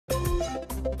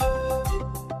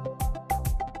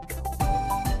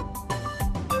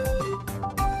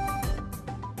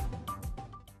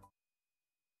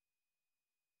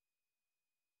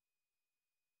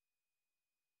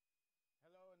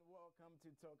to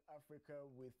Talk Africa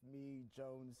with me,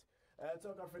 Jones.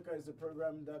 Talk Africa is a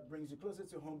program that brings you closer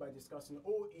to home by discussing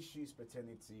all issues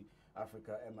pertaining to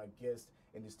Africa. And my guest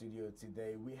in the studio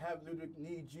today, we have Ludwig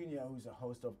Nee Jr., who's a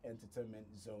host of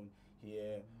Entertainment Zone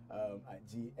here at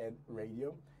GN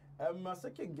Radio. My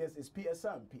second guest is Peter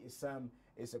Sam. Peter Sam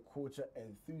is a culture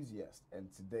enthusiast,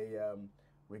 and today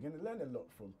we're going to learn a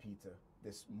lot from Peter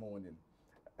this morning.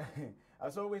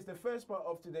 As always, the first part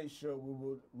of today's show, we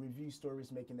will review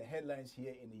stories making the headlines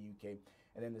here in the UK.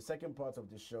 And then the second part of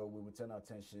the show, we will turn our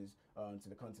attentions to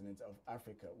the continent of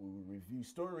Africa. We will review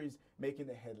stories making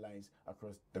the headlines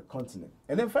across the continent.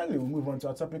 And then finally, we'll move on to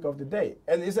our topic of the day.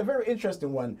 And it's a very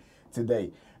interesting one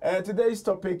today. Today's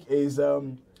topic is,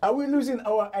 are we losing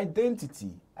our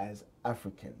identity as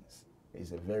Africans?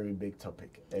 It's a very big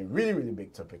topic, a really, really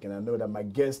big topic. And I know that my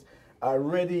guests are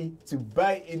ready to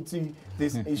bite into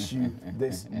this issue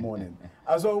this morning.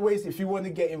 As always, if you want to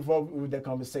get involved with the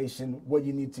conversation, what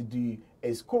you need to do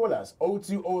is call us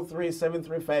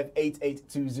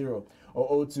 0203-735-8820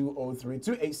 or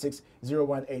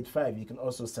 0203-286-0185. You can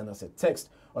also send us a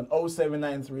text on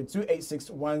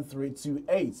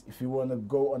 0793-286-1328 if you want to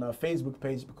go on our Facebook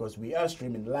page, because we are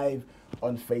streaming live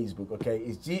on Facebook. Okay,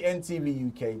 it's GNTV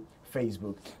UK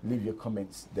Facebook. Leave your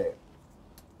comments there.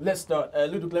 Let's start.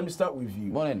 Ludwig, let me start with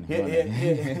you. Morning.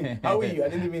 Here. How are you? I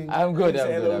didn't even. I'm good.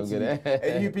 I'm good.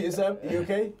 And you, Peter Sam, you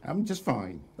okay? I'm just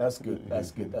fine. That's good.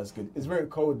 That's good. That's good. It's very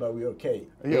cold, but we're okay.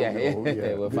 Yeah.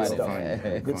 We're Good stuff.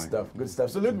 fine. Good stuff. Good stuff.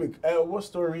 So, Ludwig, what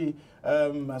story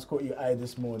has caught your eye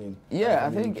this morning? Yeah, I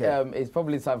think it's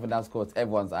probably something that's caught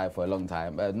everyone's eye for a long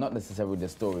time. Not necessarily the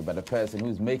story, but the person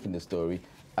who's making the story.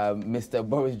 Mr.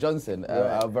 Boris Johnson,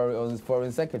 our very own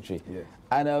Foreign Secretary. Yeah.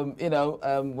 And,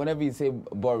 whenever you say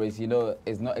Boris, you know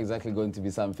it's not exactly going to be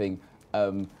something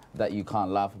that you can't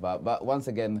laugh about. But once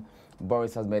again,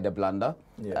 Boris has made a blunder.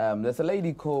 Yeah. There's a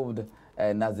lady called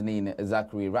Nazanin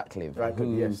Zaghari-Ratcliffe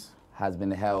who has been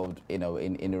held,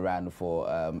 in Iran for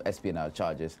espionage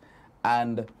charges.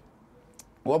 And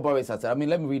what Boris has said, I mean,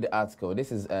 let me read the article.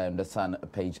 This is The Sun,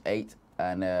 page 8,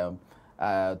 and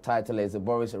title is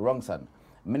Boris Wrong Son.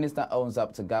 Minister owns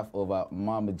up to gaffe over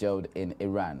Mahmoud in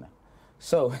Iran.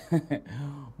 So,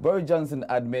 Boris Johnson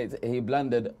admits he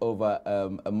blundered over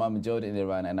Mahmoud in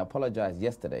Iran and apologized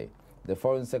yesterday. The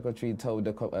Foreign Secretary told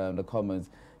the Commons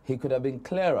he could have been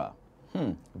clearer.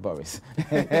 Boris.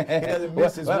 He doesn't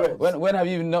miss his words. When have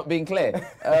you not been clear?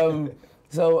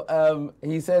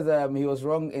 He says he was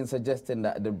wrong in suggesting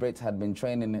that the Brits had been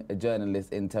training a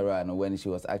journalist in Tehran when she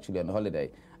was actually on holiday.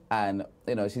 And,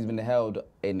 she's been held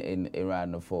in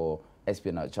Iran for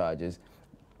espionage charges.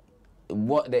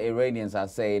 What the Iranians are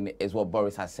saying is what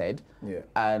Boris has said. Yeah.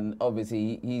 And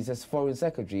obviously, he's a foreign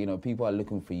secretary. People are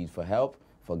looking for you for help,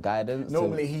 for guidance.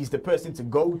 Normally, he's the person to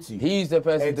go to. He's the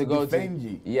person to go to. Defend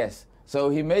you. Yes. So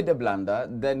he made the blunder.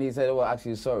 Then he said, well,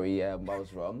 actually, sorry, I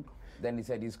was wrong. Then he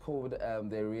said he's called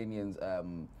the Iranians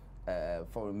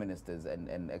foreign ministers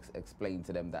and explained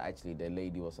to them that actually the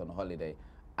lady was on holiday.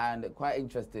 And quite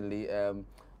interestingly,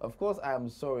 of course, I am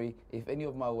sorry if any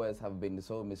of my words have been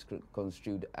so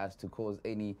misconstrued as to cause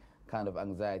any kind of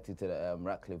anxiety to the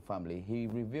Ratcliffe family. He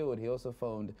revealed he also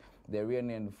phoned the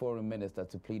Iranian foreign minister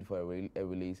to plead for a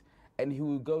release, and he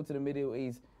will go to the Middle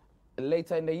East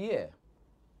later in the year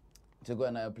to go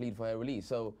and plead for a release.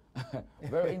 So,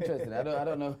 very interesting. I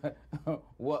don't know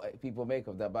what people make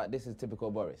of that, but this is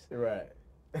typical Boris. Right.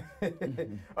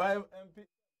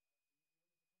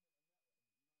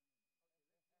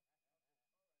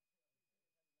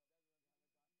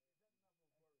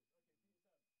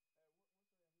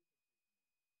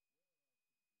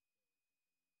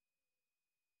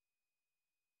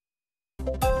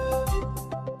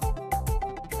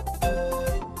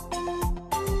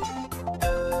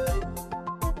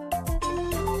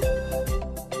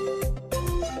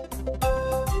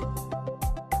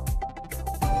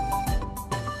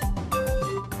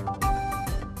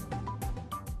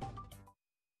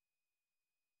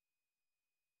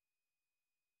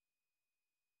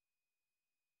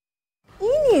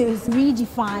 News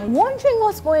Redefined. Wondering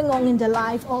what's going on in the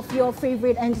life of your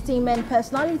favorite entertainment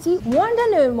personality? Wonder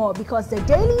no more, because the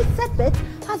Daily Setbit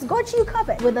has got you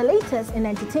covered with the latest in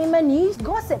entertainment news,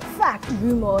 gossip, facts,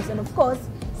 rumors, and of course,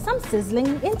 some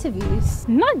sizzling interviews.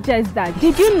 Not just that,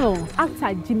 did you know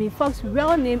actor Jimmy Foxx's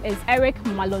real name is Eric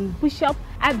Malone Bishop?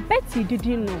 I bet you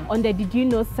didn't know. On the Did You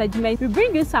Know segment, we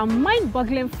bring you some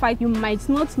mind-boggling facts you might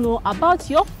not know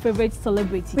about your favorite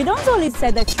celebrity. We don't only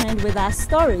set the trend with our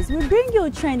stories, we bring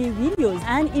you trendy videos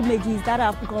and images that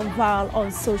have gone viral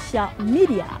on social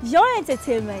media. Your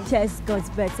entertainment just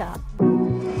got better.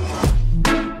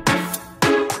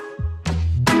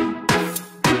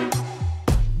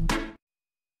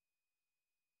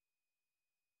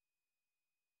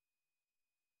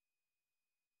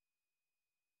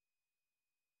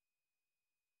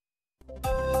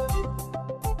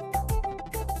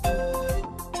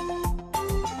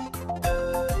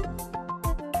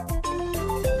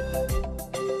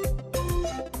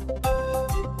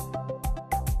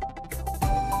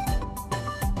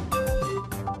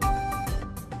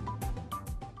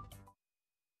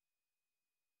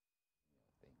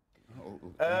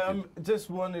 Just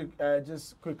want to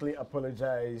just quickly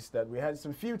apologize that we had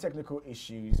some few technical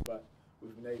issues, but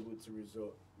we've been able to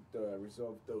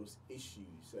resolve those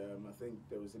issues. I think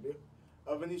there was a bit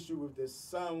of an issue with the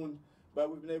sound, but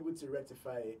we've been able to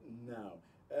rectify it now.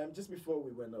 Just before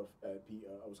we went off, Peter,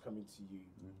 I was coming to you.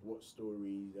 What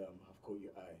story have caught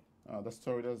your eye? The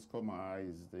story that's caught my eye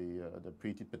is the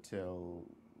Priti Patel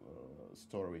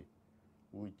story,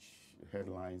 which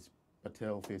headlines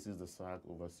Patel faces the sack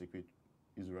over secret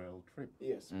Israel trip.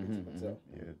 Yes, Priti Patel.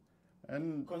 Yeah.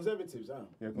 And conservatives, huh?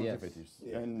 Yeah, conservatives. Yes.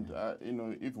 Yeah. And you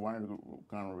know, if one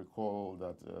can recall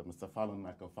that Mr. Fallon,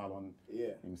 Michael Fallon,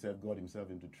 himself got himself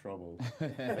into trouble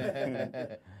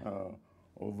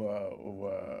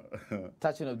over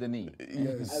touching of the knee.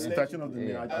 Yes, touching of the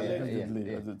knee.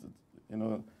 Allegedly. You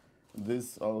know,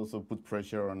 this also put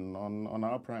pressure on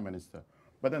our Prime Minister.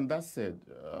 But then that said,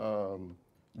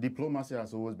 diplomacy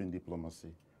has always been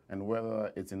diplomacy. And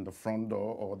whether it's in the front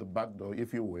door or the back door,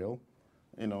 if you will,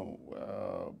 you know,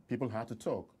 people had to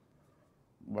talk.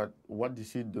 But what did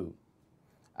she do?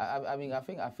 I mean, I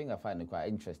find it quite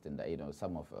interesting that, you know,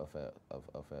 some of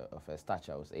her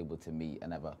stature was able to meet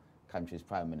another country's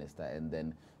prime minister, and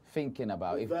then thinking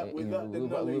about without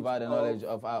the knowledge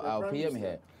of our PM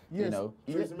here. Yes, you know,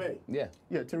 Theresa May.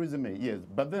 Yeah, Theresa May. Yes,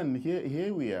 but then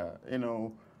here we are. You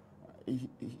know,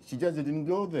 she just didn't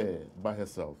go there by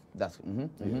herself. That's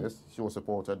yes. She was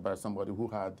supported by somebody who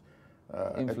had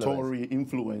a Tory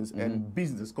influence and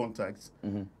business contacts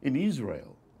in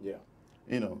Israel. Yeah,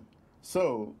 you know.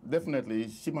 So definitely,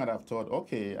 she might have thought,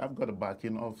 okay, I've got a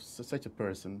backing of such a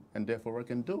person, and therefore I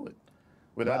can do it.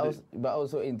 But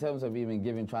also in terms of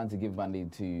even trying to give money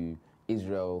to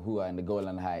Israel, who are in the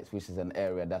Golan Heights, which is an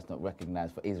area that's not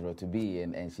recognized for Israel to be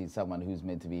in, and she's someone who's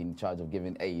meant to be in charge of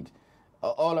giving aid.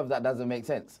 All of that doesn't make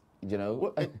sense, you know?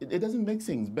 Well, it doesn't make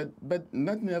sense, but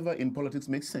nothing ever in politics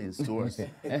makes sense to us,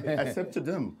 except to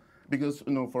them. Because,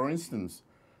 you know, for instance,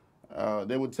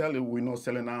 they would tell you we're not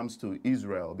selling arms to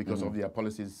Israel because of their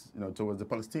policies, you know, towards the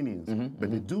Palestinians.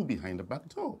 But they do behind the back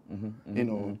door. You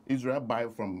know, Israel buys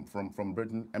from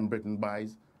Britain, and Britain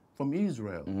buys from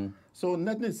Israel. So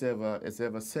nothing is ever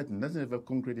certain, nothing is ever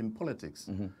concrete in politics.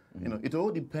 You know, it all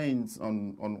depends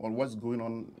on what's going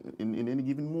on in any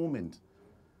given moment.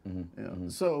 You know?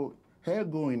 So her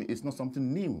going is not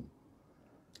something new.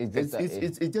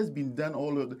 It's just been done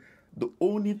all over. The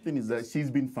only thing is that she's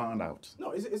been found out.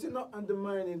 No, is it not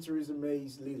undermining Theresa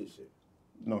May's leadership?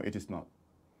 No, it is not.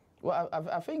 Well,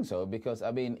 I think so, because,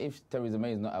 I mean, if Theresa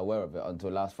May is not aware of it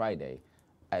until last Friday,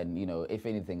 and, you know, if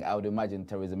anything, I would imagine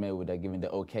Theresa May would have given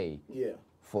the okay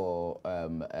for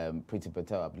Priti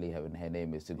Patel, I believe her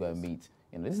name is, to go and meet.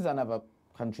 You know, this is another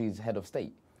country's head of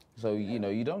state. So, you know,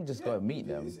 you don't just go and meet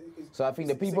them. So I think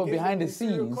the people behind the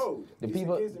scenes... It's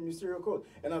against the ministerial code.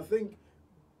 And I think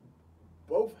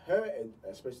both her and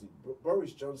especially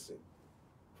Boris Johnson,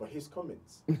 for his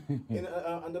comments,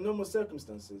 under normal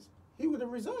circumstances, he would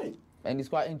have resigned. And it's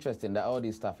quite interesting that all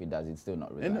this stuff he does, it's still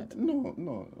not resigned.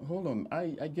 No, hold on.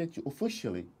 I get you.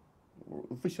 Officially,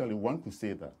 one could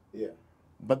say that. Yeah.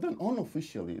 But then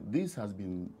unofficially, this has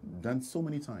been done so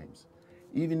many times.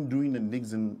 Even during the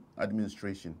Nixon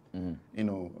administration, you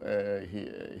know,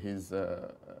 his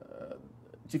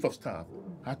chief of staff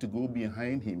had to go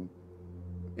behind him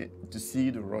to see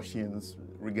the Russians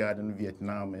regarding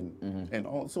Vietnam and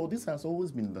all. So this has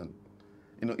always been done.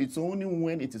 You know, it's only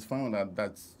when it is found out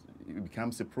that it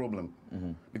becomes a problem.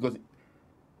 Because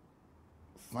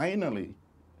finally,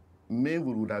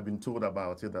 Maywood would have been told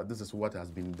about it, that this is what has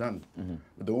been done.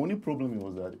 But the only problem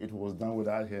was that it was done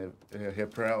without her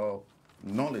prior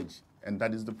knowledge, and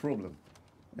that is the problem.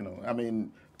 You know, I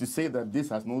mean, to say that this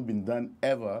has not been done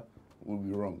ever would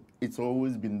be wrong. It's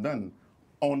always been done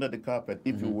under the carpet,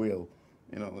 if you will.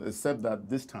 You know, except that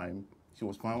this time she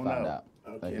was found out.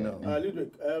 Okay. You know.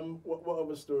 Ludwig, what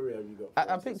other story have you got?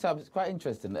 I picked up, it's quite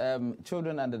interesting.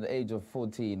 Children under the age of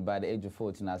 14, by the age of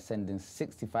 14, are sending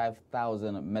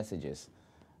 65,000 messages.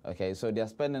 Okay, so they're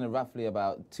spending roughly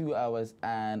about 2 hours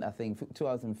and I think 2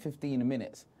 hours and 15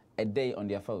 minutes a day on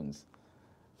their phones.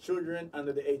 Children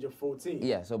under the age of 14?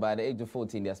 Yeah, so by the age of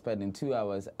 14, they're spending 2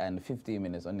 hours and 15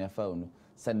 minutes on their phone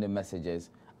sending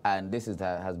messages. And this has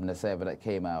been a survey that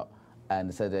came out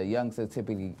and said the youngsters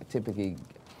typically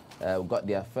got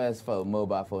their first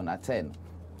mobile phone at 10.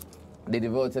 They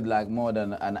devoted like more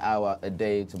than an hour a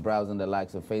day to browsing the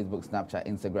likes of Facebook, Snapchat,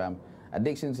 Instagram,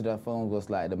 addiction to their phones was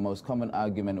like the most common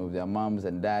argument with their moms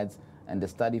and dads, and the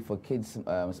study for kids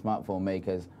smartphone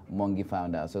makers, Mongi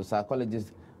found out. So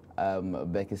psychologist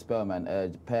Becky Spellman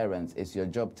urged parents, it's your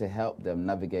job to help them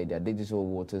navigate their digital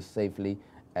waters safely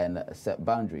and set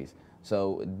boundaries.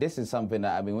 So this is something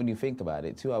that, I mean, when you think about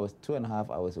it, 2.5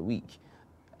 hours a week,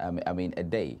 I mean, a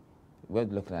day, we're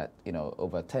looking at, you know,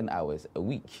 over 10 hours a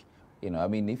week. You know, I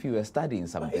mean, if you were studying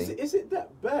something... Is it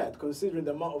that bad, considering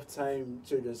the amount of time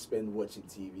children spend watching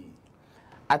TV?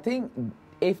 I think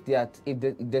if the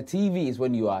TV is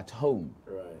when you are at home.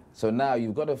 Right. So now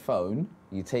you've got a phone,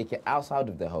 you take it outside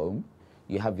of the home,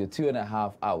 you have your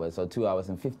 2.5 hours or 2 hours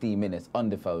and 15 minutes on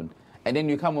the phone, and then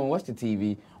you come and watch the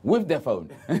TV with the phone.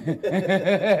 Do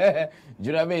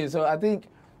you know what I mean? So I think,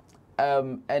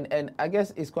 and I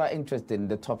guess it's quite interesting,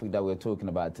 the topic that we're talking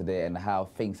about today and how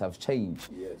things have changed.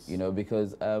 Yes. You know,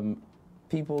 because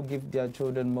people give their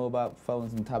children mobile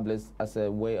phones and tablets as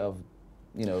a way of,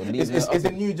 you know, it's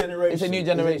a new generation. It's a new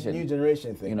generation. It's a new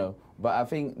generation thing. You know, but I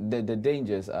think the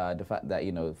dangers are the fact that,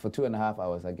 you know, for 2.5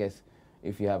 hours, I guess,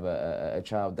 if you have a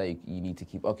child that you need to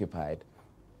keep occupied,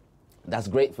 that's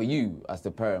great for you as the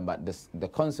parent, but the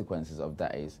consequences of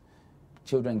that is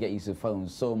children get used to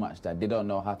phones so much that they don't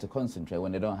know how to concentrate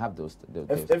when they don't have those.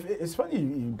 It's funny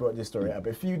you brought this story up.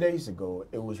 A few days ago,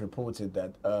 it was reported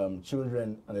that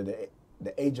children under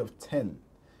the age of 10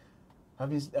 have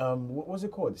been, what was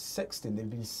it called? Sexting. They've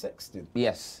been sexting.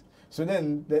 Yes. So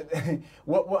then,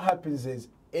 what happens is,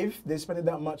 if they're spending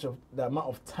that amount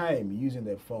of time using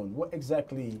their phone, what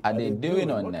exactly are they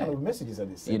doing on what there? What kind of messages are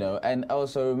they sending? You know, and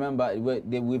also remember,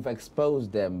 we've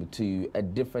exposed them to a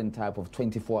different type of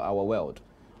 24-hour world,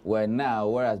 where now,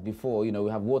 whereas before, you know, we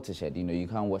have Watershed, you know, you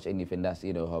can't watch anything that's,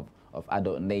 you know, of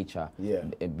adult nature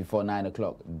before 9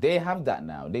 o'clock. They have that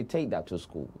now. They take that to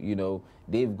school. You know,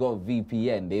 they've got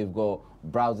VPN, they've got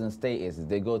browsing statuses,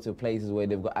 they go to places where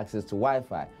they've got access to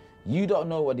Wi-Fi. You don't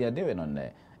know what they're doing on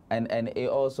there. And it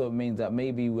also means that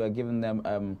maybe we're giving them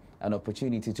an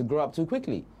opportunity to grow up too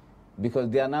quickly, because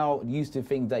they are now used to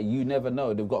things that you never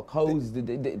know. They've got codes.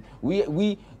 If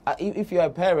you're a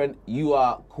parent, you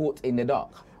are caught in the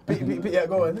dark. Yeah,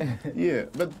 go on. Yeah,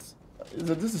 but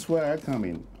this is where I come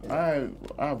in.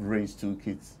 I've raised 2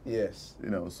 kids. Yes. You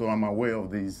know, so I'm aware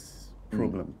of this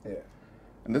problem. Yeah.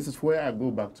 And this is where I go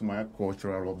back to my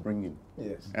cultural upbringing.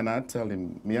 Yes. And I tell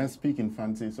him, may I speak in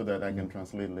Fanti so that I can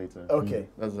translate later? Okay.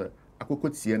 That's a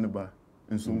akoko tieneba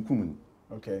in sumkumun.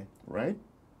 Okay. Right?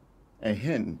 A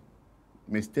hen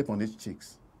may step on its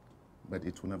chicks, but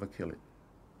it will never kill it.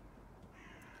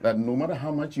 That no matter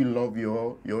how much you love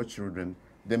your children,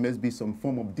 there must be some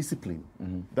form of discipline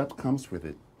that comes with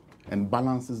it and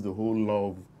balances the whole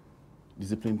love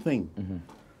discipline thing.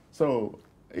 So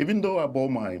even though I bought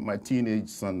my teenage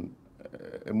son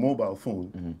a mobile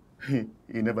phone, he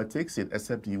never takes it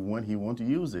except when he wants to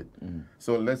use it.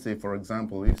 So let's say, for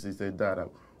example, if he said, Dad,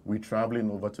 we're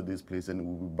traveling over to this place and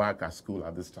we'll be back at school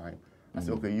at this time. I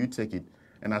say, okay, you take it.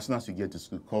 And as soon as you get to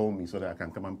school, call me so that I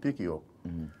can come and pick you up.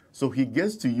 So he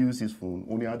gets to use his phone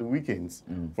only at the weekends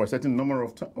for a certain number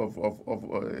of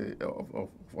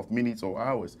minutes or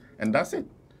hours. And that's it.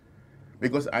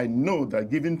 Because I know that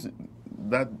given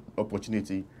that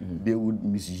opportunity, they would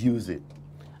misuse it.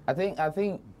 I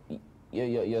think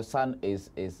your son is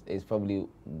probably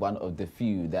one of the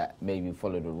few that maybe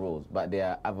follow the rules, but there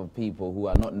are other people who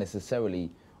are not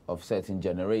necessarily of certain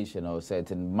generation or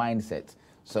certain mindset,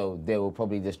 so they will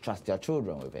probably just trust their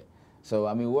children with it. So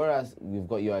I mean, whereas we've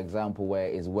got your example where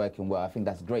it's working well, I think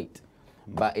that's great.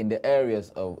 But in the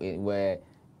areas of it where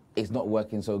it's not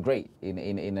working so great,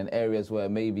 in areas where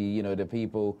maybe, you know, the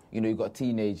people, you know, you've got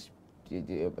teenage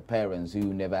parents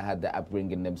who never had the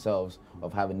upbringing themselves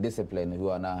of having discipline, who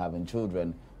are now having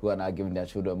children, who are now giving their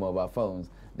children mobile phones,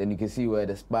 then you can see where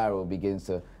the spiral begins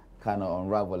to kind of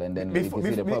unravel, and then you can see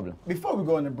the problem. Before we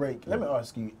go on a break, let me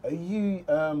ask you, are you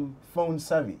phone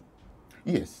savvy?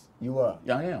 Yes. You are?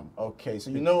 Yeah, I am. Okay,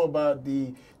 so you know about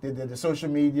the social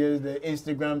media, the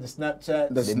Instagram, the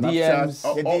Snapchat, the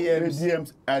DMs, the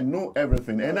DMs. I know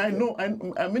everything, and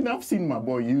okay. I mean, I've seen my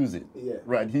boy use it. Yeah.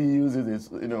 Right. He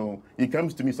uses it. You know, he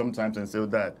comes to me sometimes and says,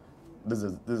 "Dad, this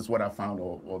is what I found,"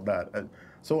 or that.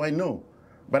 So I know,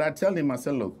 but I tell him, I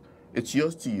said, "Look, it's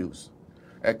yours to use.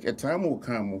 A time will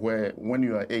come where, when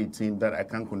you are 18, that I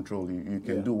can't control you. You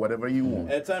can do whatever you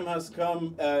want." A time has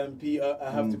come, P. I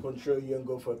have to control you and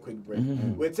go for a quick break.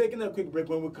 We're taking a quick break.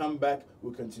 When we come back,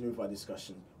 we'll continue with our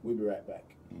discussion. We'll be right back.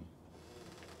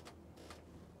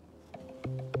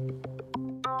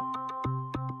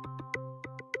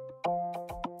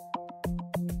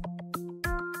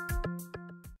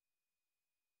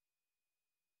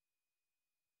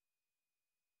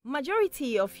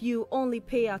 Majority of you only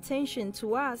pay attention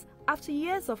to us after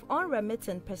years of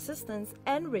unremitting persistence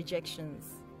and rejections,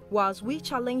 whilst we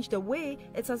challenge the way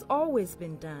it has always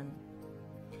been done.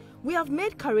 We have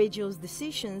made courageous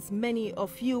decisions many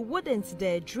of you wouldn't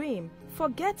dare dream,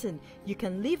 forgetting you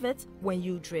can live it when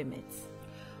you dream it.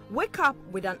 Wake up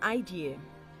with an idea.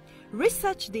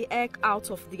 Research the egg out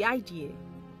of the idea.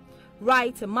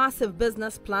 Write a massive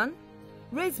business plan.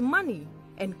 Raise money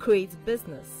and create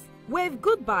business. Wave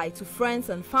goodbye to friends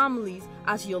and families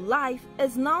as your life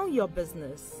is now your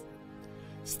business.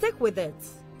 Stick with it,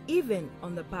 even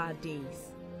on the bad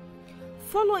days.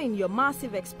 Following your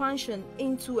massive expansion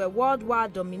into a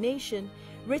worldwide domination,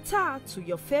 retire to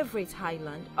your favorite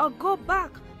highland or go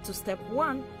back to step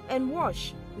 1 and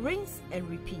wash, rinse and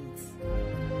repeat.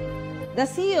 The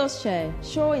CEO's Chair,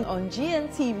 showing on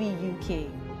GNTV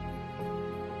UK.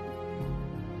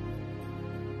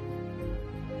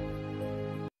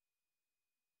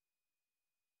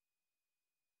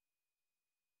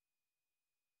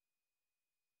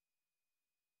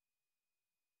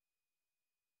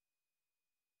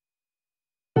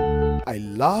 I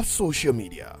love social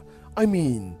media. I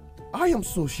mean, I am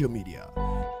social media.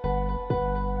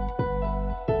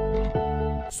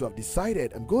 So I've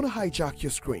decided I'm going to hijack your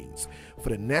screens for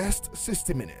the next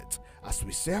 60 minutes as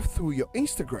we surf through your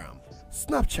Instagram,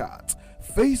 Snapchat,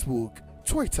 Facebook,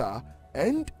 Twitter,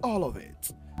 and all of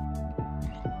it.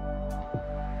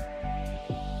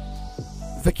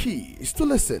 The key is to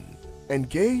listen,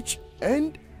 engage,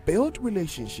 and build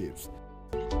relationships.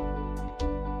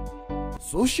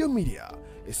 Social media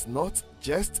is not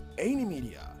just any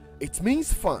media. It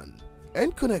means fun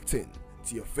and connecting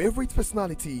to your favorite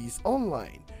personalities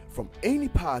online from any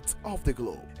part of the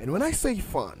globe. And when I say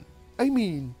fun, I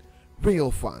mean real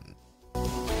fun.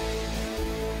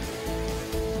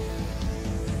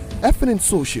 FNN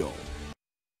Social.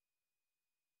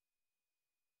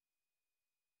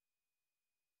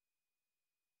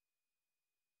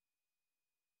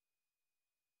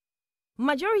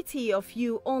 Majority of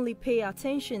you only pay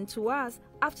attention to us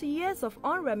after years of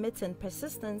unremitting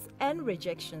persistence and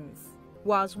rejections,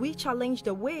 whilst we challenge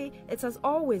the way it has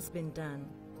always been done.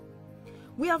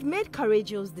 We have made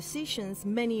courageous decisions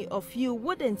many of you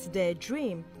wouldn't dare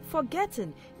dream,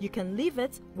 forgetting you can live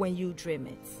it when you dream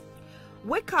it.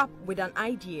 Wake up with an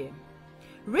idea.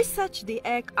 Research the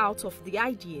egg out of the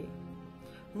idea.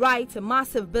 Write a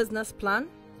massive business plan.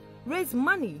 Raise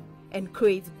money and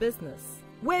create business.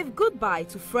 Wave goodbye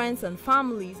to friends and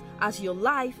families as your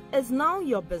life is now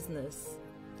your business.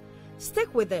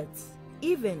 Stick with it,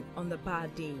 even on the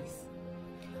bad days.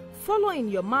 Following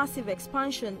your massive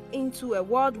expansion into a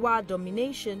worldwide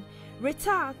domination,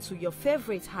 retire to your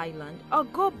favorite highland or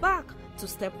go back to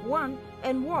step 1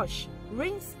 and wash,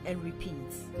 rinse and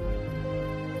repeat.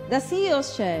 The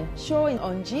CEO's Chair, showing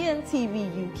on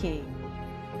GNTV UK.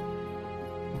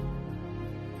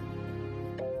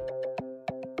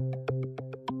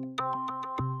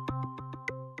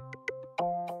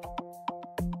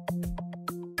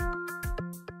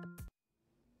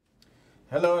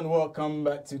 Hello and welcome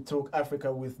back to Talk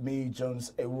Africa with me,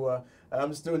 Jones Ewua.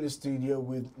 I'm still in the studio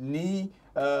with Nee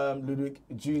Ludwig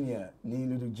Jr. Nee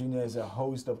Ludwig Jr. is a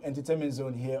host of Entertainment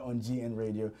Zone here on GN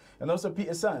Radio. And also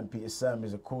Peter Sam. Peter Sam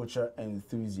is a culture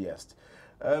enthusiast.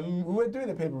 We were doing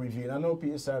a paper review, and I know,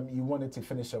 Peter Sam, you wanted to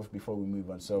finish off before we move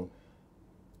on. So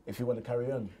if you want to carry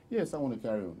on. Yes, I want to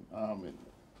carry on.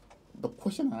 The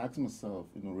question I asked myself,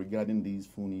 regarding these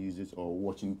phone usage or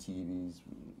watching TVs,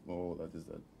 all that is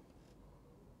that.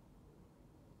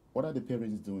 What are the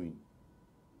parents doing?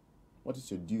 What is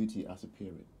your duty as a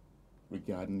parent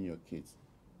regarding your kids?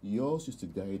 Yours is to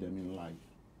guide them in life.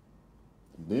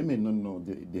 They may not know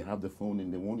they have the phone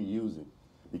and they want to use it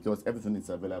because everything is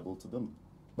available to them.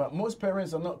 But most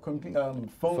parents are not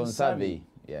phone savvy.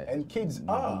 Yeah. And kids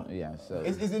are. Yeah, so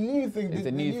it's a new thing. It's the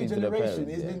a new thing generation.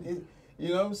 To the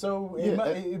parents, So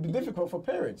it'd be difficult for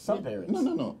parents. Some parents.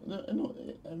 No.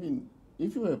 I mean,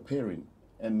 if you're a parent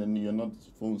and then you're not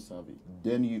phone savvy,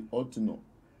 then you ought to know.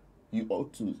 You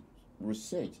ought to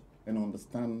research and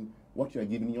understand what you are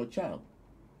giving your child.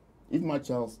 If my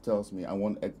child tells me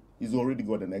he's already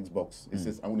got an Xbox, he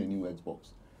says, I want a new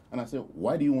Xbox. And I say,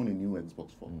 why do you want a new Xbox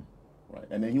for? Right?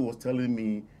 And then he was telling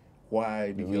me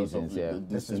why, because reasons,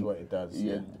 this is what it does.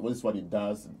 Yeah, this is what it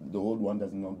does. The old one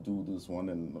does not do this one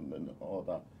and all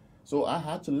that. So I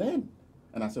had to learn.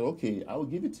 And I said, okay, I will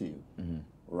give it to you.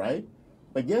 Right?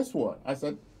 But guess what? I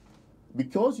said,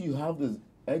 because you have this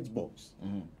Xbox,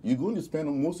 you're going to spend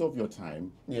most of your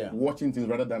time watching things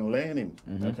rather than learning.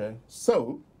 Okay.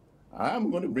 So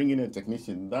I'm going to bring in a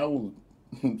technician that will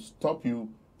stop you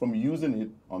from using it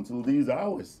until these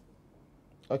hours.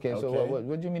 Okay, so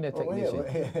what do you mean a technician?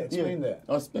 Explain that.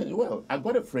 Well, I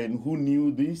got a friend who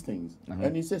knew these things,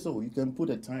 and he says, "Oh, you can put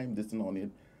a time distance on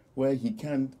it, where he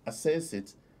can assess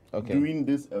it doing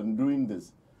this and doing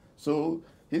this." So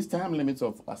his time limits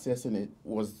of assessing it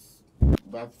was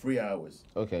about 3 hours.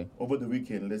 Okay. Over the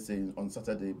weekend, let's say on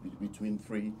Saturday between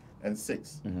 3 and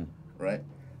 6, right?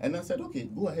 And I said, "Okay,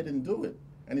 go ahead and do it."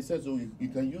 And he says, "Oh, you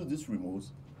can use this remote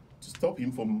to stop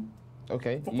him from."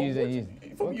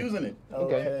 Using it.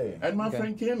 Okay. And my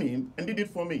friend came in and did it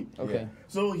for me. Okay.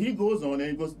 So he goes on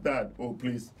and he goes, "Dad, oh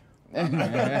please." He's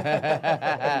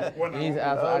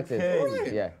active.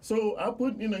 Right. Yeah. So I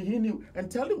put, he knew,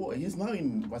 and tell you what, he's now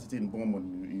in varsity in Beaumont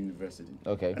University.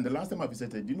 Okay. And the last time I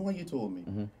visited, you know what he told me?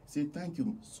 He said, "Thank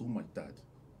you so much, Dad.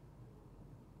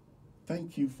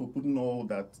 Thank you for putting all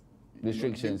that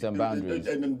restrictions and boundaries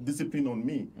and discipline on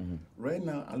me." Right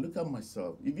now, I look at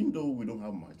myself, even though we don't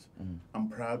have much, I'm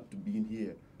proud to be in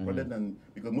here, rather than,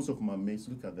 because most of my mates,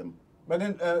 look at them. But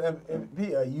then,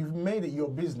 Peter, you've made it your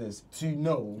business to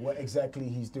know what exactly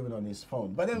he's doing on his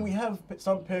phone. But then we have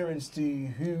some parents too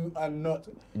who are not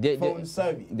phone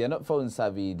savvy. They're not phone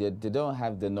savvy. They don't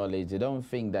have the knowledge. They don't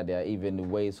think that there are even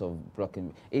ways of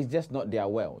blocking. It's just not their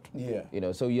world.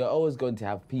 Yeah. So you're always going to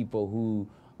have people who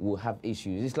will have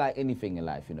issues. It's like anything in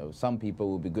life. Some people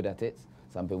will be good at it.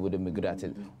 Some people wouldn't be good at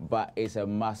it. But it's a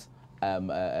mass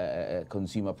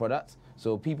consumer product.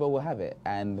 So people will have it.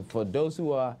 And for those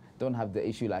who don't have the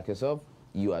issue like yourself,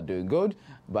 you are doing good.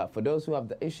 But for those who have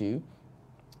the issue,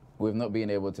 with not being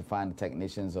able to find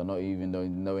technicians or not even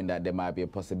knowing that there might be a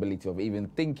possibility of even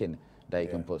thinking that you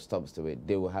can put stops to it,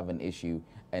 they will have an issue,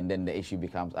 and then the issue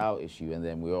becomes our issue, and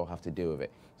then we all have to deal with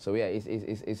it. So yeah,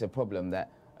 it's a problem that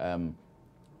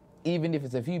even if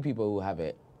it's a few people who have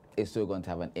it, it's still going to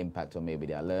have an impact on maybe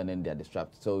their learning, they're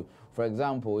distracted. So, for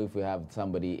example, if we have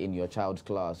somebody in your child's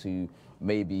class who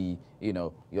maybe,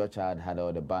 your child had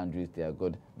all the boundaries, they are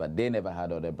good, but they never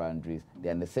had all the boundaries,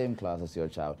 they're in the same class as your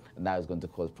child, and now it's going to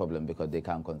cause problem because they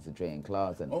can't concentrate in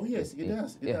class. And oh, yes, it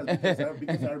does. It does.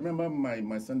 Because I remember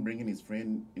my son bringing his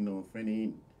friend, friend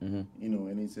in,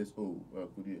 and he says, "Oh,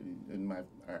 could you," and I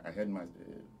had my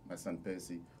son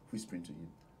Percy whispering to him,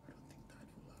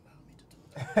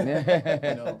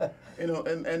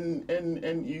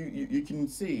 and you can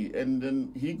see, and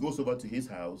then he goes over to his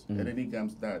house, and then he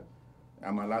comes, "Dad,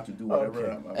 I'm allowed to do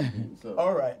whatever I'm doing." So.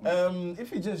 All right.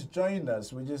 If you just joined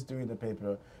us, we're just doing the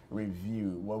paper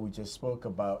review. What we just spoke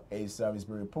about is it's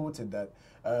been reported that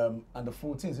under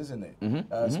 14s, isn't it,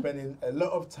 spending a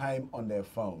lot of time on their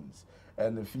phones.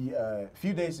 And a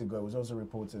few days ago, it was also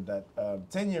reported that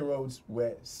 10-year-olds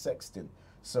were sexting.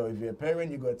 So if you're a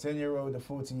parent, you got a 10-year-old, a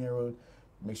 14-year-old,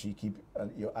 make sure you keep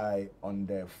your eye on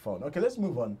their phone. Okay, let's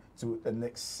move on to the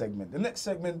next segment. The next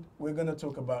segment, we're going to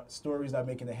talk about stories that are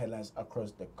making the headlines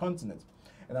across the continent.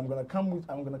 And I'm going to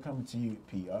come to you,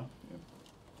 Peter.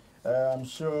 I'm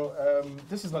sure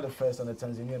this is not the first time the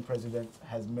Tanzanian president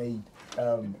has made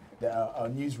our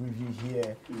news review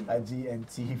here at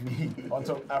GNTV on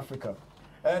Top Africa.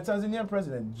 Tanzanian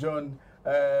President John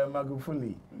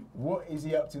Magufuli, what is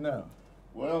he up to now?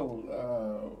 Well,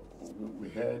 we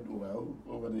heard,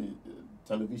 over the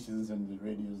televisions and the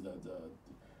radios that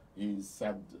he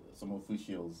sacked some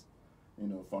officials,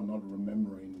 for not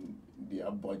remembering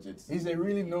their budgets. He's a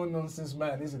really no-nonsense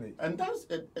man, isn't he? And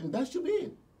that should be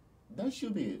it. That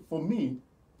should be it. For me,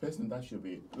 personally, that should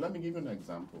be it. Let me give you an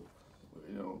example.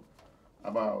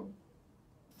 About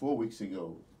 4 weeks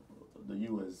ago, the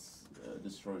U.S.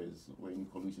 destroyers were in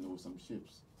collision with some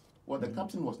ships. Well, the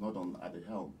captain was not at the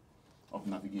helm of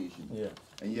navigation. Yeah.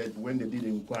 And yet, when they did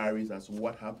inquiries as to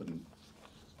what happened,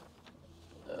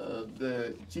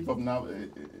 the chief of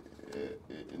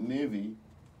Navy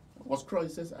was cross. He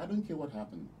says, "I don't care what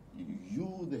happened.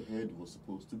 You, the head, was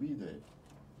supposed to be there."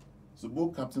 So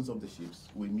both captains of the ships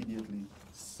were immediately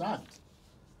sacked.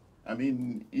 I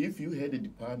mean, if you head a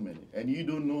department and you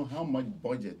don't know how much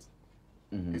budget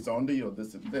is under your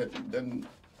then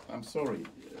I'm sorry.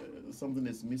 Something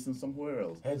is missing somewhere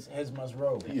else. Heads must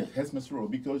roll. Yeah, heads must roll,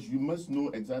 because you must know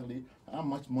exactly how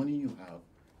much money you have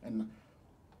and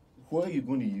where you're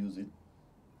going to use it,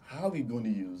 how you're going to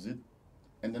use it,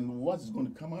 and then what's going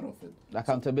to come out of it.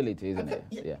 Accountability, isn't it?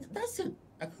 Yeah, that's it.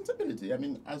 Accountability. I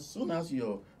mean, as soon as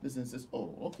your listener says,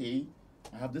 "Oh, okay,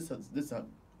 I have this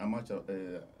amount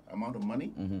of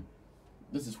money.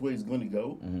 This is where it's going to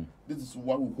go. This is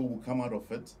what will come out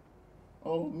of it."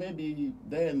 Or maybe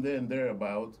there and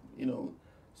thereabout,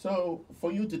 So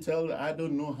for you to tell, I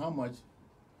don't know how much,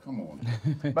 come on.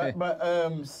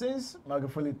 but since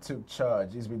Magufuli took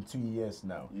charge, it's been 2 years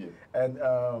now. Yeah. And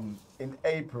in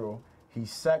April, he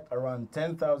sacked around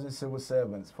 10,000 civil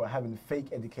servants for having fake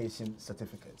education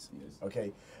certificates. Yes.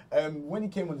 Okay. When he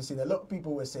came on the scene, a lot of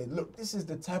people were saying, look, this is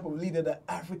the type of leader that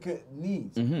Africa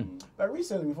needs. But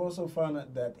recently, we've also found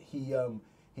out that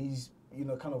he's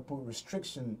kind of put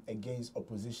restriction against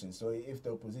opposition. So if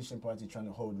the opposition party trying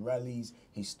to hold rallies,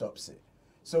 he stops it.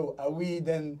 So are we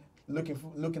then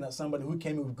looking at somebody who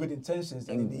came in with good intentions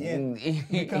and in the end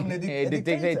become a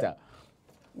dictator?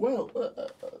 Well,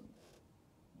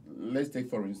 let's take,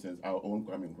 for instance, our own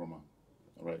Kwame Nkrumah,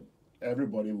 right?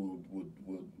 Everybody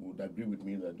would agree with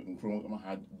me that Nkrumah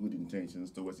had good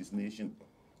intentions towards his nation,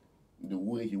 the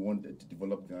way he wanted to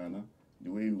develop Ghana, the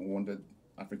way he wanted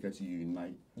Africa to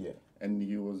unite. Yeah. And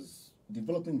he was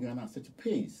developing Ghana at such a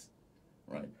pace,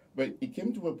 right? But it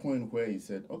came to a point where he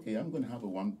said, okay, I'm going to have a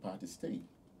one-party state,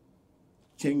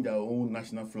 change our own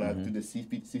national flag to the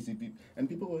CCP, and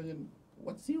people were saying,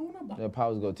 what's he on about? The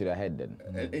powers go to their head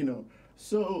then.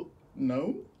 So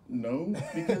no,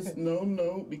 because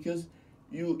because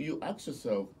you ask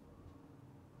yourself,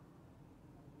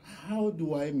 how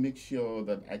do I make sure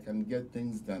that I can get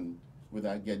things done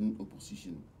without getting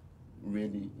opposition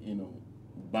really,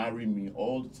 barring me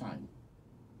all the time?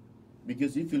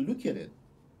 Because if you look at it,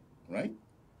 right,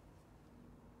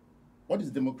 what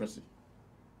is democracy?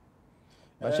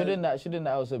 But shouldn't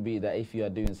that also be that if you are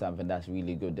doing something that's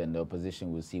really good, then the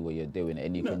opposition will see what you're doing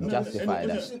and you can justify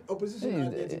that. Opposition are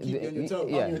there to keep you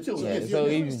on your toes. Yeah.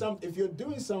 If you're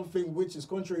doing something which is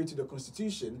contrary to the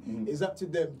Constitution, it's up to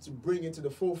them to bring it to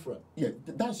the forefront. Yeah,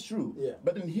 that's true. Yeah.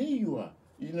 But then here you are,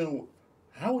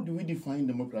 how do we define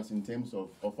democracy in terms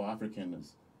of our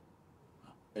Africanness?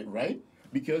 Right?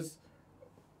 Because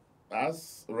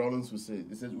as Rawlings would say,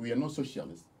 he says we are not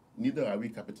socialists. Neither are we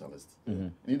capitalists.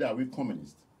 Neither are we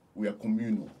communists. We are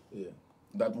communal. Yeah.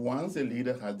 That once a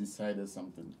leader has decided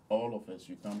something, all of us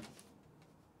should come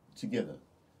together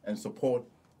and support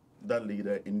that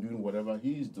leader in doing whatever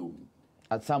he is doing.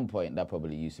 At some point, that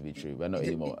probably used to be true, but not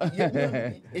anymore.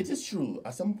 It is true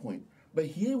at some point. But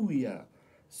here we are.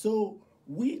 So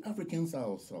we Africans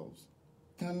ourselves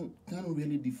can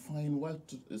really define what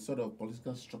sort of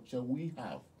political structure we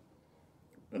have.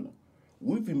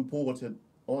 We've imported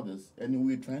others, and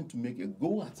we're trying to make a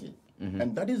go at it.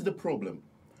 And that is the problem,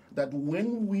 that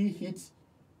when we hit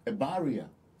a barrier,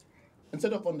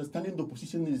 instead of understanding the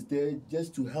opposition is there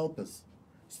just to help us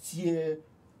steer,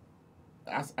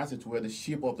 as it were, the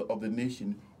shape of the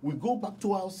nation, we go back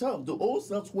to ourselves, the old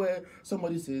selves where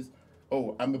somebody says,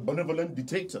 oh, I'm a benevolent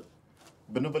dictator,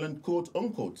 benevolent quote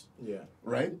unquote,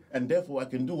 right? And therefore I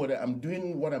can do what I'm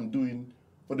doing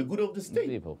for the good of the state.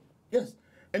 People. Yes,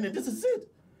 and this is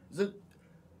it. So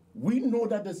we know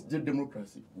that there's the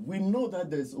democracy. We know that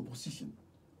there's opposition.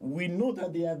 We know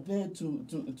that they are there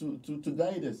to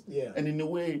guide us. Yeah. And in a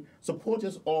way, support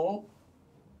us or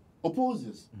oppose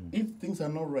us if things are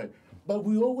not right. But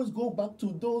we always go back to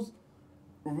those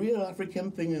real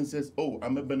African things and says, oh,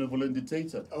 I'm a benevolent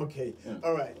dictator. Okay. Yeah.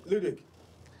 All right. Ludwig.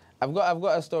 I've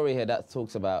got a story here that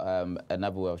talks about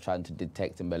another way of trying to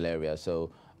detect malaria.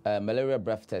 So malaria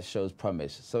breath test shows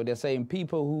promise. So they're saying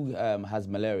people who has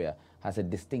malaria has a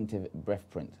distinctive breath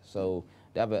print. So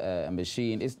they have a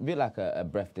machine. It's a bit like a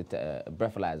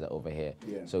breathalyzer over here.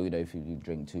 Yeah. So if you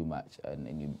drink too much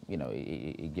and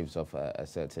it gives off a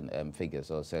certain figures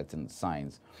or certain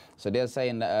signs. So they're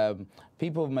saying that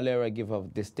people with malaria give off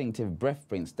distinctive breath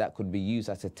prints that could be used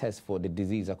as a test for the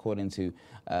disease, according to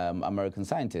American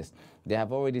scientists. They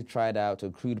have already tried out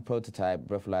a crude prototype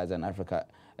breathalyzer in Africa,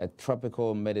 a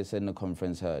tropical medicine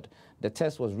conference heard. The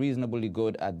test was reasonably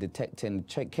good at detecting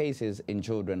cases in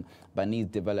children, but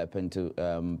needs development to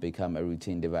become a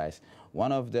routine device.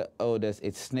 One of the odors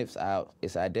it sniffs out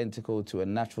is identical to a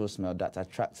natural smell that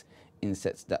attracts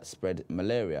insects that spread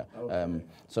malaria. Okay.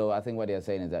 So I think what they're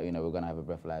saying is that we're going to have a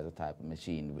breathalyzer type of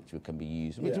machine which can be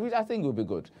used, which I think will be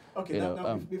good. Okay,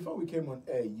 now before we came on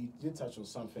air, you did touch on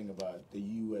something about the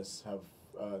U.S. have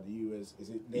the U.S. is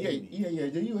it Navy? Yeah.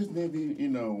 The U.S. Navy,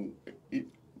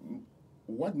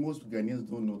 what most Ghanaians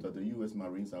don't know that the U.S.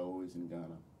 Marines are always in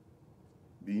Ghana,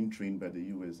 being trained by the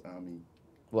U.S. Army.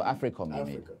 Well, AFRICOM, you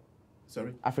mean?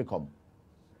 Sorry? AFRICOM.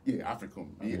 Yeah, AFRICOM.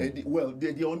 Okay. Yeah, well,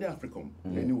 they're on the AFRICOM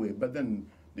anyway, but then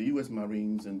the U.S.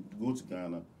 Marines go to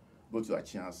Ghana, go to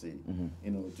Achiase,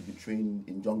 to be trained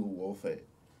in jungle warfare.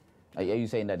 Are you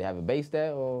saying that they have a base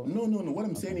there, or? No. What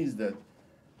I'm saying is that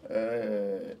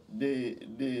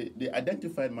they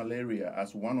identified malaria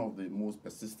as one of the most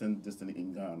persistent diseases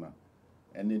in Ghana.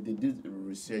 And they did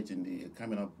research and they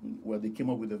came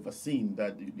up with a vaccine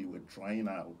that they were trying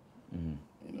out,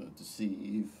 to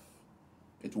see if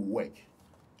it will work.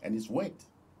 And it's worked.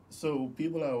 So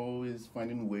people are always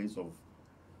finding ways of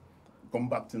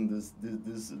combating this.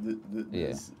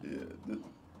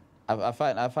 I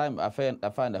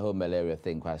find the whole malaria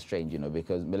thing quite strange, you know,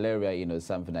 because malaria, you know, is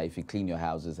something that if you clean your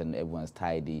houses and everyone's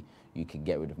tidy, you can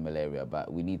get rid of malaria.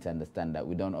 But we need to understand that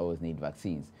we don't always need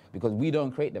vaccines because we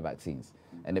don't create the vaccines,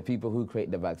 and the people who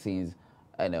create the vaccines,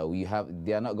 I know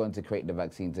they are not going to create the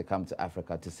vaccine to come to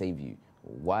Africa to save you.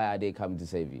 Why are they coming to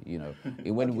save you? You know,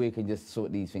 when we can just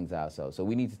sort these things out ourselves. So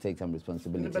we need to take some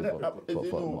responsibility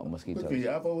for mosquitoes. Okay,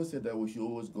 I've always said that we should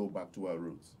always go back to our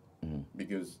roots,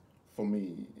 because for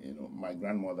me, you know, my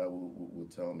grandmother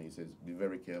would tell me, says, be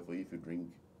very careful if you drink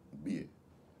beer.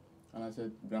 And I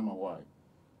said, Grandma, why?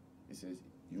 He says,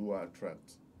 you are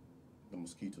attract the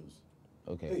mosquitoes.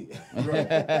 Okay.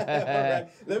 Right.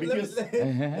 Because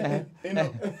you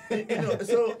know,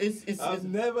 so it's I've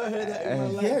never heard that in my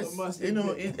life. Yes, you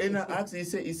know, in an act, he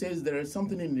says there is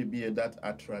something in the beer that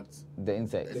attracts the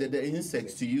insects. The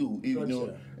insects to you. You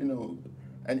know.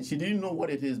 And she didn't know what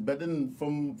it is, but then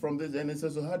from this, and it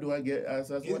says, so how do I get?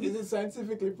 Is it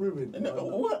scientifically proven?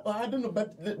 Well, I don't know,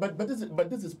 but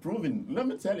this is proven. Let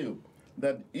me tell you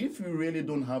that if you really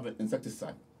don't have an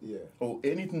insecticide or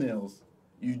anything else,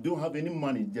 you don't have any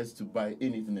money just to buy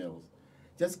anything else.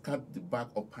 Just cut the back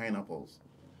of pineapples,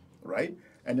 right?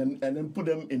 And then put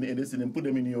them in this and put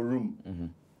them in your room.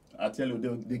 I tell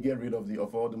you, they get rid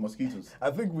of all the mosquitoes. I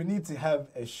think we need to have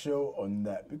a show on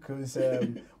that because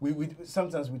we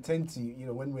sometimes we tend to, you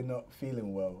know, when we're not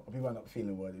feeling well, or people are not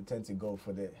feeling well, they tend to go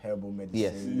for the herbal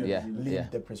medicine, leave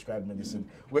the prescribed medicine.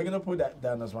 We're going to put that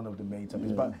down as one of the main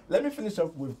topics. But let me finish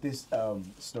off with this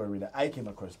story that I came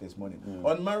across this morning.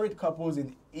 Unmarried couples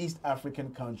in East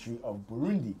African country of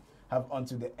Burundi have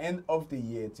until the end of the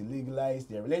year to legalize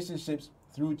their relationships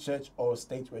through church or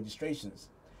state registrations.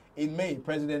 In May,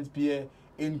 President Pierre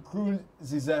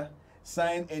Nkurunziza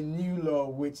signed a new law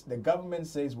which the government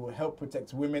says will help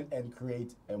protect women and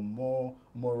create a more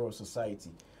moral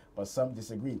society. But some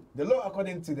disagree. The law,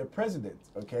 according to the president,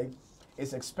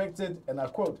 is expected, and I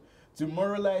quote, to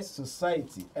moralize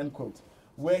society, end quote,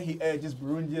 where he urges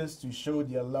Burundians to show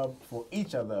their love for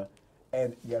each other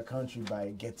and their country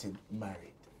by getting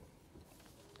married.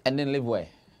 And then live where?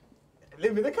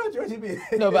 Live in the country, what do you mean?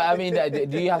 No, but I mean,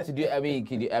 do you have to do? I mean,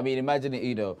 imagine it.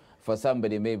 You know, for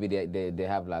somebody, maybe they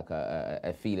have like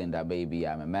a feeling that maybe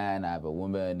I'm a man, I have a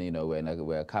woman. You know,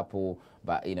 we're a couple.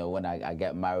 But you know, when I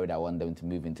get married, I want them to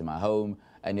move into my home.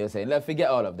 And you're saying, let's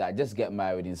forget all of that. Just get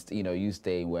married. And, you know, you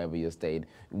stay wherever you're staying.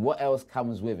 What else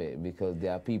comes with it? Because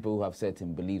there are people who have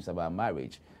certain beliefs about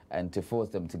marriage, and to force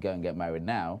them to go and get married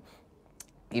now,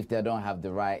 if they don't have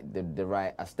the right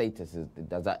status, is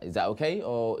that okay,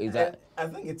 or is that? I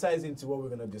think it ties into what we're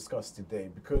going to discuss today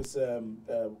because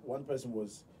one person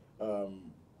was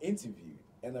interviewed,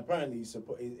 and apparently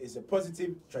it's a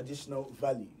positive traditional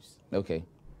values. Okay.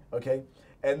 Okay,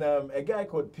 and a guy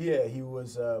called Pierre, he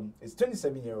was is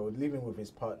 27-year-old living with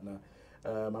his partner.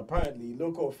 Apparently,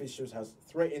 local officials has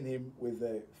threatened him with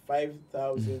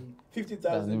 50,000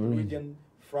 Norwegian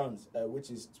francs,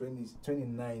 which is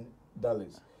 $29.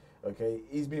 Okay,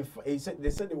 they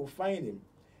said they will fine him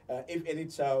if any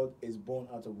child is born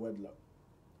out of wedlock.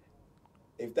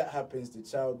 If that happens, the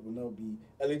child will not be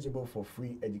eligible for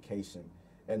free education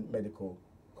and medical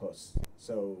costs.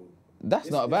 So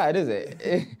that's not bad, is it?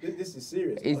 This is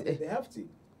serious. They have to.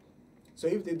 So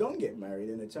if they don't get married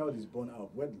and the child is born out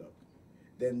of wedlock,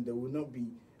 then they will not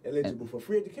be eligible for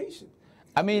free education.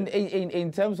 I mean,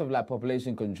 in terms of like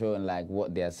population control and like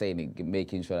what they are saying,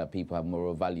 making sure that people have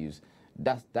moral values,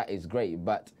 that is great.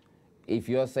 But if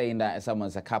you're saying that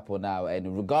someone's a couple now,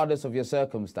 and regardless of your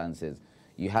circumstances,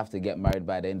 you have to get married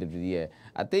by the end of the year,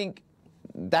 I think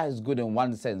that is good in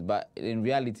one sense. But in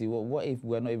reality, what if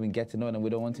we're not even getting on and we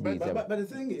don't want to be together? But the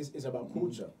thing is about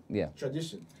culture,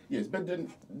 tradition. Yes, but then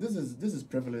this is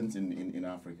prevalent in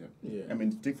Africa. Yeah. I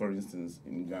mean, take for instance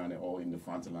in Ghana or in the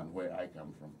Fantaland where I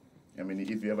come from. I mean,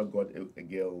 if you ever got a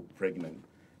girl pregnant,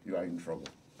 you are in trouble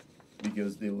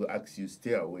because they will ask you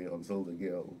stay away until the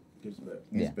girl gives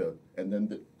birth, and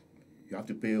then you have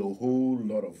to pay a whole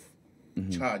lot of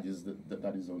charges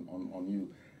that is on you,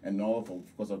 and all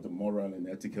because of the moral and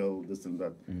ethical this and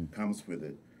that comes with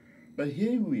it. But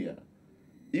here we are.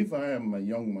 If I am a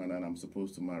young man and I'm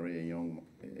supposed to marry a young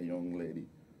lady,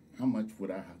 how much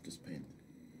would I have to spend?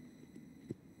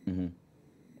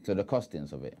 So the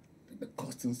costings of it. The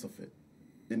costings of it.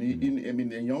 And I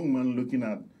mean, a young man looking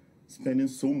at spending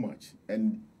so much,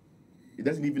 and he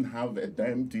doesn't even have a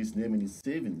dime to his name in his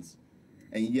savings.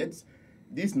 And yet,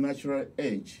 this natural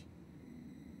edge,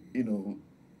 you know,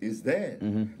 is there.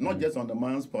 Not just on the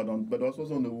man's part, but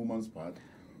also on the woman's part,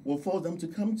 will force them to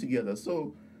come together.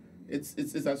 So it's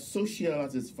as social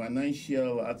as it's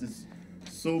financial, as it's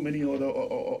so many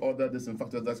other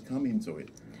disinfectants that come into it.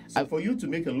 So for you to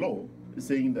make a law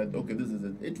saying that, okay, this is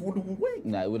it wouldn't work.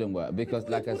 No, it wouldn't work because,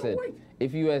 like I said,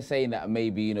 if you were saying that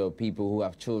maybe, you know, people who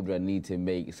have children need to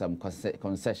make some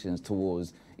concessions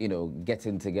towards, you know,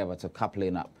 getting together to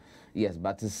coupling up, yes,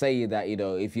 but to say that, you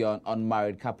know, if you're an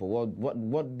unmarried couple,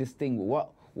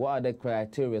 what are the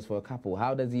criteria for a couple?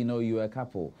 How does he know you're a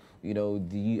couple? You know,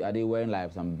 are they wearing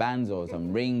like some bands or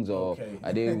some rings, or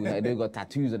are they got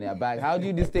tattoos on their back? How do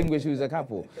you distinguish who's a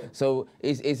couple? So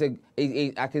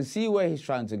I can see where he's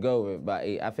trying to go with it, but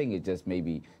I think it's just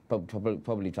maybe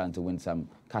probably trying to win some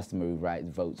customary rights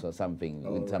votes or something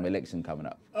in some election coming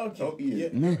up. Okay. Oh, yeah.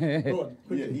 Go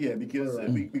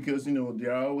on, because you know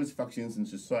there are always factions in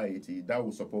society that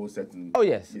will support certain. Oh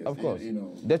yes, of course. You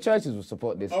know, the churches will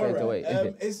support this straight away.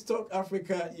 It's Talk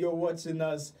Africa. You're watching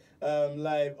us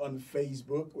live on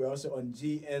Facebook. We're also on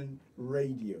GN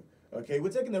Radio. Okay, we're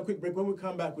taking a quick break. When we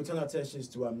come back, we turn our attentions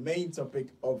to our main topic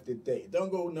of the day.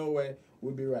 Don't go nowhere.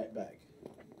 We'll be right back.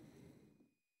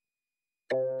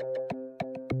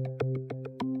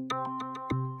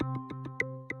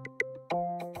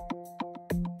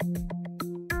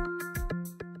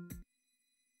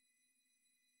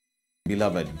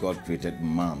 Beloved, God created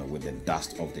man with the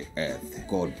dust of the earth.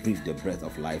 God breathed the breath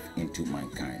of life into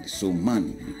mankind. So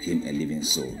man became a living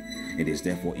soul. It is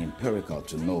therefore empirical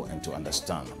to know and to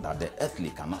understand that the earthly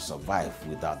cannot survive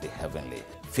without the heavenly.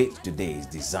 Faith today is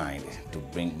designed to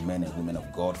bring men and women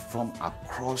of God from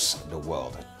across the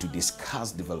world to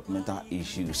discuss developmental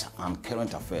issues and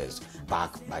current affairs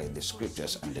backed by the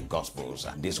scriptures and the gospels.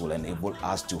 This will enable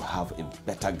us to have a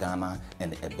better Ghana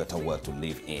and a better world to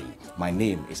live in. My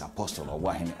name is Apostle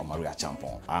Owahin Omaria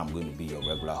Champon. I'm going to be your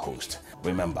regular host.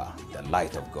 Remember, the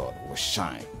light of God will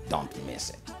shine. Don't miss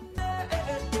it.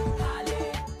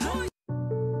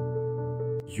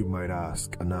 You might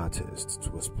ask an artist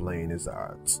to explain his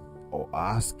art, or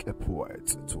ask a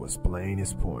poet to explain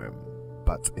his poem,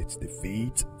 but it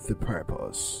defeats the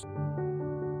purpose.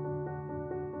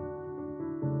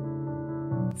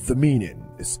 The meaning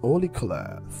is only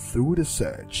clear through the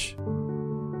search.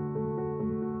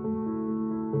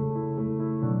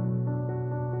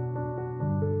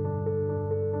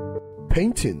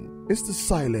 Painting is the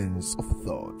silence of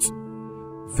thought,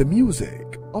 the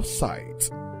music of sight.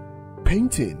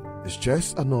 Painting is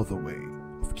just another way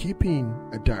of keeping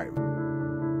a diary.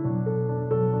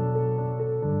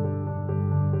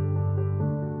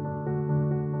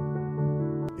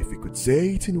 If we could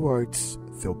say it in words,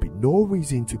 there'll be no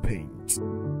reason to paint.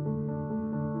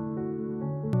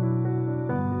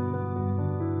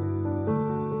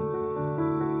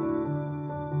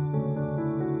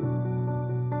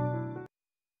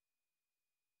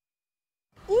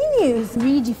 News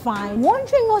Redefined.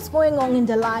 Wondering what's going on in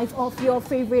the life of your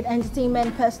favorite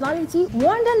entertainment personality?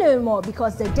 Wonder no more,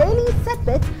 because the Daily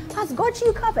Setbit has got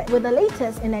you covered with the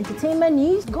latest in entertainment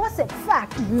news, gossip,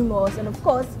 fact, rumors, and of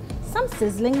course, some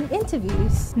sizzling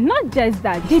interviews. Not just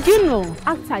that, did you know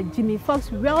actor Jimmy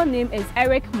Foxx's real name is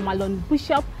Eric Malon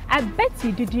Bishop? I bet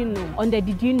you didn't know. On the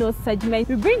Did You Know segment,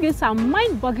 we bring you some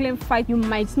mind-boggling facts you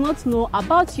might not know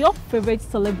about your favorite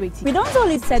celebrity. We don't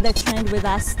only set the trend with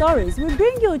our stories, we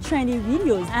bring you trending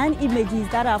videos and images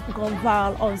that have gone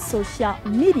viral on social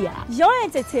media. Your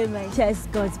entertainment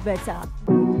just got better.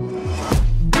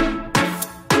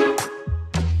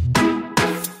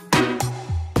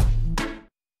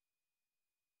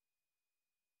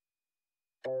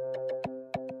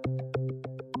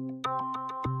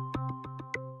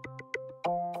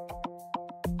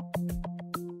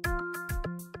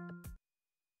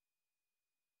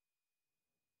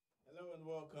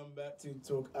 Welcome back to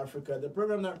Talk Africa, the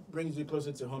program that brings you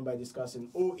closer to home by discussing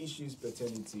all issues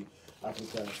pertaining to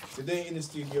Africa. Today in the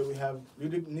studio we have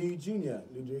Ludwig New Jr.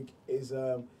 Ludwig is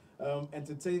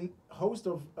host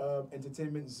of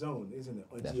Entertainment Zone, isn't it,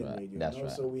 on GN Radio? That's and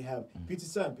also we have Peter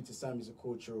Sam. Peter Sam is a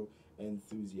cultural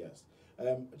enthusiast.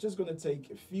 I'm just going to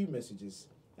take a few messages.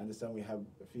 I understand we have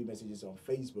a few messages on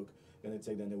Facebook. Going to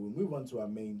take them, and then we'll move on to our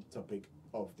main topic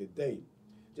of the day.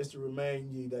 Just to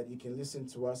remind you that you can listen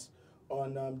to us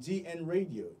on GN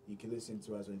Radio. You can listen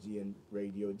to us on GN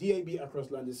Radio, DAB across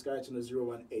London, Sky Channel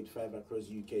 0185 across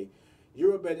UK,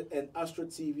 Eurobed and Astro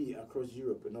TV across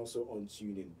Europe, and also on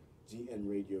TuneIn, GN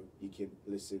Radio. You can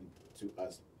listen to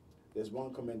us. There's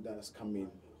one comment that's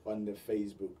coming on the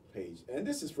Facebook page, and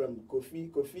this is from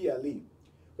Kofi Ali,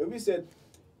 where we said,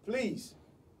 please,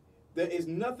 there is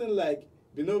nothing like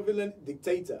benevolent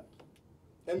dictator,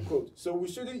 end quote. So we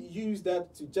shouldn't use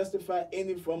that to justify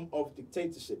any form of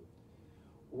dictatorship.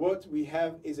 What we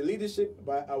have is a leadership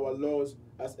by our laws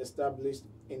as established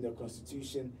in the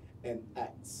Constitution and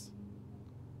Acts.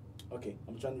 Okay,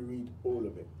 I'm trying to read all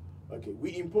of it. Okay,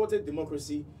 we imported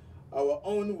democracy, our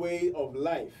own way of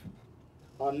life,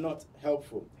 are not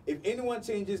helpful. If anyone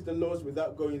changes the laws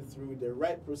without going through the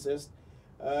right processes,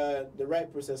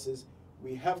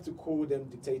 we have to call them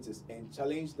dictators and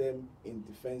challenge them in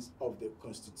defense of the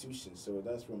Constitution. So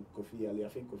that's from Kofi Ali. I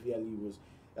think Kofi Ali was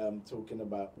talking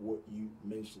about what you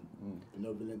mentioned,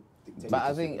 benevolent dictators. But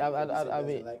I think, I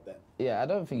mean, like that. Yeah, I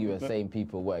don't think you were saying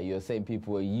people were. You were saying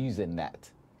people were using that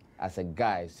as a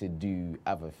guise to do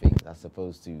other things, as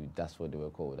opposed to that's what they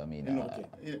were called. I mean,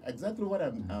 exactly what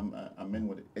I meant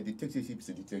with a dictatorship is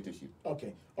a dictatorship.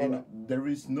 Okay, there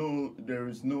is no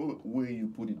way you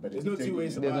put it, but there's no two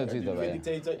ways about it. You're a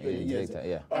dictator. You're a dictator.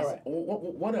 Yeah. All right.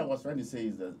 What I was trying to say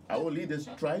is that our leaders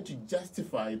try to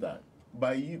justify that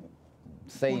by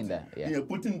saying that,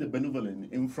 putting the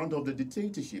benevolent in front of the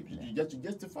dictatorship, just to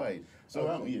justify it. So,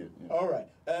 All right.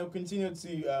 Continue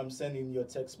to send in your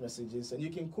text messages, and you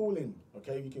can call in.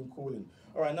 Okay, you can call in.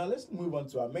 All right. Now let's move on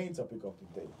to our main topic of the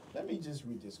day. Let me just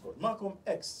read this quote. Malcolm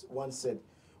X once said,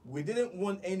 "We didn't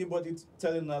want anybody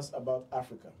telling us about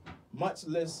Africa, much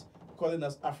less calling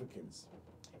us Africans.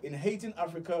 In hating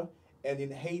Africa and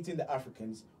in hating the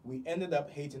Africans, we ended up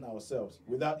hating ourselves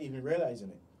without even realizing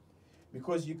it.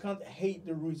 Because you can't hate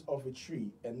the roots of a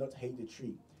tree and not hate the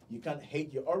tree. You can't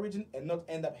hate your origin and not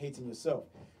end up hating yourself.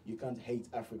 You can't hate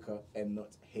Africa and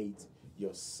not hate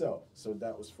yourself." So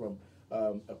that was from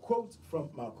a quote from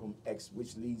Malcolm X,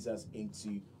 which leads us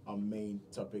into our main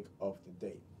topic of the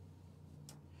day.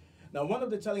 Now, one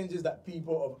of the challenges that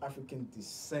people of African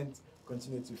descent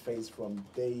continue to face from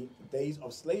days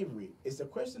of slavery is the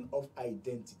question of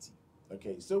identity.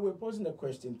 Okay, so we're posing a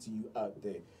question to you out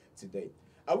there today.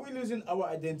 Are we losing our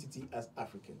identity as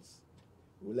Africans?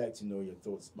 We'd like to know your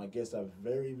thoughts. My guests are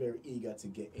very, very eager to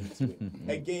get into it.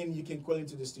 Again, you can call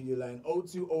into the studio line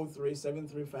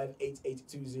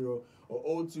 0203-735-8820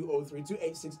 or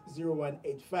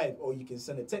 0203-286-0185, or you can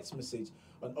send a text message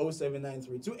on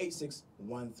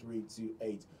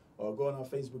 0793-286-1328, or go on our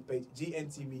Facebook page,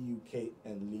 GNTV UK,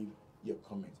 and leave your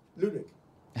comment. Ludwig,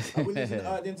 are we losing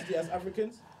our identity as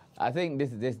Africans? I think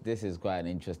this is quite an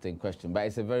interesting question, but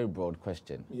it's a very broad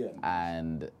question. Yeah.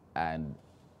 And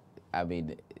I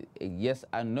mean, yes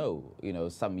and no. You know,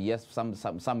 some yeses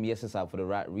are for the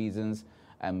right reasons,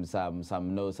 and some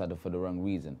no's are for the wrong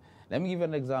reason. Let me give you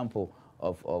an example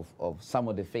of some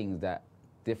of the things that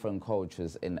different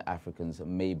cultures in Africans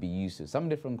may be used to. Some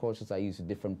different cultures are used to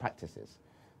different practices.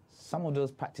 Some of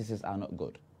those practices are not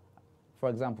good. For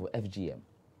example, FGM.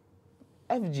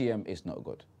 FGM is not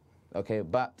good. Okay,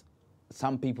 but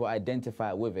some people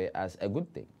identify with it as a good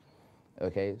thing.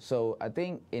 Okay, so I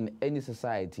think in any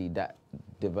society that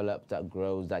develops, that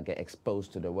grows, that get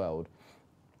exposed to the world,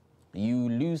 you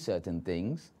lose certain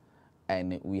things,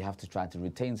 and we have to try to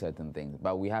retain certain things.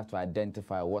 But we have to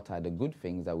identify what are the good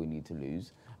things that we need to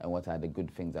lose and what are the good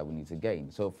things that we need to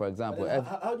gain. So, for example,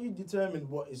 how do you determine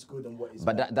what is good and what is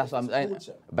bad? But that's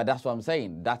what I'm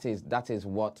saying. That is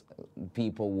what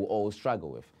people will all struggle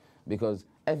with, because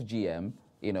FGM,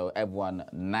 you know, everyone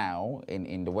now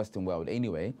in the Western world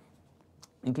anyway,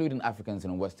 including Africans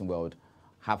in the Western world,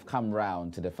 have come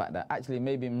round to the fact that actually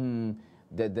maybe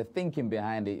the thinking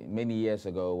behind it many years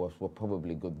ago was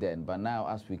probably good then, but now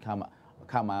as we come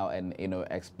out and, you know,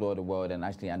 explore the world and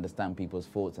actually understand people's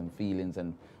thoughts and feelings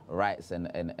and rights and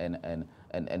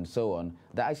so on,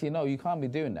 that actually no, you can't be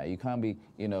doing that. You can't be,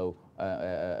 you know,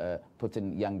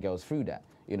 putting young girls through that,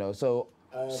 you know. So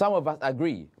some of us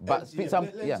agree, but let's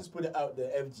just put it out there.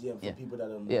 FGM for people that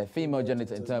don't know. Yeah, female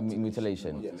genital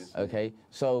mutilation. Yes. Okay,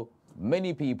 so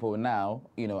many people now,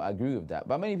 you know, agree with that,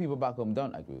 but many people back home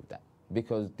don't agree with that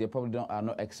because they probably are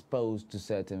not exposed to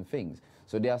certain things.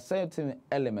 So there are certain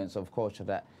elements of culture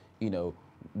that, you know,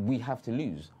 we have to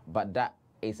lose, but that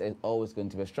is always going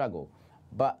to be a struggle.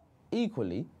 But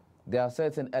equally, there are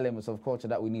certain elements of culture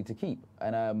that we need to keep.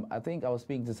 And I think I was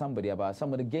speaking to somebody about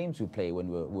some of the games we play when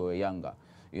we were younger.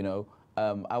 You know,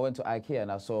 I went to IKEA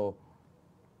and I saw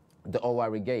the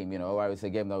Owari game. You know, Owari is a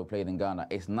game that we played in Ghana.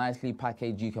 It's nicely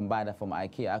packaged. You can buy that from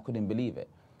IKEA. I couldn't believe it.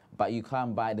 But you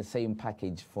can't buy the same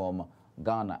package from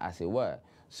Ghana, as it were.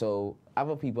 So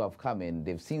other people have come in,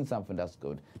 they've seen something that's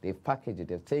good, they've packaged it,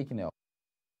 they've taken it.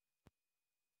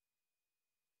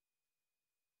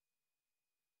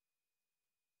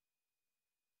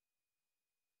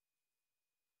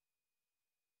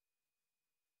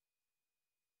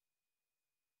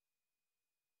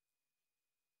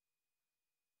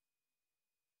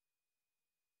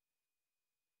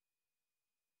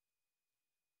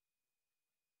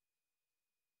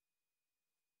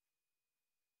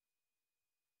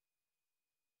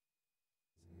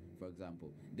 for example.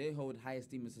 They hold high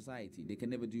esteem in society. They can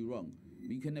never do wrong.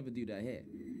 But you can never do that here.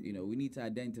 You know, we need to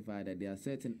identify that there are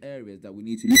certain areas that we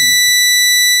need to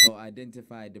or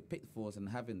identify the pitfalls in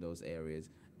having those areas,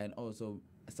 and also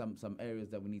some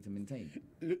areas that we need to maintain.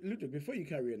 Ludwig, before you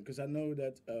carry on, because I know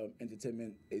that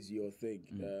entertainment is your thing.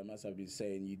 As I've been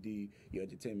saying, you do your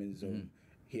entertainment zone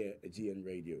here at GN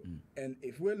Radio. And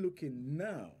if we're looking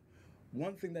now,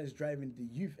 one thing that's driving the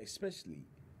youth especially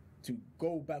to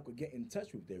go back or get in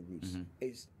touch with their roots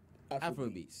is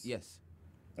Afrobeats. Yes.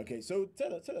 Okay, so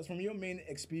tell us from your main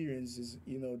experiences,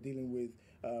 you know, dealing with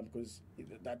because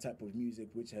that type of music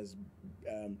which has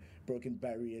broken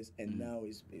barriers and now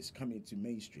is coming to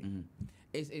mainstream.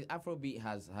 Afrobeat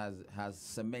has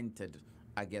cemented,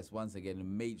 I guess, once again,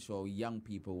 and made sure young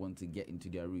people want to get into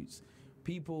their roots.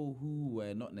 People who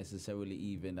were not necessarily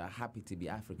even happy to be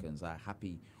Africans are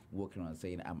happy walking around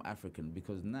saying I'm African,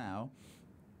 because now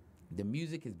the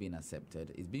music is being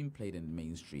accepted, it's being played in the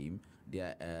mainstream. They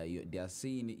are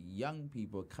seeing young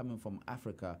people coming from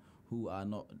Africa who are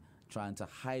not trying to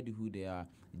hide who they are,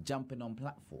 jumping on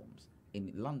platforms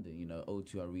in London, you know,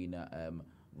 O2 Arena,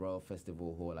 Royal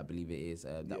Festival Hall, I believe it is,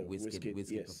 that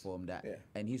Wizkid performed that,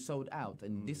 and he sold out,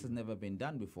 and this has never been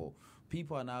done before.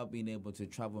 People are now being able to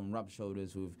travel and rub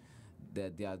shoulders with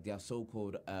their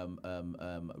so-called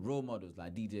role models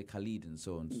like DJ Khaled and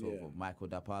so on and so forth. Michael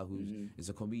Dapar, who is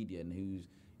a comedian,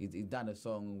 he's done a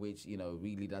song which, you know,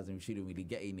 really shouldn't really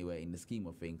get anywhere in the scheme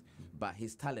of things, but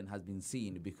his talent has been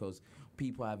seen because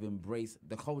people have embraced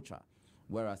the culture.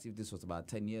 Whereas if this was about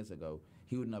 10 years ago,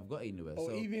 he wouldn't have got anywhere.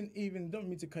 Or so even don't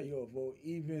mean to cut you off, or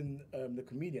even the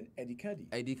comedian Eddie Kadi.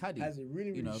 Eddie Kadi has a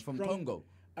really from Congo.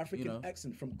 African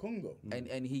accent from Congo.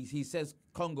 And he says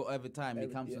Congo every time he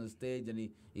comes on stage, and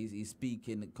he's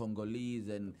speaking Congolese,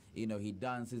 and you know, he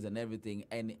dances and everything,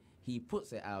 and he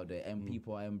puts it out there, and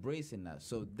people are embracing that.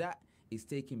 So that is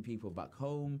taking people back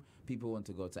home. People want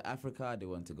to go to Africa, they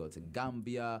want to go to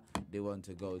Gambia, they want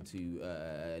to go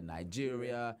to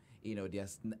Nigeria, you know,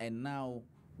 and now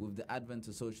with the advent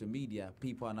of social media,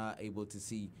 people are now able to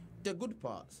see the good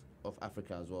parts of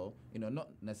Africa as well. You know, not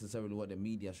necessarily what the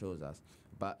media shows us,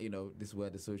 but you know, this is where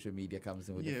the social media comes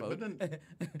in with the phone.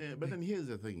 But then here's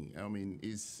the thing. I mean,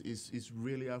 is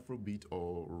really Afrobeat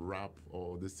or rap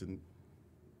or this thing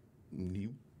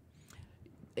new?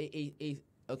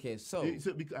 Okay, so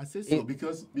because I say so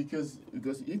because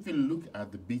if you look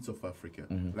at the beats of Africa,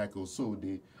 like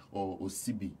Osode or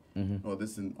Osibi or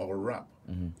this or rap,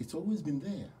 it's always been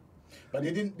there. But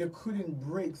they couldn't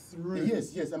break through.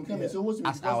 Yes, I'm coming. So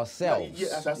as ourselves.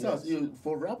 As ourselves. Yes.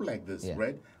 For rap like this,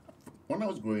 right? When I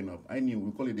was growing up, I knew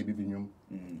we call it the bibinyum,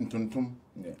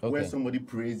 where somebody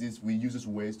praises, we use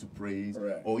words to praise,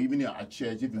 or even at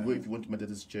church, if you go, if you went to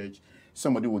Methodist church,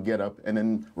 somebody will get up and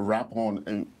then rap on,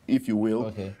 and if you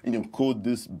will, and you quote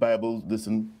this Bible,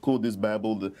 quote this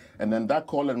Bible, and then that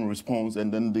call and response,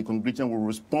 and then the congregation will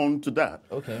respond to that.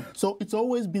 So it's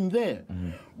always been there.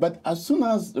 But as soon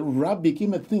as rap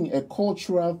became a thing, a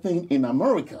cultural thing in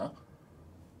America,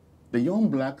 the young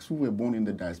blacks who were born in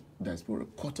the diaspora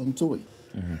caught on to it.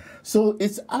 So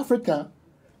it's Africa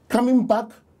coming back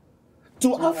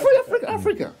to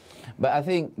Africa. But I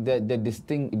think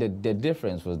the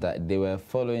difference was that they were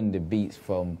following the beats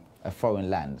from a foreign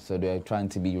land, so they were trying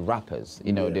to be rappers.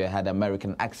 You know, they had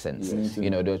American accents. You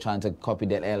know, they were trying to copy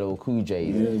that LL Cool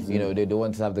J's. You know, they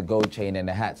wanted to have the gold chain and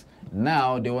the hats.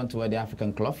 Now they want to wear the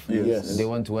African cloth. They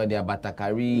want to wear their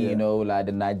batakari. You know, like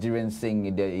the Nigerians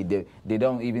sing. They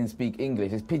don't even speak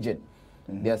English. It's pidgin.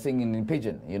 They are singing in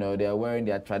pidgin. You know, they are wearing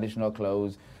their traditional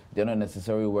clothes. They're not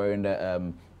necessarily wearing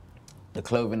the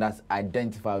clothing that's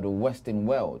identified with the Western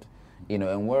world. You know,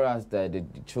 and whereas the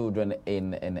children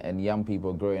and young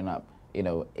people growing up, you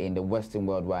know, in the Western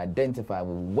world were identified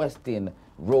with Western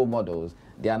role models,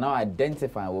 they are now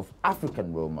identifying with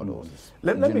African role models.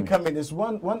 Let me come in. There's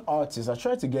one artist, I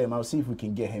tried to get him, I'll see if we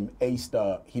can get him,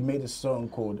 A-Star. He made a song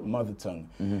called Mother Tongue.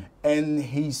 And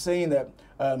he's saying that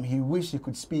he wished he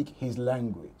could speak his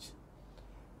language.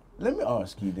 Let me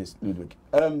ask you this, Ludwig.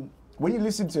 When you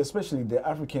listen to especially the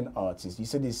African artists, you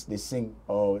said they sing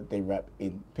or they rap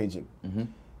in pidgin.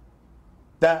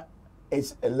 That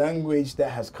it's a language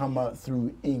that has come out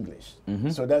through English.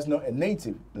 So that's not a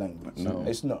native language. No.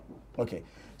 It's not. Okay.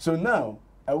 So now,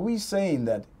 are we saying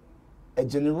that a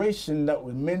generation that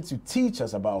was meant to teach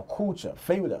us about our culture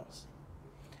failed us?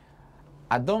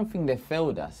 I don't think they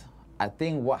failed us. I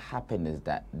think what happened is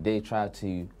that they tried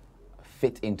to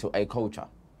fit into a culture.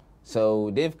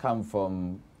 So they've come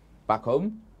from back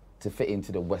home to fit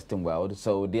into the Western world.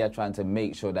 So they are trying to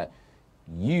make sure that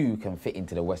you can fit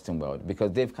into the Western world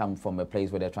because they've come from a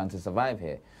place where they're trying to survive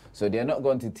here. So they're not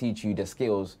going to teach you the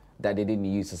skills that they didn't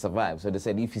use to survive. So they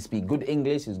said, if you speak good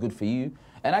English, it's good for you.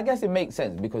 And I guess it makes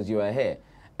sense because you are here.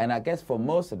 And I guess for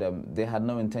most of them, they had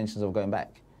no intentions of going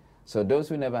back. So those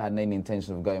who never had any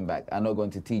intention of going back are not going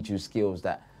to teach you skills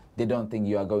that they don't think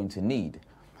you are going to need.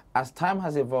 As time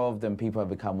has evolved and people have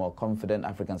become more confident,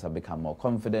 Africans have become more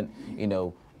confident, you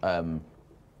know,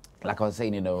 like I was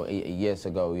saying, you know, years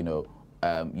ago, you know,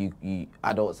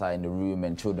 adults are in the room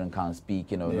and children can't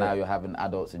speak, you know, now you're having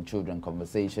adults and children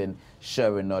conversation,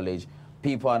 sharing knowledge.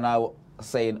 People are now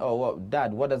saying, oh, well,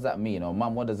 Dad, what does that mean? Or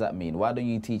Mom, what does that mean? Why don't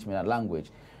you teach me that language?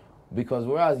 Because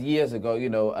whereas years ago, you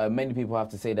know, many people have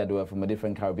to say that they were from a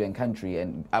different Caribbean country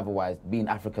and otherwise being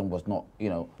African was not, you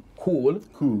know, cool.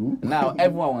 Now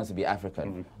everyone wants to be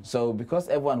African. So because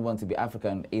everyone wants to be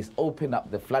African, it's opened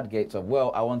up the floodgates of,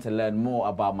 well, I want to learn more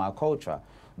about my culture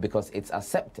because it's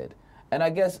accepted. And I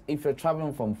guess if you're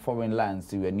traveling from foreign lands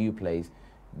to a new place,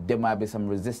 there might be some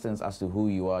resistance as to who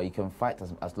you are. You can fight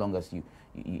as long as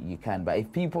you can. But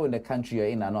if people in the country you're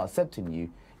in are not accepting you,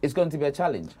 it's going to be a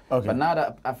challenge. Okay. But now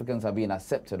that Africans are being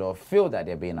accepted or feel that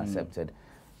they're being accepted,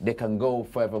 they can go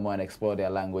furthermore and explore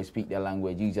their language, speak their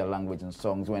language, use their language in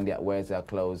songs, when they wear their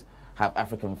clothes, have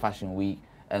African Fashion Week,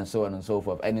 and so on and so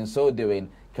forth. And in so doing,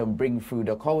 can bring through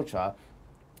the culture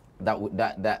that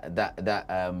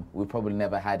we probably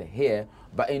never had here.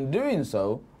 But in doing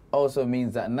so, also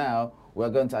means that now we're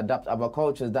going to adapt our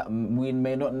cultures that we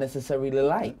may not necessarily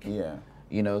like. Yeah.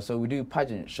 You know, so we do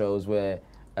pageant shows where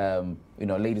you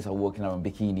know, ladies are walking around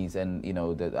in bikinis, and you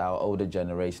know, our older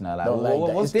generation are like,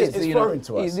 what's this? It's foreign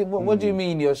to us. What do you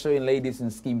mean you're showing ladies in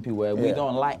skimpy wear? We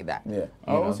don't like that. Yeah.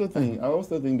 I also think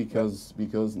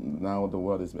because now the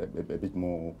world is a bit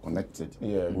more connected.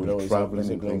 Yeah, with traveling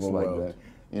and things like that.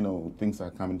 You know, things are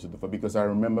coming to the fore. Because I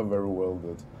remember very well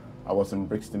that I was in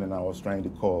Brixton and I was trying to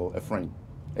call a friend,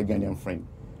 a Ghanaian friend,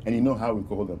 and you know how we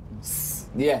call them.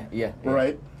 Yeah.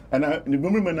 Right. And the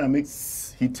moment when I make,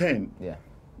 he turned. Yeah.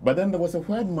 But then there was a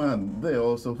white man there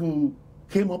also who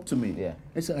came up to me. Yeah.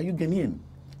 And said, "Are you Ghanaian?"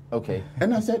 Okay.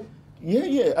 And I said,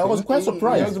 yeah. I was quite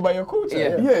surprised. By your culture.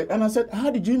 Yeah. And I said, "How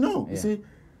did you know?" He said,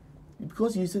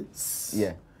 "Because you said."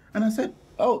 Yeah. And I said,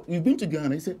 "Oh, you've been to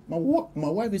Ghana?" He said, "My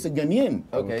wife is a Ghanaian."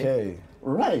 Okay.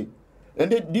 Right.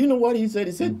 And then, do you know what he said?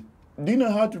 He said, "Do you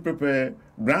know how to prepare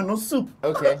groundnut soup?"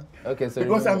 Okay. So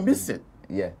because I miss it.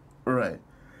 Yeah. Right.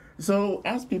 So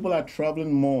as people are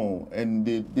traveling more and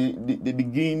they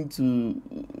begin to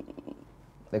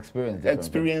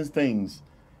experience things,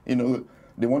 you know,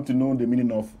 they want to know the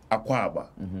meaning of Akwaaba.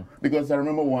 Because I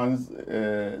remember once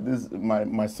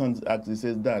my son actually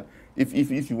says that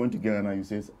if you went to Ghana, you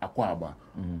say Akwaaba.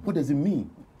 What does it mean?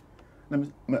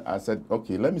 I said,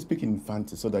 okay, let me speak in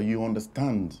Fante so that you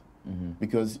understand,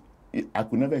 because I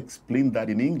could never explain that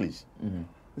in English.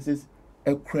 It says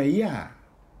Ekreya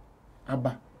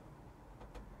Aba.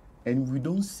 And we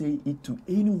don't say it to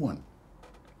anyone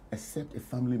except a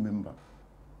family member.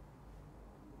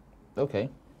 Okay.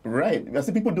 Right. I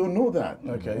said people don't know that.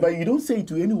 Okay. But you don't say it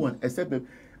to anyone except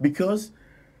because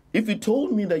if you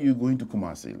told me that you're going to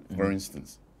Kumasi, for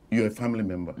instance, you're a family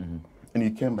member, and you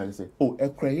came back and say, "Oh,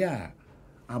 Ekreya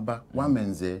Aba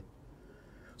Wamenze."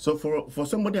 So for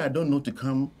somebody I don't know to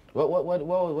come.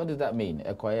 What does that mean?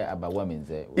 Acquire about women's.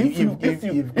 If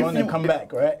you've gone and come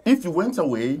back, right? If you went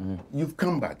away, you've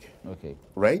come back. Okay.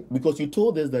 Right? Because you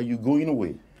told us that you're going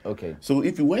away. Okay. So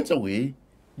if you went away,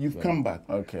 you've come back.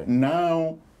 Okay.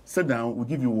 Now sit down, we'll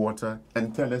give you water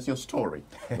and tell us your story.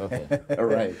 Okay. All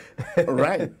right. All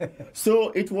right. So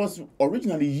it was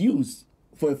originally used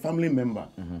for a family member.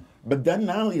 But then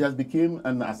now it has become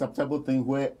an acceptable thing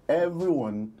where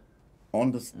everyone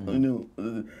you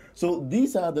know, so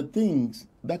these are the things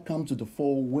that come to the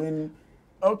fore when.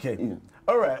 Okay,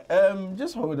 all right.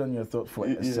 Just hold on your thought for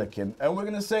a second, and we're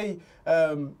gonna say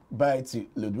bye to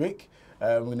Ludwig.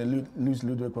 We're gonna lose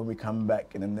Ludwig when we come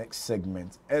back in the next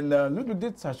segment. And Ludwig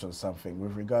did touch on something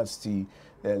with regards to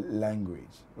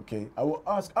language. Okay, I will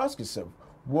ask yourself,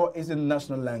 what is the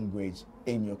national language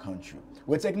in your country?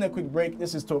 We're taking a quick break.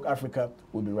 This is Talk Africa.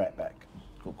 We'll be right back.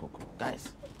 Cool,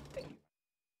 guys.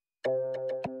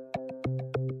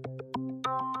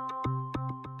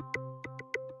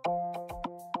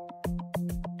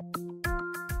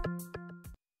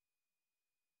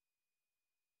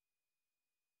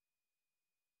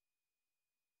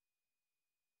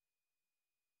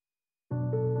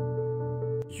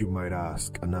 You might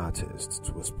ask an artist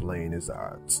to explain his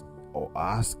art, or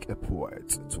ask a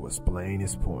poet to explain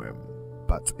his poem,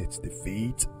 but it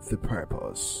defeats the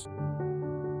purpose.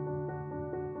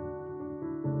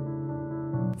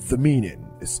 The meaning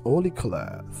is only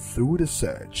clear through the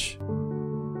search.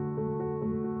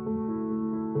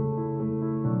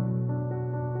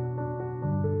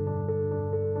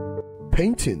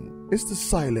 Painting is the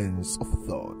silence of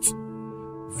thought,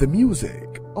 the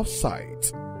music of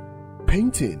sight.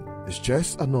 Painting is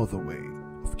just another way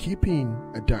of keeping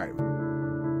a diary.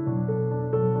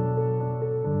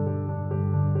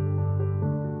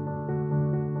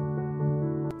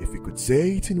 If we could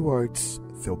say it in words,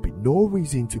 there'll be no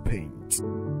reason to paint.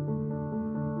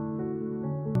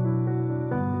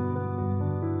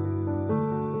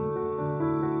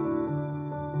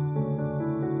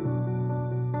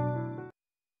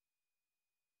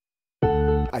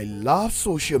 I love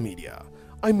social media.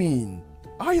 I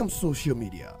am social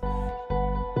media.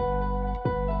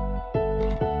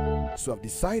 So I've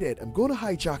decided I'm going to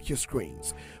hijack your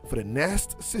screens for the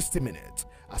next 60 minutes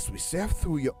as we surf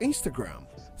through your Instagram,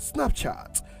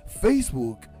 Snapchat,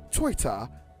 Facebook, Twitter,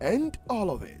 and all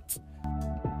of it.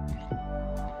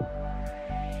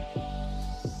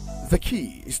 The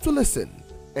key is to listen,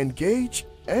 engage,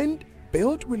 and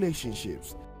build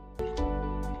relationships.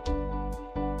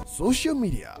 Social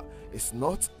media is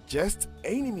not just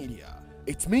any media.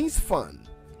 It means fun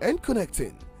and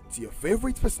connecting to your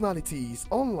favorite personalities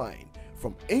online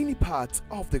from any part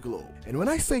of the globe. And when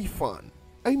I say fun,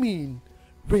 I mean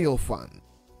real fun.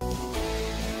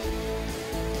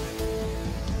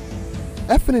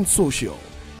 FNN Social.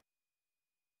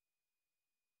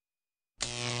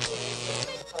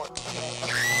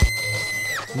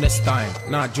 Next time,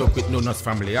 not joke with No Nuts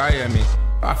family. I hear me.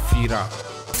 I feel that.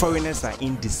 Foreigners are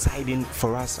in deciding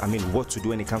for us, what to do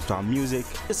when it comes to our music.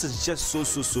 This is just so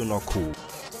not cool.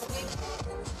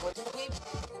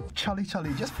 Charlie,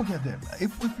 just forget them.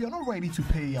 If you're not ready to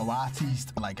pay our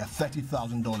artist like a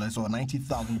 $30,000 or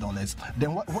 $90,000,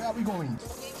 then where are we going?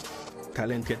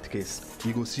 Talented case.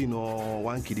 You go see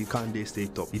one kid can't they stay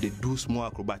top. They do small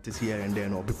acrobatics here and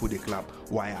there, or people they clap.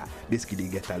 Why this kid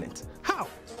get talent? How?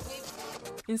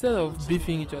 Instead of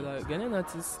beefing each other, Ghanaian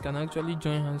artists can actually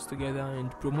join hands together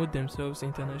and promote themselves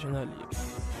internationally.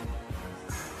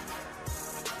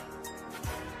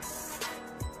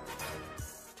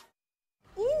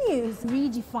 E-News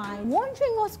Redefined.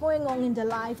 Wondering what's going on in the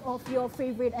life of your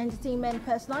favorite entertainment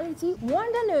personality?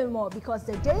 Wonder no more, because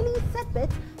the Daily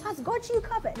Setbit has got you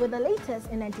covered with the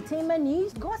latest in entertainment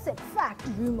news, gossip, fact,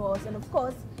 rumors, and of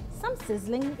course, some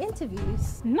sizzling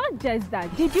interviews. Not just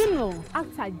that, did you know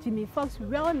actor Jimmy Fox's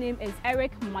real name is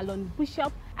Eric Malon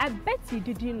Bishop? I bet you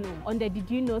didn't know. On the Did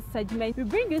You Know segment, we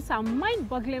bring you some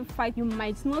mind-boggling facts you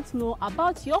might not know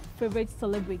about your favorite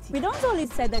celebrity. We don't only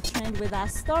set the trend with our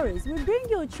stories, we bring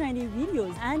you trendy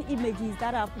videos and images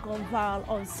that have gone viral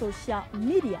on social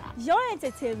media. Your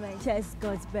entertainment just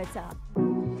got better.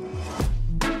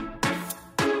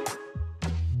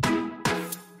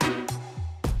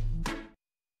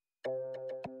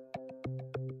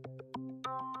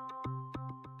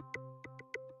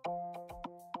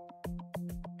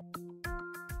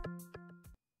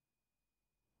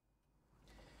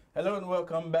 Hello and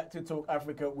welcome back to Talk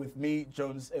Africa with me,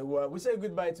 Jones Ewa. We say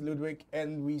goodbye to Ludwig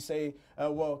and we say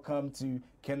welcome to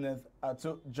Kenneth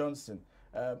Ato Johnson,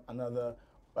 another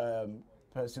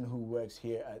person who works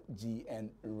here at GN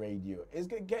Radio. It's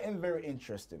getting very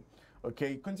interesting.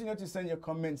 Okay, continue to send your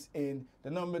comments in.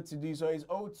 The number to do so is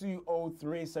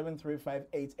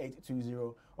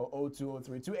 0203-735-8820 or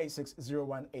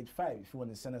 0203-286-0185. If you want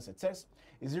to send us a text,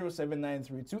 it's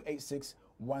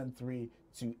 0793-286-1328.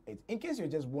 In case you're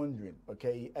just wondering,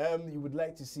 okay, you would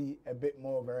like to see a bit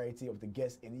more variety of the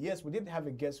guests in. Yes, we did have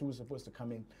a guest who was supposed to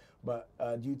come in, but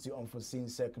due to unforeseen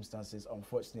circumstances,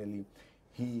 unfortunately,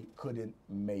 he couldn't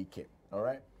make it. All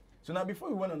right. So now, before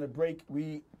we went on a break,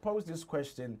 we posed this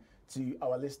question to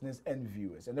our listeners and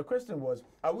viewers. And the question was,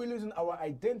 are we losing our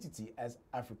identity as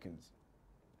Africans?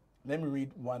 Let me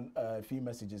read few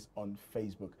messages on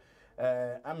Facebook.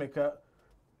 Ameka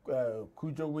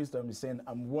Kujo Wisdom is saying,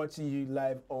 I'm watching you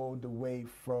live all the way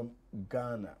from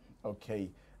Ghana.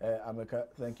 Okay, Ameka,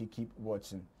 thank you. Keep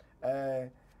watching.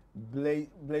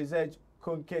 Blazej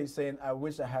Konke is saying, I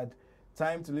wish I had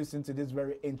time to listen to this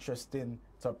very interesting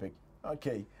topic.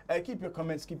 Okay, keep your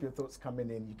comments, keep your thoughts coming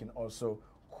in. You can also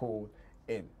call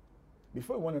in.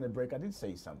 Before we went on the break, I did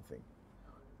say something.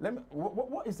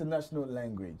 What is the national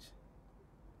language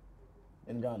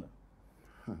in Ghana?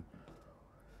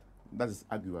 That is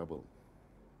arguable,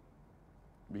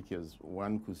 because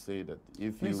one could say that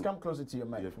if Please come closer to your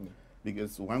mic for me.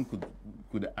 Because one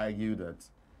could argue that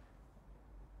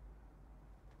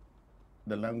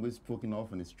the language spoken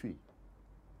of in the street,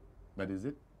 but is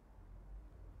it?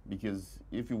 Because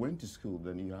if you went to school,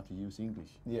 then you have to use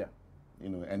English. Yeah.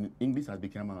 And English has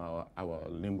become our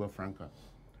lingua franca,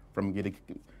 from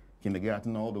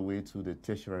kindergarten all the way to the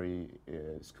tertiary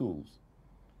schools.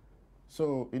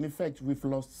 So, in effect, we've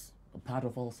lost a part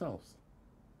of ourselves.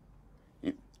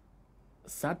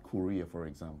 South Korea, for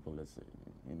example, let's say,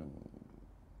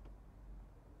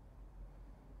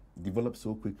 developed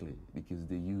so quickly because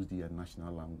they use their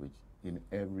national language in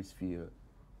every sphere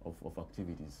of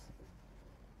activities.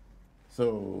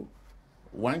 So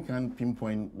one can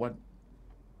pinpoint what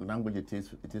language it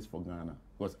is for Ghana.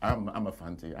 Because I'm a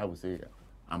Fante. I would say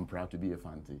I'm proud to be a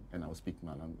Fante, and I will speak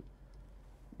my language.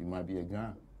 You might be a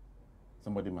Ghana.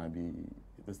 Somebody might be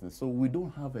listening. So we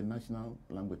don't have a national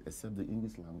language except the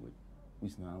English language,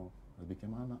 which now has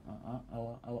become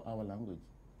our language.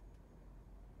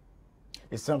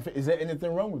 Is there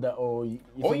anything wrong with that, or you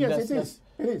oh think yes,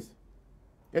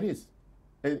 it is.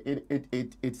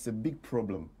 It's a big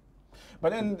problem.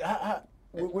 But then,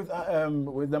 with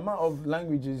the amount of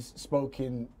languages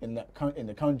spoken in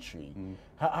the country,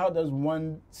 how does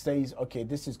one say, okay,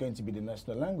 this is going to be the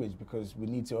national language? Because we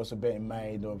need to also bear in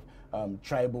mind of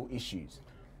tribal issues.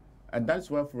 And that's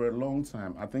why for a long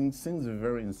time, I think since the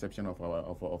very inception of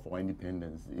our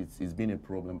independence, it's been a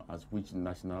problem as which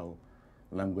national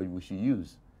language we should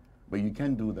use. But you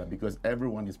can't do that because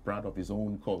everyone is proud of his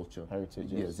own culture. Heritage.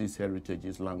 Yes, his heritage,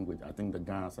 his language. I think the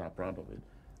Ghanas are proud of it.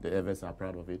 The Evers are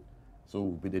proud of it. So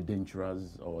with the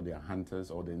Denchuras or the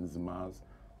Hunters or the Nzimas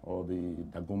or the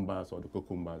Dagumbas or the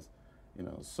Kokumbas,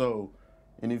 So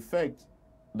in effect,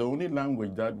 the only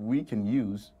language that we can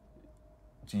use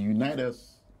to unite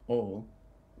us all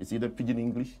is either Pidgin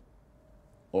English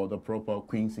or the proper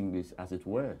Queen's English, as it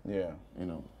were. Yeah.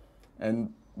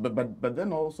 And but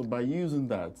then also by using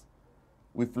that,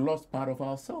 we've lost part of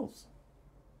ourselves.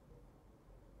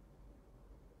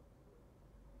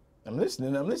 I'm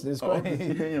listening. It's quite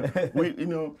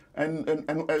and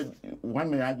one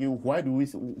may argue, why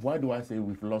do I say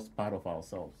we've lost part of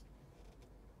ourselves?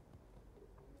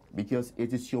 Because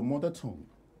it is your mother tongue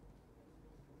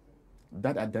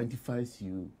that identifies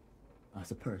you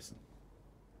as a person.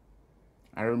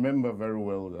 I remember very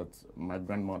well that my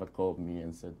grandmother called me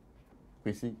and said,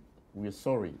 Kwesi, we're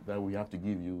sorry that we have to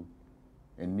give you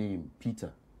a name,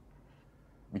 Peter,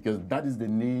 because that is the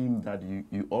name that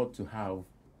you ought to have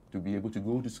to be able to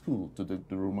go to school, to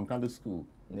the Roman Catholic school,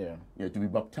 to be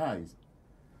baptized.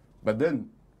 But then,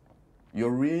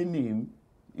 your real name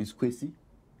is Kwesi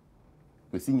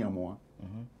Nyamoa.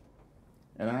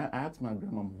 And I asked my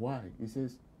grandma why. He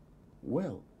says,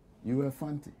 well, you're a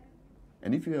Fante.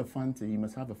 And if you're a Fante, you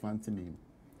must have a Fante name.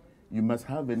 You must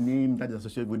have a name that is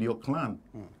associated with your clan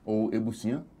or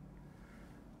Ebusia.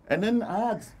 And then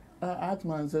I asked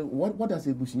my answer, what does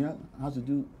Ebusia have to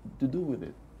do with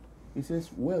it? He says,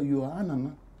 well, you are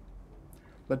Anana,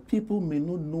 but people may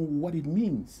not know what it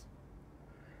means.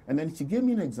 And then she gave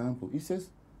me an example. He says,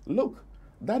 look,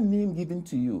 that name given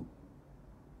to you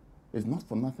is not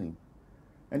for nothing.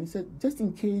 And he said, just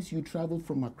in case you travel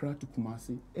from Accra to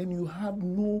Kumasi and you have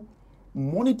no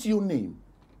money to your name,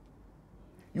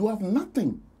 you have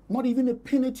nothing, not even a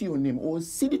penny to your name or a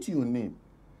city to your name,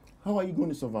 how are you going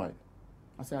to survive?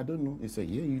 I said, I don't know. He said,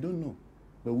 yeah, you don't know,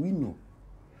 but we know.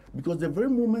 Because the very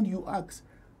moment you ask,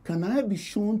 can I be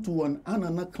shown to an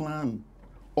Anana clan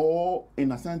or an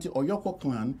Asante or Yoko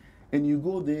clan, and you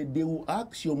go there, they will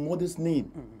ask your mother's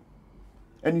name.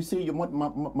 And you say, my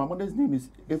mother's name is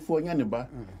Efo Yaneba,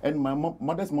 and my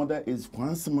mother's mother is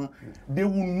Kwansima. They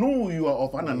will know you are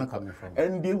of Anana clan,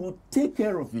 and they will take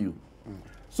care of you.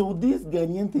 So these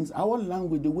Ghanaian things, our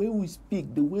language, the way we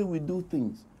speak, the way we do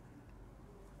things,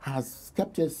 has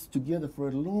kept us together for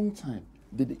a long time.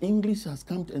 The English has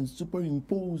come and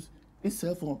superimposed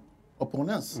itself upon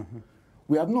us.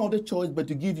 We have no other choice but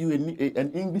to give you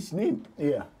an English name.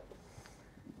 Yeah.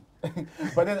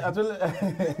 But then,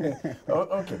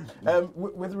 okay.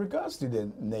 With regards to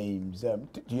the names, do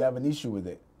you have an issue with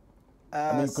it?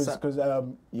 I mean, because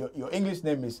your English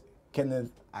name is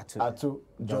Kenneth Atu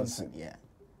Johnson. Yeah.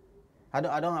 I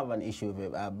don't have an issue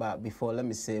with it, but before, let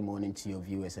me say morning to your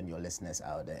viewers and your listeners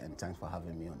out there, and thanks for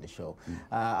having me on the show.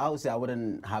 I would say I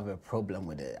wouldn't have a problem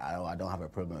with it. I don't have a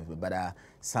problem with it, but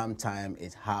sometimes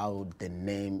it's how the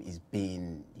name is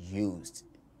being used.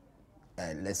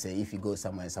 Let's say if you go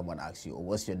somewhere and someone asks you, oh,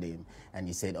 what's your name? And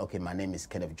you said, okay, my name is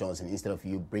Kenneth Johnson. Instead of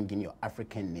you bringing your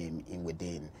African name in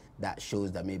within, that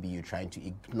shows that maybe you're trying to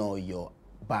ignore your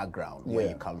background, where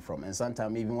you come from. And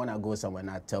sometimes even when I go somewhere and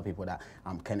I tell people that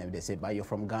I'm Kenneth, they say, but you're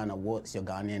from Ghana, what's your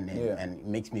Ghanaian name? And it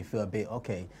makes me feel a bit,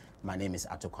 okay, my name is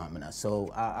Atu Kwamina.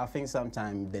 So I think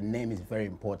sometimes the name is very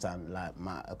important, like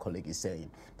my colleague is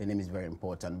saying. The name is very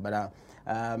important. But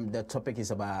the topic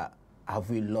is about, have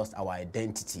we lost our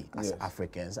identity as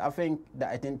Africans? I think the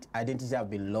identity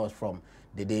have been lost from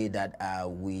the day that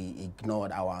we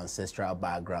ignored our ancestral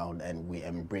background and we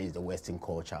embraced the Western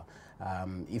culture.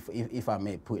 If I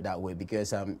may put it that way,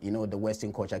 because you know, the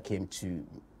Western culture came to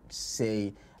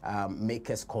say, make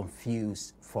us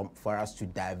confused for us to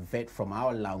divert from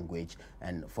our language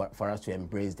and for us to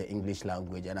embrace the English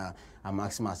language. And I'm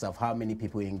asking myself, how many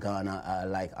people in Ghana,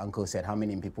 like Uncle said, how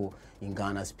many people in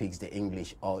Ghana speaks the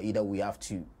English, or either we have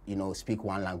to, speak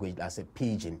one language as a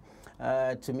pidgin.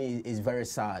 To me, it's very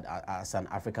sad as an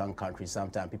African country.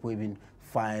 Sometimes people even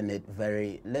find it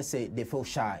very, let's say, they feel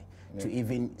shy to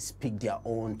even speak their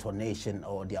own tonation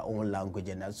or their own language.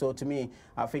 And so to me,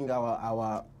 I think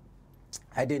our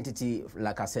identity,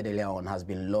 like I said earlier on, has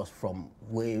been lost from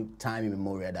way time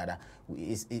immemorial. That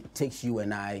it takes you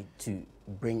and I to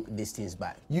bring these things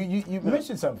back. You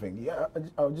mentioned something. Yeah,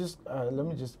 I'll just let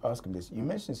me just ask him this. You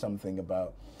mentioned something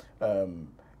about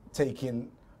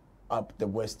taking up the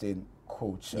Western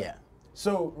culture. Yeah.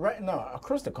 So right now,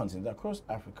 across the continent, across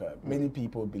Africa, many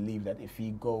people believe that if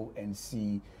you go and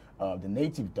see the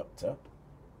native doctor,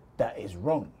 that is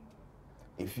wrong.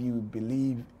 If you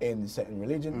believe in a certain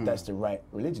religion, that's the right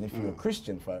religion. If you're a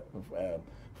Christian, for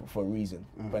a reason,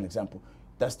 for an example,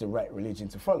 that's the right religion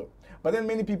to follow. But then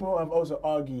many people have also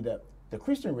argued that the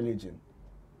Christian religion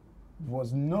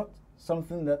was not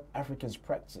something that Africans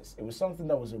practiced. It was something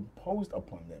that was imposed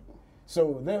upon them.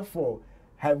 So therefore,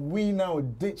 have we now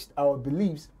ditched our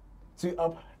beliefs to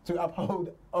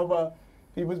uphold other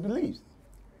people's beliefs?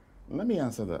 Let me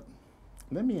answer that.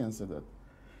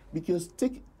 Because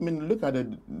look at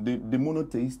the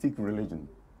monotheistic religion,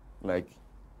 like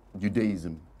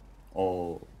Judaism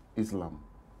or Islam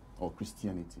or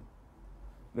Christianity.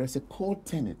 There's a core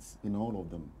tenet in all of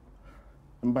them.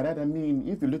 And by that I mean,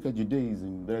 if you look at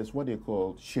Judaism, there's what they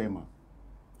call Shema.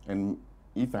 And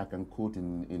if I can quote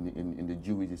in the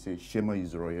Jewish, it says, Shema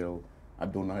Yisrael,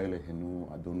 Adonai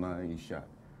Eloheinu, Adonai Echad.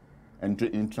 And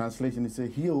in translation, it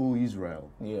says, Hear, O Israel.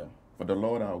 Yeah. For the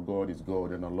Lord our God is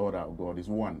God, and the Lord our God is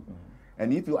one.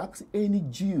 And if you ask any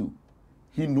Jew,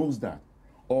 he knows that.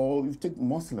 Or if you take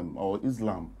Muslim or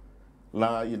Islam,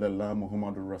 La ilallah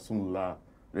Muhammadur Rasulullah,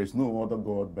 there is no other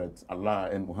God but Allah,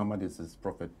 and Muhammad is his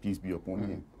prophet, peace be upon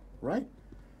him. Right?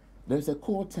 There's a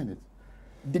core tenet.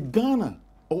 Did Ghana,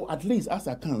 or at least as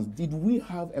a country, did we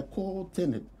have a core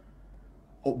tenet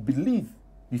of belief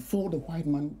before the white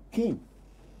man came?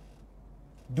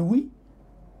 Do we?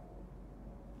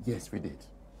 Yes, we did.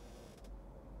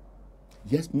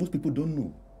 Yes, most people don't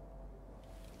know.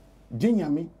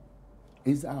 Jinyami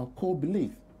is our core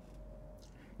belief.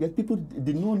 Yet people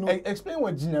did not know. Explain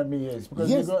what Jinyami is,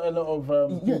 because you got a lot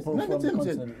of people from the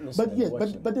continent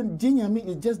listening. But then Jinyami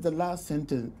is just the last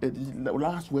sentence, the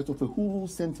last word of a whole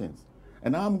sentence.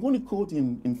 And I'm going to quote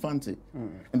in Infante,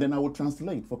 and then I will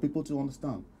translate for people to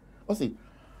understand. I say,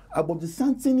 about the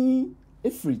Santini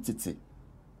Efrititi.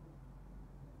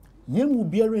 Yemu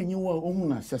biara enyewa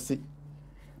ohuna sase.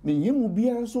 Me yemu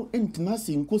biara so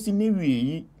entinasi nkosi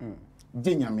newiyi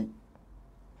Jinyami.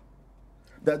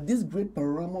 That this great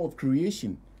panorama of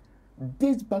creation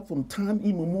dates back from time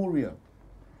immemorial.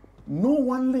 No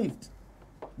one lived.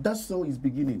 That saw its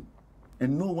beginning.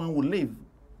 And no one will live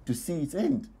to see its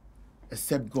end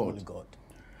except God. Only God.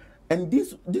 And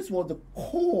this was the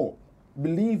core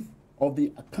belief of the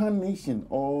Akan nation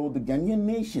or the Ghanaian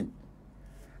nation.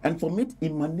 And from it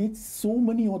emanates so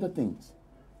many other things,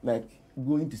 like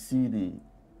going to see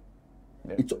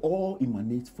it all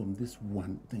emanates from this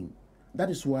one thing.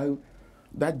 That is why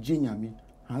that Jinyami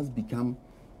has become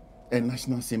a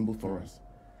national symbol for us.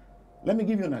 Let me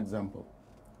give you an example.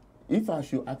 If I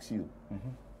should ask you,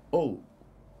 oh,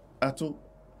 Ato,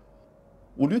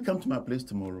 will you come to my place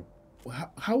tomorrow?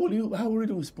 How will you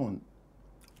respond?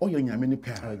 Oh, you're Nyamini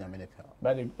Pera.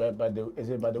 By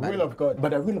the will of God? By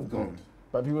the will of God.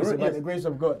 But people say, by the grace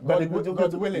of God.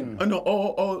 God's willing. No,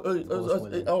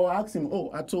 or ask him, oh,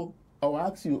 Ato, I'll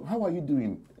ask you, how are you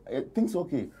doing? Things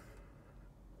okay.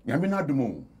 Yamina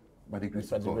Dumo, by the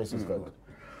grace of God.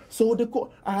 So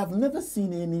I have never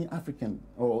seen any African,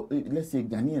 or let's say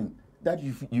Ghanaian, that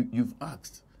you've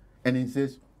asked, and he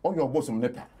says, oh, your boss from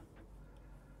Nepal.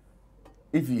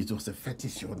 If it was a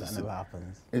fetish or that never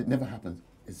happens. It never happens.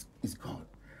 It's God.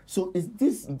 So is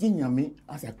this Jinyami,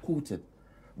 as I quoted,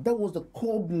 that was the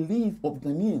core belief of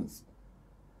Ghanaians,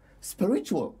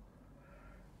 spiritual.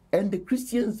 And the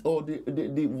Christians or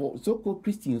the so-called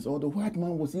Christians or the white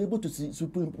man was able to see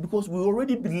supreme because we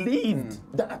already believed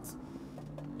that.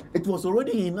 It was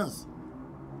already in us.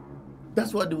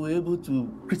 That's why they were able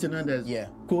to Christianize as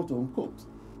quote unquote.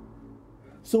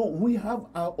 So we have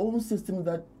our own system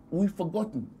that we've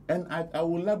forgotten. And I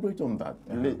will elaborate on that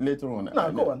later on.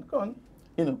 No, go on.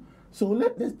 You know, so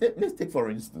let's take for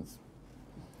instance,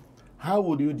 how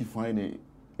would you define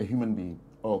a human being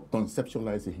or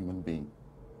conceptualize a human being?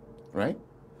 Right?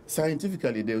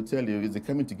 Scientifically, they'll tell you it's the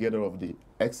coming together of the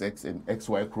XX and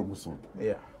XY chromosome.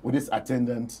 Yeah. With this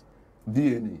attendant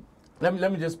DNA. Let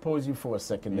me just pause you for a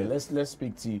second. Yeah. Let's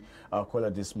speak to our caller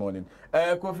this morning.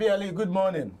 Kofi Ali, good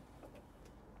morning.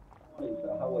 Hi,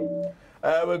 sir. How are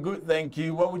you? We're good, thank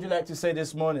you. What would you like to say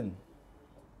this morning?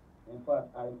 In fact,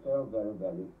 I felt very,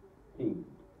 very pained.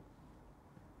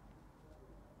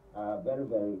 Very,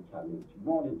 very challenged.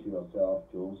 Morning to yourself,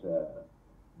 Jones,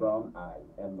 Brown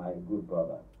Eye, and my good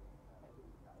brother.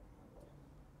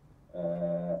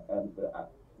 And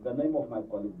the name of my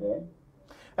colleague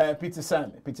there? Peter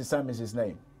Sam. Peter Sam is his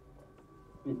name.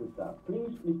 Peter Sam.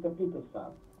 Please, Mr. Peter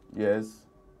Sam. Yes.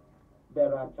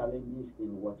 There are challenges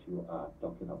in what you are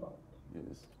talking about.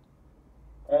 Yes.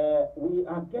 We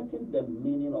are getting the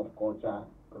meaning of culture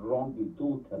wrongly,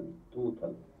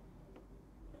 totally.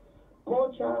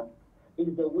 Culture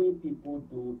is the way people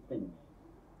do things.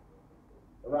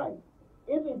 Right.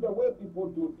 If it's the way people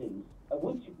do things,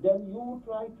 which then you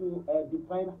try to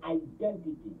define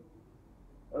identity.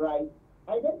 Right.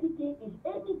 Identity is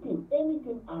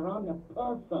anything around a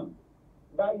person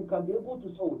that you can be able to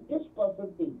say, oh, this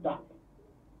person is that.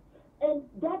 And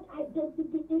that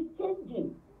identity is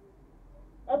changing.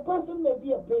 A person may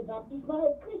be a pagan, is not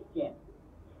a Christian.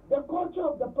 The culture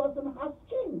of the person has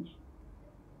changed.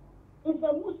 It's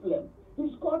a Muslim.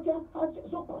 His culture has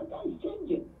changed. So culture is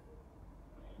changing.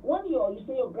 When you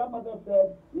say your grandmother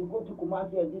said you go to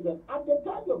Kumasi and did that, at the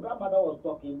time your grandmother was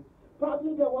talking,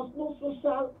 probably there was no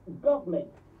social government.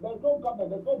 There's no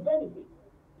government, there's no benefit.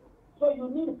 So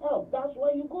you need help. That's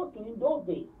why you go to in those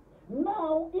days.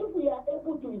 Now, if we are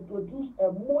able to introduce a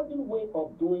modern way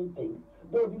of doing things,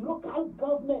 there will be local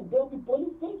government, there will be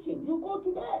police station. You go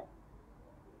to that.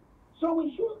 So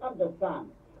we should understand,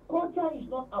 culture is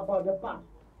not about the past.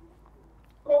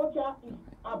 Culture is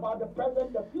about the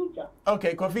present, the future.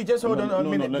 Okay, Kofi, just hold on a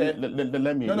minute.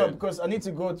 Let me. No, because I need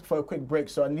to go for a quick break,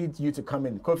 so I need you to come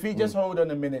in. Kofi, just hold on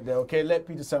a minute there, okay? Let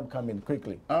Peter Sam come in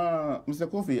quickly. Mr.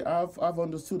 Kofi, I've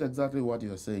understood exactly what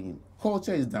you're saying.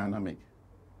 Culture is dynamic.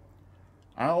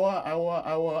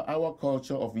 Our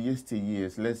culture of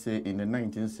yesteryears, let's say in the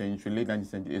 19th century, late 19th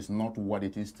century, is not what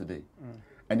it is today.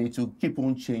 And it will keep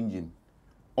on changing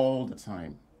all the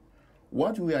time.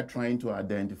 What we are trying to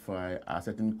identify are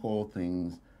certain core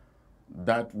things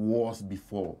that was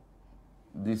before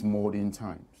these modern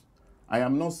times. I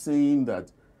am not saying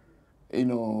that,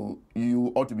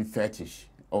 you ought to be fetish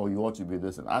or you ought to be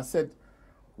this. I said,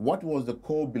 what was the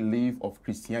core belief of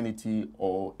Christianity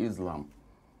or Islam?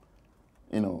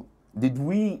 Did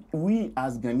we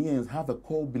as Ghanaians have a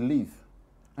core belief?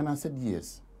 And I said,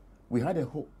 yes, we had a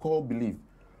core belief.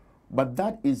 But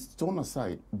that is thrown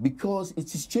aside because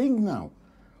it is changed now.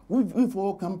 We've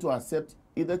all come to accept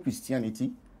either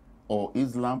Christianity or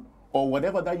Islam or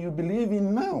whatever that you believe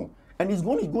in now. And it's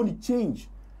going to change.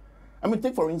 I mean,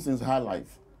 take for instance, High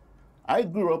Life. I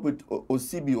grew up with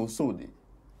Osibi Osode.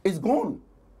 It's gone.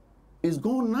 It's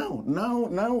gone now.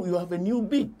 Now you have a new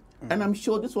beat. And I'm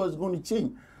sure this was going to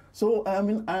change. So, I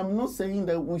mean, I'm not saying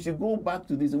that we should go back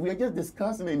to this. We are just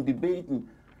discussing and debating,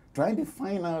 trying to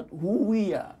find out who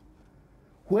we are,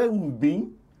 where we've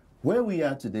been, where we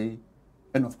are today,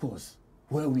 and of course,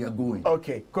 where we are going.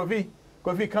 Okay, Kofi,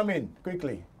 come in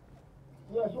quickly.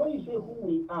 Yes, when you say who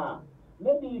we are,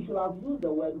 maybe you should have used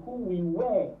the word who we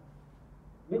were,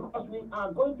 because we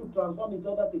are going to transform into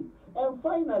other things. And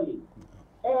finally,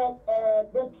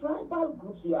 the tribal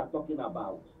groups you are talking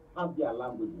about have their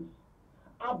languages.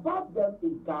 Above them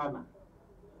is Ghana.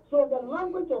 So the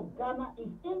language of Ghana is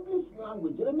English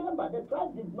language. Remember, the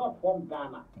tribe did not form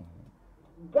Ghana.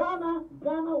 Ghana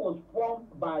was formed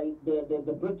by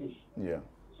the British. Yeah.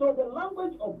 So the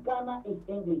language of Ghana is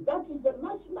English. That is the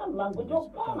national language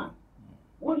of Ghana.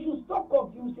 We should stop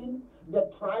confusing the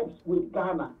tribes with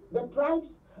Ghana. The tribes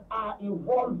are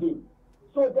evolving.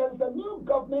 So there is a new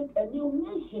government, a new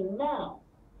nation now.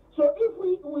 So if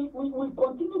we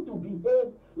continue to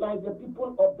behave like the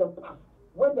people of the past,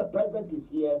 when the present is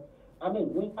here, I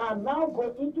mean, we are now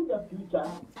going into the future,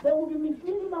 then we'll be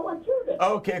misleading our children.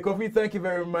 Okay, Kofi, thank you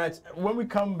very much. When we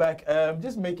come back,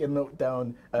 just make a note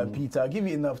down, Peter. I'll give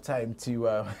you enough time to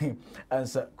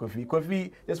answer Kofi.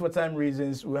 Kofi, just for time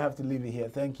reasons, we'll have to leave it here.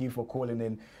 Thank you for calling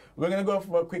in. We're going to go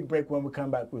for a quick break. When we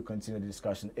come back, we'll continue the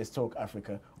discussion. It's Talk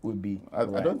Africa. We'll be I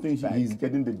don't think he's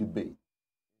getting the debate.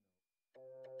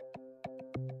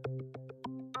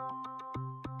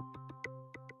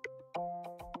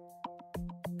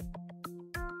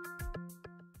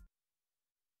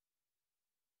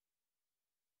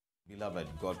 Beloved,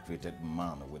 God created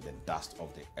man with the dust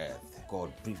of the earth.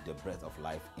 God breathed the breath of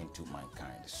life into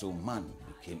mankind. So man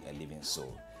became a living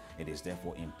soul. It is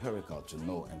therefore empirical to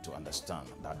know and to understand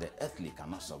that the earthly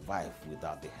cannot survive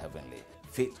without the heavenly.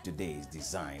 Faith today is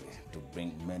designed to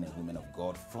bring men and women of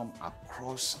God from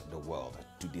across the world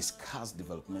to discuss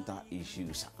developmental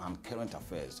issues and current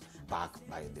affairs backed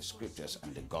by the scriptures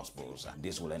and the gospels.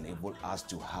 This will enable us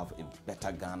to have a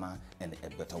better Ghana and a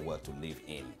better world to live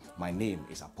in. My name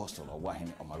is Apostle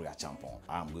Owahim Omaria Champon.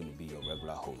 I'm going to be your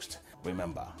regular host.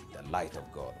 Remember, the light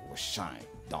of God will shine.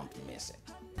 Don't miss it.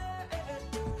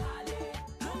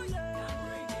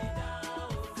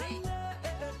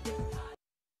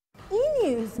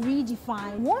 E-News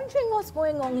Redefined. Wondering what's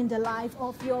going on in the life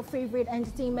of your favorite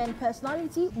entertainment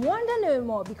personality? Wonder no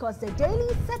more, because the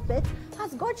Daily Setbit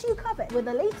has got you covered with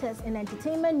the latest in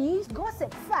entertainment news,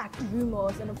 gossip, facts,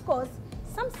 rumors, and of course,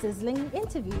 some sizzling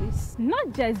interviews.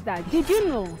 Not just that, did you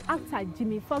know actor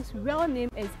Jimmy Fox's real name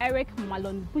is Eric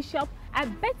Malone Bishop? I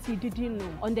bet you didn't know.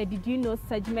 On the Did You Know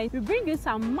segment, we bring you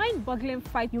some mind-boggling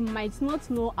facts you might not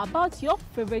know about your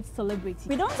favorite celebrity.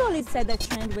 We don't only set the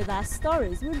trend with our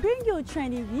stories, we bring you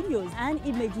trendy videos and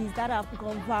images that have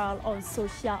gone viral on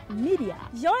social media.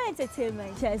 Your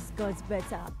entertainment just got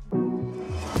better.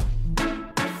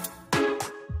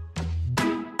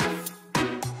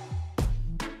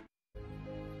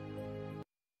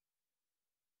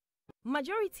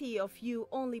 Majority of you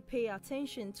only pay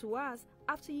attention to us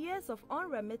after years of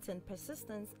unremitting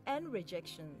persistence and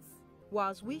rejections,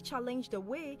 whilst we challenge the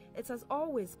way it has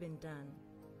always been done.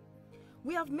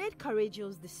 We have made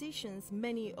courageous decisions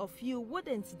many of you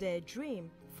wouldn't dare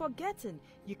dream, forgetting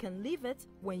you can live it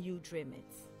when you dream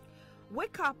it.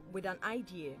 Wake up with an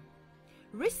idea.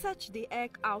 Research the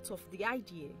egg out of the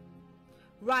idea.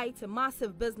 Write a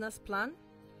massive business plan.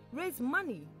 Raise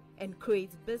money and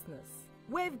create business.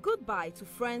 Wave goodbye to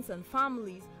friends and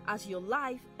families as your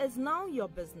life is now your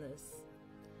business.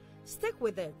 Stick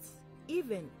with it,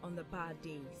 even on the bad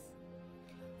days.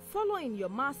 Following your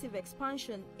massive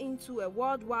expansion into a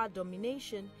worldwide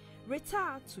domination,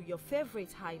 retire to your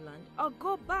favorite highland or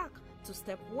go back to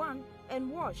step one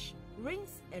and wash,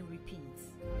 rinse and repeat.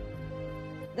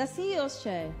 The CEO's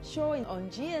Chair, showing on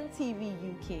GNTV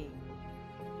UK.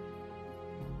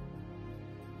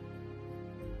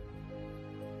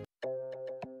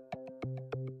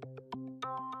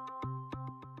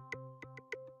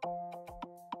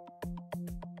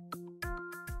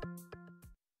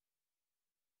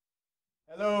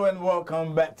 Hello and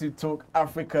welcome back to Talk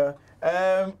Africa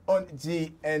on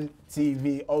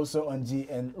GNTV, also on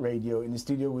GN Radio. In the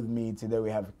studio with me today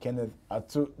we have Kenneth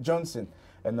Atu Johnson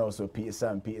and also Peter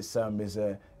Sam. Peter Sam is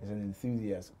an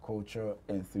enthusiast, cultural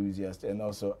enthusiast, and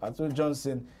also Atu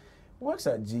Johnson works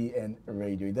at GN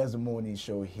Radio. He does a morning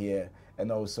show here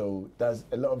and also does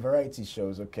a lot of variety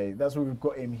shows. Okay, that's why we've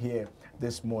got him here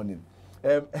this morning.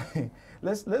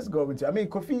 Let's go into. I mean,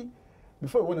 Kofi.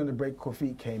 Before we went on the break,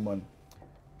 Kofi came on.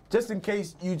 Just in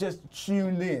case you just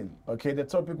tuned in, okay, the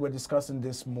topic we're discussing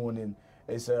this morning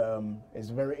is a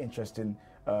very interesting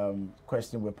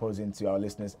question we're posing to our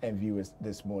listeners and viewers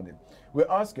this morning. We're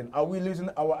asking, are we losing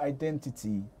our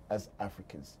identity as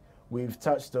Africans? We've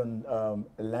touched on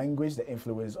language, the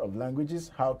influence of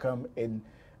languages. How come in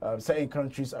certain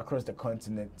countries across the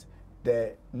continent,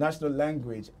 the national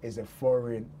language is a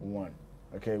foreign one?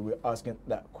 Okay, we're asking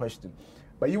that question.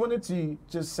 But you wanted to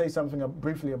just say something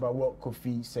briefly about what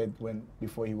Kofi said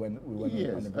before we went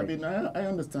yes, on the break. I mean, I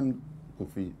understand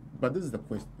Kofi, but this is the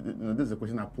question. This is the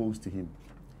question I posed to him.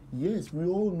 Yes, we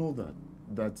all know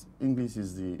that English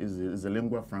is the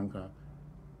lingua franca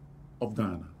of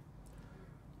Ghana.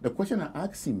 The question I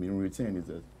asked him in return is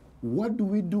that, what do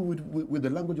we do with the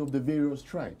language of the various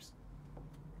tribes,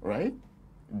 right?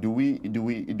 Do we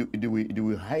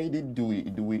hide it? Do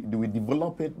we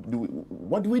develop it?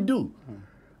 What do we do?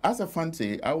 As a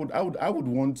Fante, I would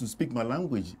want to speak my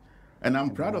language, and I'm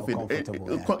proud of it.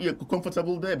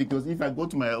 Comfortable there, because if I go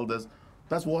to my elders,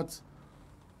 that's what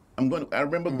I'm going. I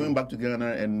remember going back to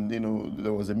Ghana, and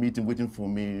there was a meeting waiting for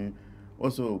me.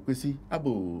 Also, Kwesi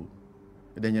Abo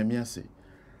Denyamiase.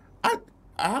 I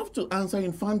have to answer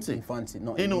in Fante.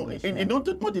 Not in English.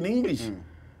 Not in English.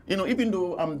 Even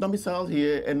though I'm domiciled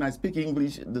here and I speak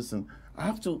English, listen, I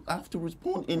have to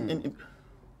respond in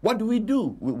what do we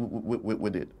do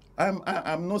with it?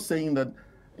 I'm not saying that,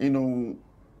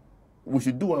 we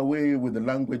should do away with the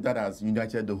language that has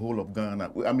united the whole of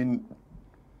Ghana. I mean,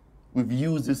 we've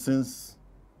used it since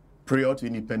prior to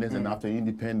independence and after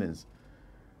independence.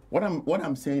 What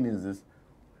I'm saying is this: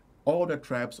 all the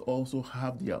tribes also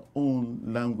have their own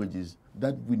languages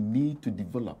that we need to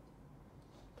develop.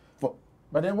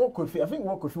 But then I think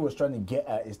what Kofi was trying to get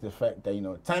at is the fact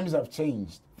that, times have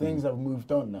changed. Things have moved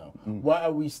on now. Why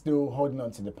are we still holding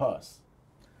on to the past?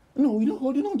 No, we're not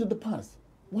holding on to the past.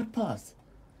 What past?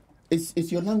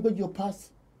 Is your language your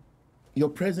past, your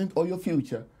present, or your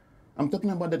future? I'm talking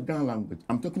about the Ghana language.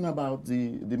 I'm talking about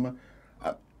even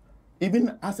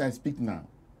as I speak now.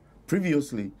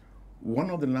 Previously, one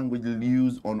of the languages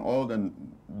used on all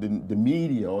the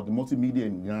media or the multimedia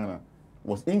in Ghana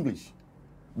was English.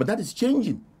 But that is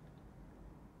changing.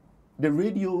 The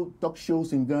radio talk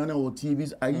shows in Ghana or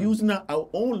TVs are using our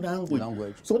own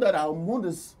language so that our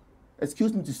mothers,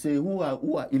 excuse me to say, who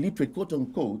are illiterate, quote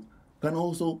unquote, can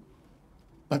also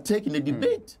partake in the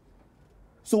debate.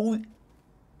 So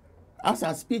as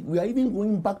I speak, we are even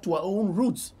going back to our own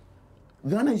roots.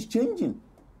 Ghana is changing.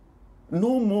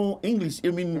 No more English. I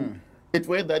mean, it's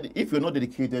where that if you're not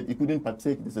dedicated, you couldn't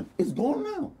partake. It's gone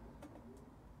now.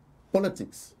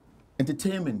 Politics,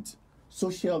 entertainment,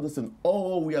 social,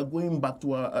 all we are going back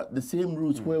to the same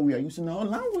roots where we are using our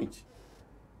language.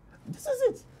 This is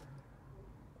it.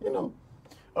 You know.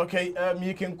 Okay,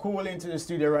 you can call into the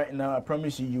studio right now. I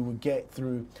promise you will get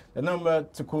through. The number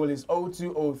to call is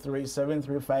 0203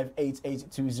 735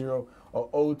 8820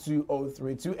 or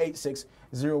 0203 286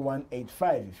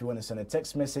 0185. If you want to send a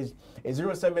text message, it's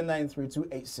 0793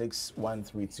 286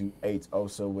 1328.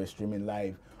 Also, we're streaming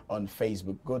live on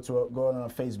Facebook. Go on our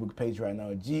Facebook page right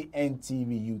now,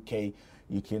 GNTV UK.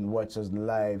 You can watch us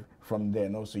live from there.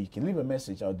 And also, you can leave a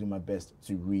message. I'll do my best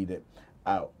to read it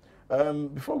out.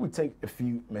 Before we take a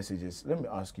few messages, let me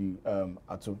ask you,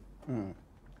 Ato,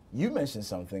 you mentioned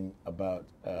something about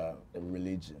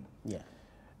religion. Yeah.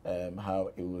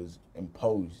 How it was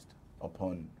imposed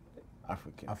upon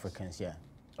Africans. Africans, yeah.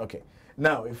 Okay.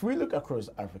 Now, if we look across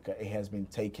Africa, it has been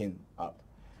taken up.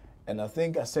 And I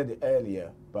think I said it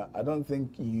earlier, but I don't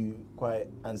think you quite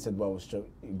answered what I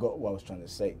was trying to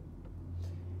say.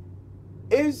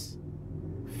 Is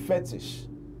fetish,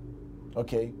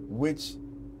 okay, which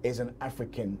is an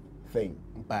African thing.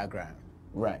 Background.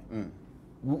 Right.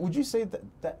 Would you say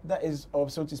that is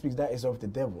of, so to speak, that is of the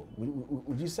devil?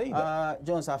 Would you say that?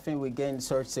 Jones, I think we're getting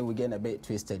a bit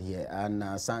twisted here.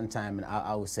 And sometimes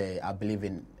I would say I believe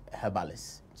in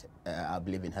herbalists. I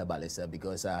believe in herbalists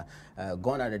because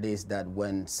gone are the days that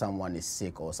when someone is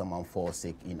sick or someone falls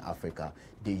sick in Africa,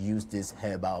 they use these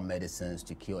herbal medicines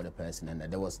to cure the person, and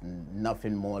there was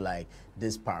nothing more like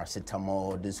this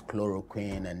paracetamol, this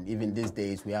chloroquine, and even these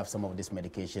days we have some of this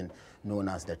medication known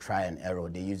as the try and error.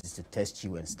 They use it to test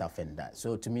you and stuff and that.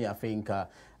 So to me, I think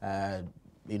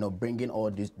you know, bringing all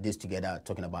this together,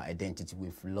 talking about identity,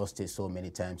 we've lost it so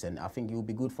many times, and I think it would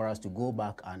be good for us to go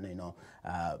back and, you know,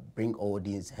 bring all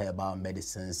these herbal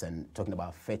medicines and talking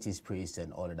about fetish priests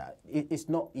and all of that. It's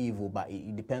not evil, but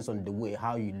it depends on the way,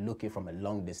 how you look it from a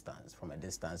long distance,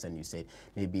 and you say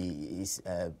maybe it's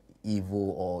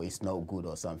evil or it's not good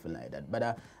or something like that.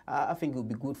 But I think it would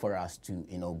be good for us to,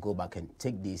 you know, go back and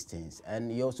take these things. And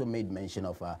he also made mention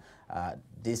of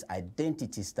this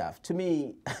identity stuff. To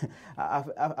me,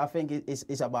 I think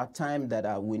it's about time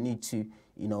that we need to,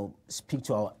 you know, speak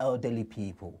to our elderly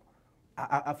people.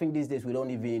 I think these days we don't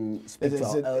even speak to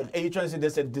our elderly. Are you trying to say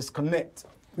there's a disconnect?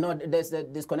 No, there's the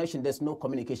disconnection. There's no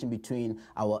communication between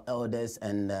our elders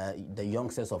and the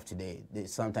youngsters of today.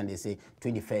 Sometimes they say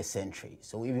 21st century.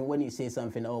 So even when you say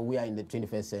something, oh, we are in the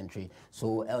 21st century,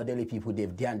 so elderly people,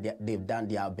 they've done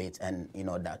their bit, and you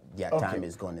know that their time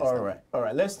is gone. All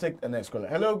right. Let's take the next caller.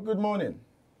 Hello, good morning.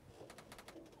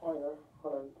 Hello,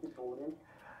 good morning.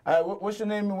 What's your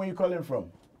name and where you calling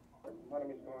from? My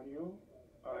name is Daniel,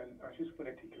 and I just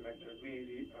wanted to connect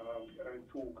really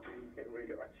talk and get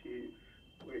really achieve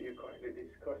where you're currently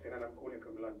discussing, and I'm calling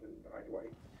from London, by the way.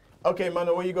 Okay,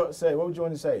 Mano, what you got to say? What would you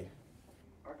want to say?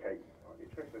 Okay,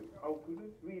 interesting. I would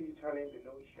really challenge the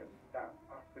notion that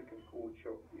African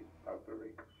culture is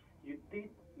barbaric. You did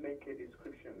make a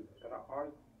description that I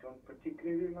don't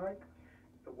particularly like,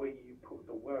 the way you put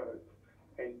the words,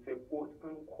 and say quote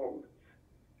unquote,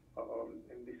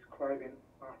 in describing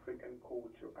African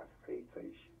culture as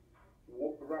fetish.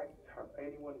 What right have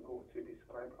anyone got to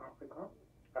describe Africa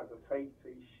as a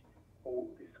fetish, or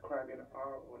describing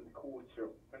our own culture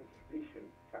and tradition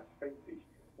as fetish?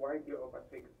 Why do you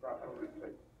overtake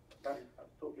priority? That is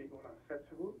absolutely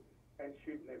unacceptable and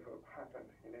should never happen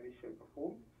in any shape or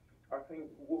form. I think,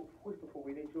 first of all,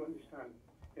 we need to understand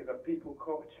is that people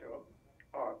culture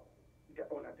are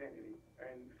their own identity.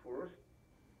 And for us,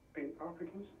 being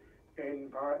Africans,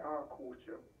 and by our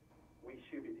culture, we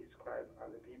should be described as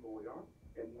the people we are,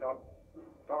 and not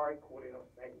by calling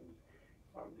us names.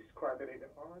 Describing it as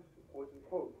quote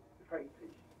unquote fetish.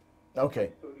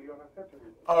 Okay. Totally unacceptable.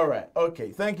 All right.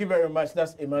 Okay. Thank you very much.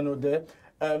 That's Emmanuel there.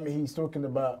 He's talking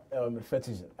about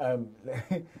fetish.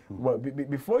 Well,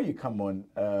 before you come on,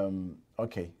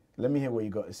 okay, let me hear what you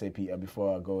got to say, Peter,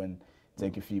 before I go and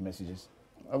take a few messages.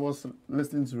 I was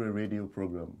listening to a radio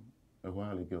program a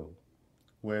while ago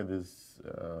where this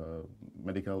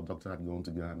medical doctor had gone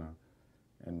to Ghana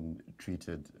and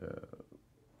treated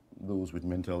those with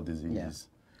mental disease. Yeah.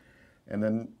 And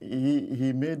then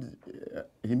he made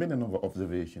another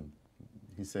observation.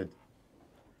 He said,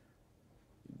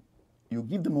 you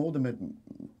give them all the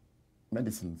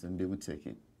medicines and they will take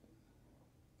it,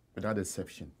 without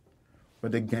exception.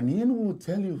 But the Ghanaian will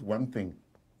tell you one thing,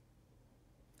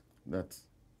 that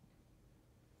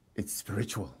it's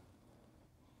spiritual.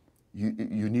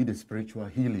 You need a spiritual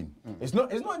healing. It's not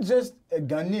just a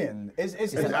Ghanaian. It's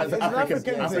an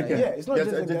African thing. Yeah, it's not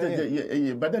just a Ghanaian.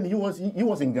 Yeah. But then he was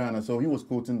in Ghana, so he was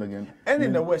quoting again. And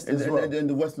in the West as well. In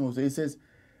the West also, he says,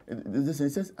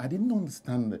 I didn't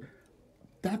understand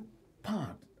that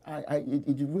part.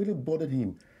 It really bothered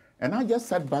him. And I just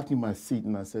sat back in my seat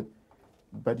and I said,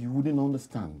 but you wouldn't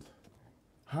understand.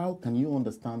 How can you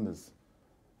understand this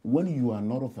when you are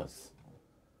not of us?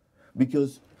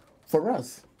 Because for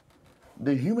us,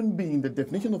 the human being, the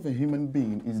definition of a human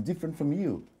being is different from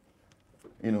you.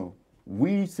 You know,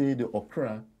 we say the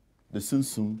okra, the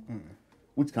sunsum,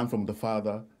 which come from the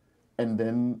father, and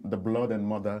then the blood and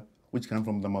mother, which come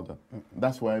from the mother.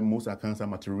 That's why most accounts are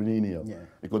matrilineal,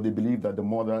 because they believe that the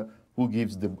mother who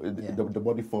gives the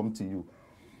body form to you.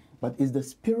 But it's the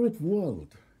spirit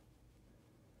world.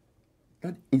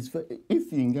 That is,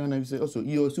 if in Ghana you say also,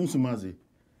 you're sunsumazi,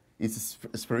 it's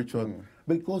spiritual,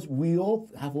 because we all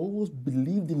have always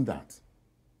believed in that.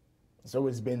 It's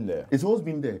always been there. It's always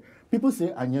been there. People say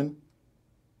Anyan.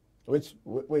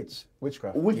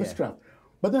 Witchcraft. Witchcraft.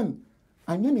 But then,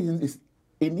 Anyan is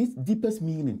in its deepest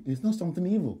meaning, it's not something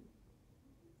evil.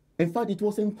 In fact, it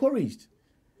was encouraged.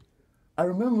 I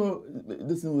remember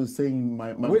this was saying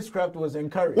my witchcraft was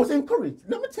encouraged. Was encouraged.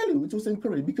 Let me tell you, it was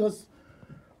encouraged because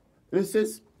it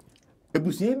says, if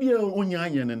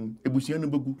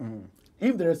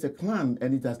there is a clan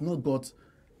and it has not got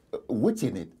witch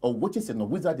in it, or witches and a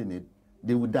wizard in it,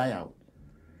 they will die out.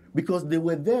 Because they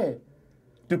were there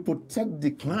to protect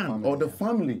the clan or the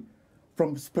family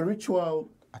from spiritual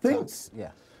things.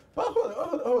 Yeah. But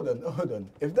hold on.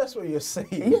 If that's what you're saying,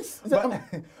 yes.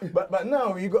 But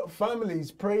now you got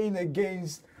families praying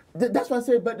against. That's what I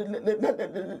say. But let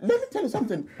me tell you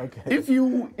something. Okay.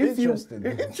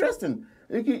 Interesting.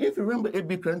 If you remember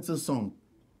A.B. Crence's song,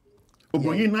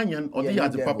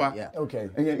 Papa. Okay.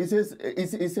 And it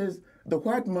says the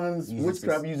white man's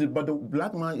witchcraft uses it, but the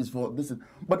black man is for this.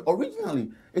 But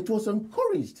originally it was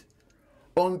encouraged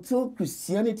until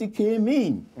Christianity came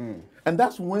in. And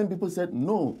that's when people said,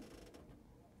 no,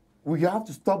 we have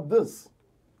to stop this.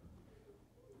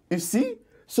 You see?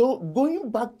 So going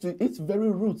back to its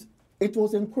very roots, it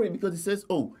was encouraged because it says,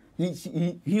 oh,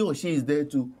 he or she is there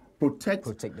to protect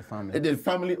the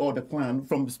family or the clan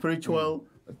from spiritual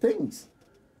things.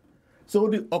 So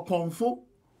the Okonfo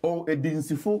or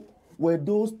Edinsifo were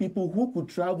those people who could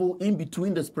travel in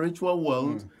between the spiritual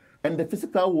world and the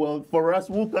physical world. For us,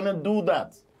 who cannot do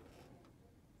that?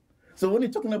 So when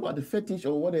you're talking about the fetish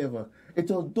or whatever, it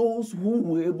was those who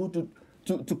were able to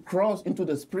cross into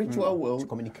the spiritual world. To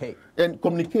communicate. And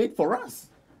communicate for us.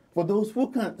 For those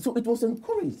who can't. So it was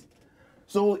encouraged.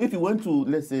 So if you went to,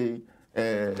 let's say,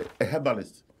 a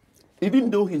herbalist, even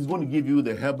though he's going to give you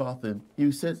the herbal thing, he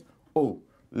says, oh,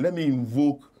 let me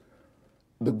invoke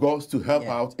the gods to help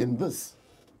out in this.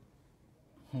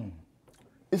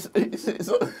 It's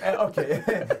okay.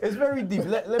 It's very deep.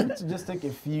 Let me just take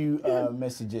a few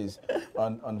messages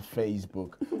on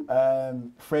Facebook.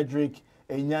 Frederick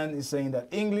Enyan is saying that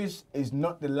English is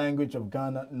not the language of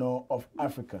Ghana nor of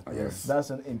Africa. Yes. That's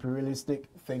an imperialistic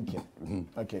thinking.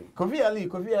 Okay. Kofi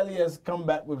Ali has come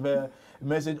back with a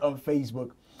message on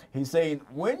Facebook. He's saying,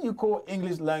 when you call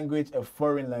English language a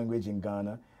foreign language in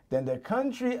Ghana, then the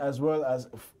country is as well as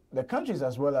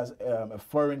a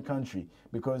foreign country,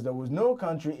 because there was no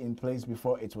country in place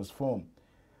before it was formed.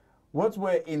 What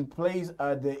were in place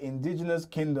are the indigenous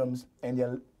kingdoms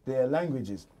and their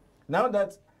languages. Now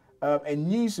that a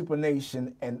new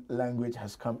supernation and language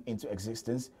has come into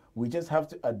existence, we just have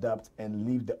to adapt and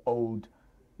leave the old,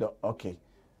 the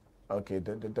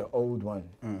old one.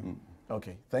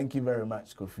 Okay, thank you very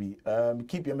much, Kofi.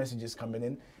 Keep your messages coming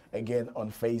in. Again, on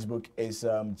Facebook is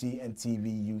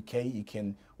GNTV UK. You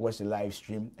can watch the live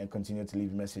stream and continue to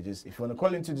leave messages. If you want to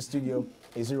call into the studio,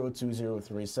 it's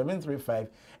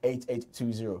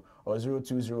 0203-735-8820 or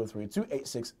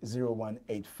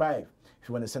 0203-286-0185. If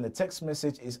you want to send a text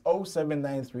message, it's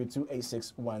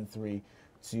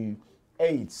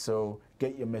 0793-286-1328. So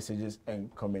get your messages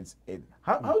and comments in.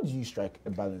 How do you strike a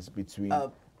balance between...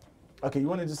 Okay, you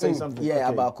wanted to say something? Yeah,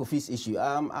 okay. about Kofi's issue.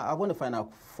 I want to find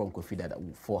out from Kofi that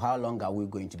for how long are we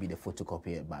going to be the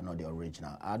photocopy but not the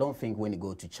original? I don't think when you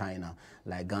go to China,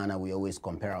 like Ghana, we always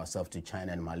compare ourselves to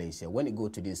China and Malaysia. When you go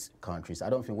to these countries, I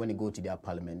don't think when you go to their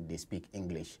parliament, they speak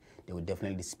English. They will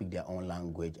definitely speak their own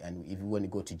language. And if when you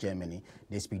go to Germany,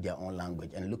 they speak their own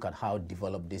language. And look at how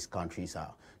developed these countries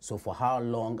are. So for how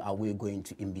long are we going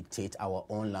to imitate our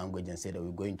own language and say that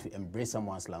we're going to embrace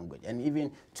someone's language? And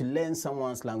even to learn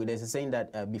someone's language, there's a saying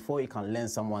that before you can learn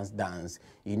someone's dance,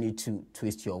 you need to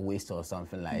twist your waist or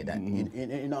something like that. You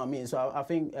know what I mean? So I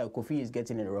think Kofi is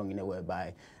getting it wrong in a way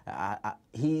by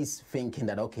he's thinking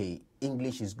that, okay,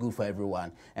 English is good for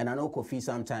everyone. And I know Kofi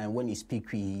sometimes when he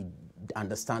speaks, he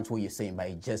understands what you're saying, but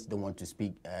he just don't want to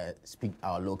speak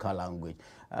our local language.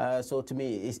 So to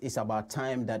me, it's about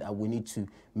time that we need to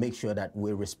make sure that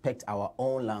we respect our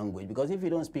own language. Because if you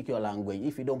don't speak your language,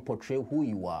 if you don't portray who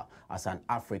you are as an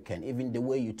African, even the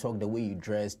way you talk, the way you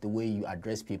dress, the way you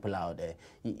address people out there,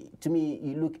 to me,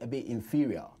 you look a bit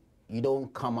inferior. You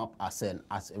don't come up as a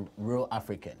real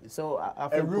African. So I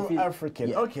think a real African.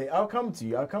 Yeah. Okay, I'll come to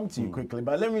you. I'll come to you quickly.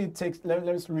 But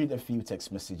let's read a few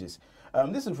text messages.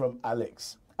 This is from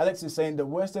Alex. Alex is saying the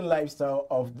Western lifestyle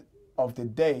of the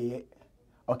day.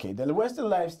 Okay, the Western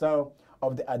lifestyle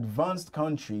of the advanced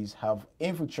countries have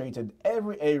infiltrated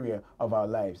every area of our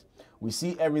lives. We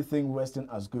see everything Western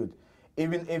as good,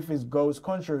 even if it goes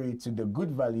contrary to the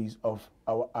good values of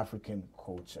our African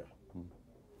culture.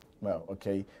 Well,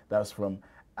 okay, that's from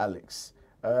Alex.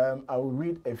 I will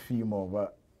read a few more,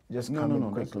 but just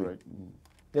coming quickly. Right.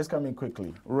 Just coming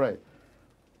quickly. Right.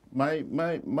 My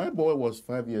boy was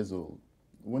 5 years old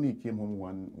when he came home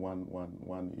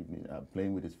one evening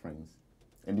playing with his friends.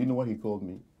 And do you know what he called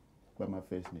me? By my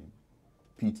first name,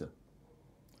 Peter.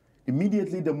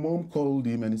 Immediately the mom called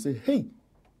him and he said, hey,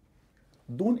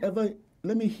 don't ever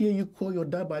let me hear you call your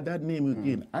dad by that name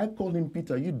again. I call him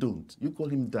Peter, you don't. You call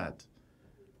him Dad.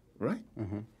 Right?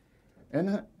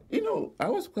 And, you know, I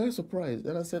was quite surprised.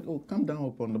 And I said, oh, calm down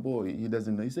upon the boy. He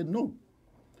doesn't know. He said, no.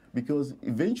 Because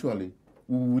eventually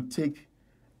we would take...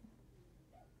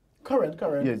 Correct.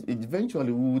 Yes,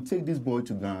 eventually we would take this boy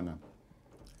to Ghana.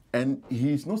 And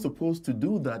he's not supposed to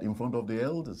do that in front of the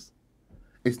elders.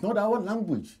 It's not our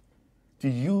language to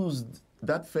use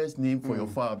that first name for your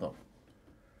father.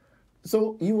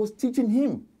 So he was teaching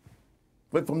him,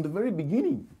 but from the very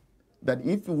beginning, that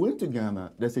if you went to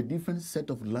Ghana, there's a different set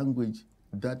of language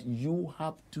that you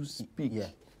have to speak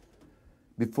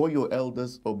before your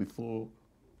elders or before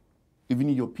even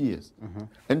your peers.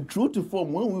 And true to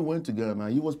form, when we went to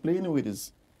Ghana, he was playing with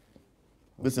his,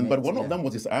 but one of them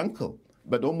was his uncle,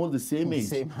 but almost the same age.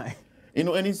 Same height. You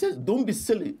know, and he says, don't be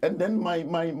silly. And then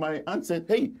my aunt said,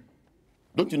 hey,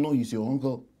 don't you know he's your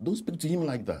uncle? Don't speak to him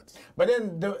like that. But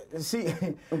then,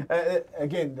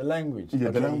 again, the language. Yeah,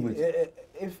 the language.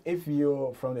 If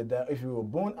you're if you were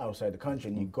born outside the country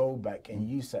and you go back and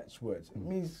use such words, it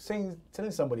means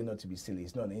telling somebody not to be silly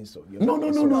is not an insult.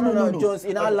 No, Just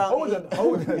in our language.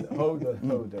 Hold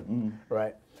on.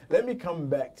 Right. Let me come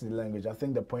back to the language. I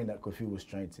think the point that Kofi was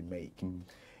trying to make.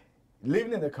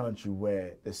 Living in a country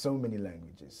where there's so many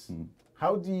languages,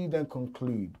 how do you then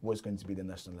conclude what's going to be the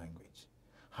national language?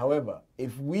 However,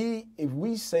 if we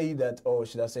say that, or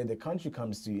should I say the country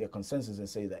comes to a consensus and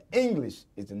say that English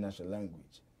is the national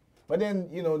language, but then,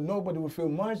 you know, nobody will feel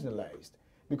marginalized,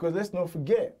 because let's not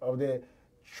forget of the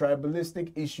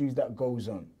tribalistic issues that goes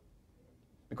on.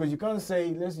 Because you can't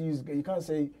say,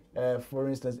 for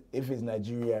instance, if it's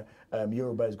Nigeria,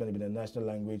 Yoruba is going to be the national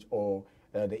language, or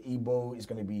the Igbo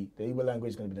language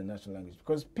is going to be the national language,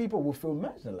 because people will feel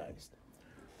marginalized.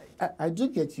 I do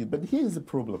get you, but here's the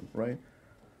problem, right?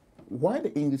 Why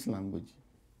the English language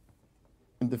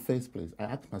in the first place?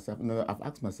 I've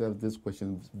asked myself this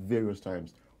question various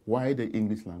times. Why the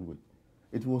English language?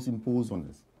 It was imposed on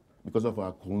us because of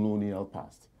our colonial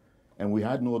past, and we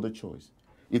had no other choice.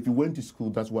 If you went to school,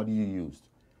 that's what you used.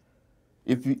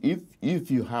 If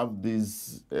you have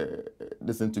this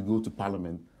to go to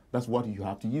Parliament, that's what you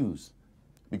have to use,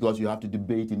 because you have to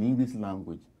debate in English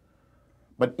language.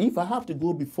 But if I have to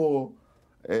go before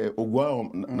Ogwa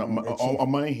or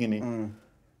Manhini,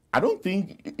 I don't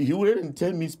think he wouldn't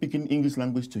tell me speaking English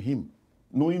language to him,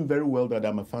 knowing very well that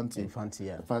I'm a Fanti. Fanti,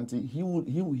 he would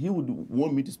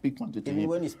want me to speak Fanti to him. Even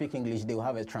when you speak English, they will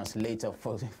have a translator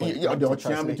for to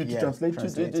translate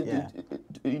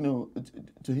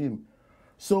to him.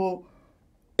 So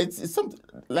it's something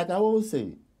like I always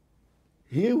say.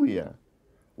 Here we are.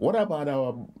 What about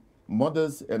our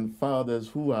mothers and fathers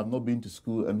who have not been to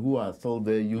school and who are still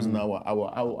there using our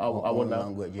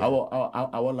language?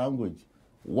 Our language.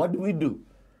 What do?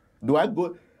 I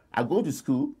go to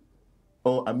school,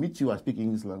 Or I meet you, I speak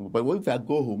English language. But what if I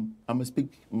go home, I'm going to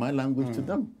speak my language to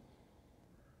them?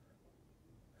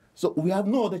 So we have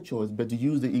no other choice but to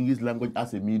use the English language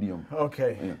as a medium.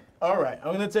 Okay. Yeah. All right.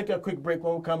 I'm going to take a quick break.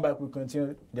 When we come back, we'll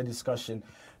continue the discussion.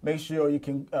 Make sure you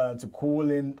can to call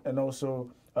in and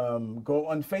also go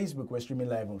on Facebook. We're streaming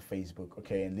live on Facebook,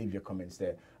 okay, and leave your comments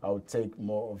there. I'll take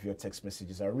more of your text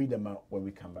messages. I'll read them out when we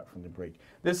come back from the break.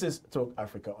 This is Talk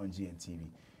Africa on GNTV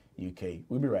UK.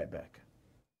 We'll be right back.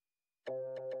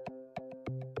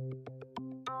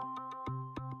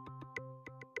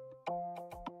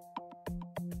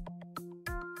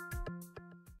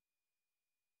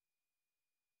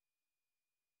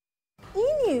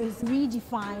 E-News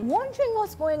Redefined. Wondering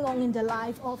what's going on in the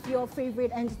life of your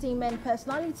favorite entertainment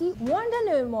personality? Wonder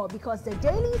no more, because the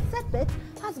Daily Setbit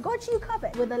has got you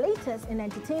covered with the latest in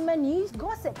entertainment news,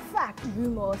 gossip, facts,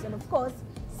 rumors, and of course,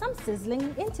 some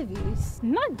sizzling interviews.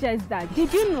 Not just that,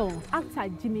 did you know actor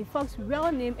Jimmy Fox's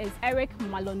real name is Eric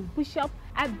Malon Bishop?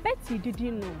 I bet you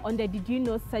didn't know. On the Did You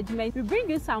Know segment, we bring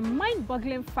you some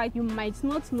mind-boggling facts you might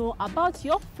not know about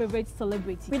your favorite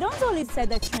celebrity. We don't only set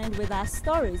the trend with our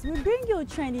stories, we bring you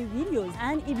trending videos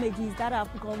and images that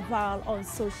have gone viral on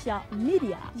social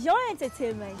media. Your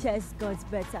entertainment just got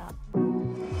better.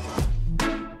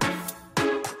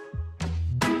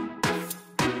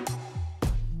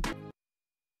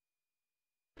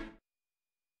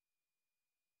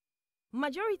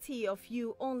 Majority of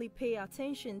you only pay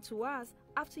attention to us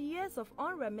after years of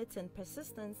unremittent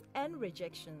persistence and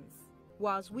rejections,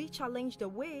 whilst we challenge the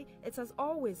way it has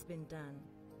always been done.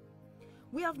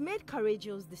 We have made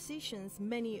courageous decisions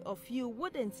many of you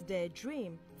wouldn't dare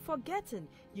dream, forgetting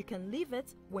you can live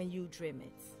it when you dream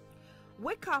it.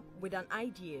 Wake up with an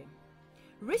idea.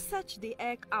 Research the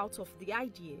egg out of the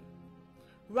idea.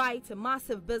 Write a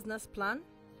massive business plan.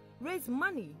 Raise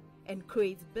money and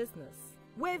create business.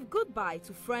 Wave goodbye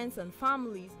to friends and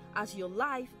families as your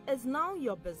life is now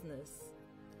your business.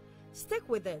 Stick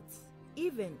with it,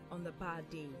 even on the bad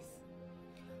days.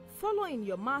 Following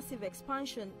your massive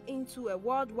expansion into a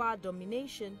worldwide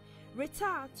domination,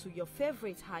 retire to your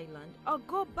favorite highland or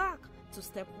go back to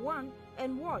step one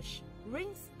and wash,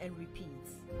 rinse and repeat.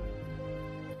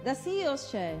 The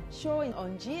CEO's Chair, showing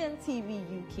on GNTV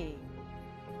UK.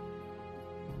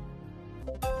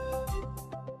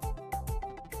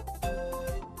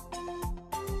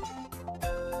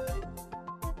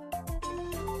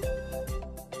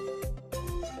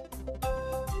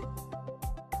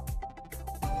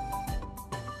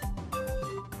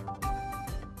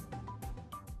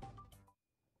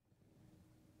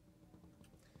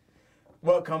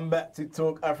 Welcome back to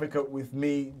Talk Africa with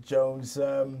me, Jones.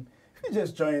 If you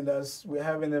just joined us, we're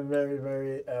having a very,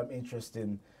 very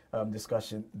interesting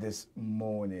discussion this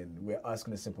morning. We're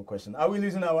asking a simple question. Are we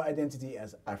losing our identity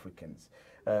as Africans?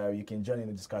 You can join in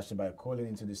the discussion by calling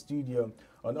into the studio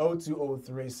on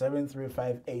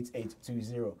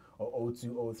 0203-735-8820 or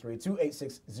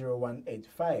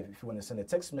 0203-286-0185. If you want to send a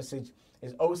text message,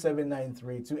 it's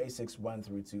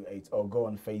 0793-286-1328, or go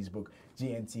on Facebook,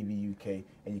 GNTV UK,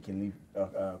 and you can leave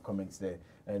comments there.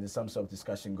 And there's some sort of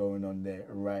discussion going on there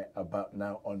right about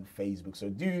now on Facebook. So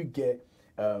do get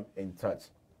in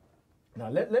touch. Now,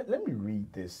 let me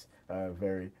read this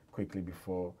very quickly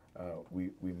before we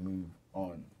move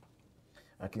on.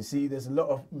 I can see there's a lot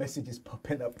of messages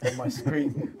popping up on my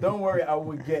screen. Don't worry, I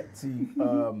will get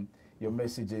to your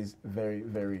messages very,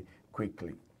 very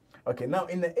quickly. Okay, now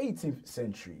in the 18th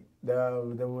century,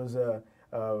 there was a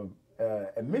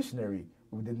missionary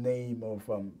with the name of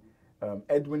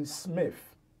Edwin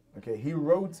Smith. Okay, he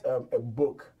wrote a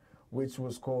book which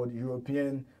was called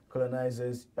European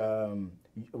Colonizers,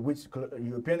 which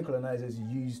European colonizers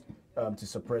used to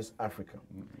suppress Africa.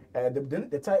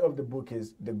 The title of the book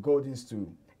is The Golden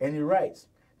Stool, and he writes,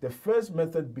 the first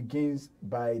method begins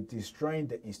by destroying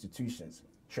the institutions,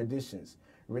 traditions,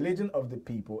 religion of the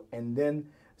people, and then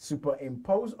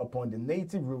superimpose upon the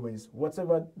native ruins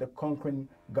whatever the conquering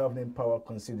governing power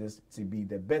considers to be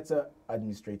the better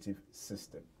administrative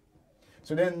system.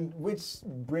 So then, which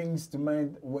brings to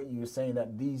mind what you were saying,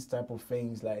 that these type of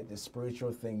things, like the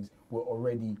spiritual things, were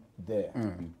already there.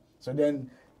 So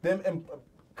then, them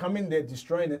coming there,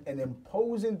 destroying it, and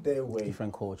imposing their way,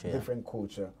 different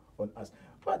culture on us.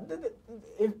 But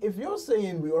if you're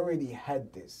saying we already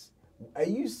had this, are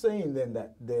you saying then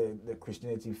that the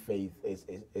Christianity faith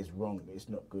is wrong, it's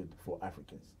not good for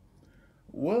Africans?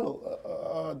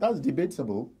 Well, that's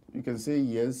debatable. You can say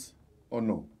yes or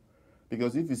no.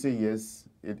 Because if you say yes,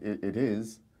 it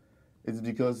is, it's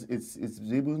because it's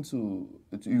able to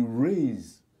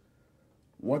erase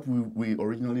what we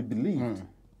originally believed.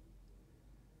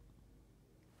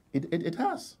 It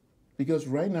has. Because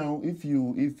right now, if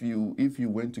you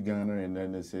went to Ghana and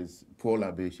then it says poor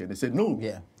libation, they said no.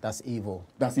 Yeah, that's evil.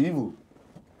 That's evil.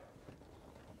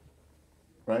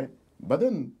 Right? But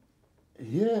then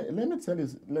here, let me tell you,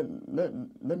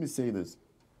 let me say this.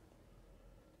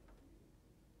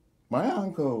 My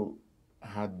uncle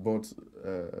had bought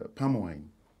palm wine,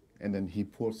 and then he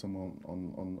poured some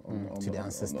on to the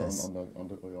ancestors,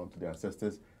 onto the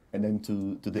ancestors, and then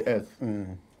to the earth.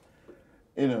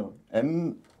 You know,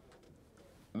 and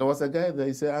there was a guy there.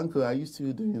 He said, "Uncle, I used to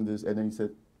be doing this," and then he said,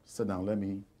 "Sit down. Let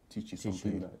me teach you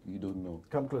something that you don't know."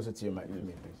 Come closer to your mic,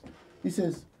 please. He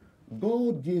says,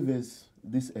 "God gave us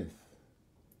this earth.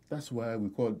 That's why we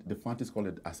call the Fantis call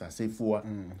it Asasefua,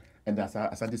 and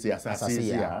Asante say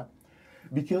Asasesia,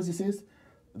 because he says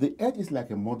the earth is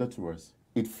like a mother to us.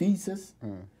 It feeds us,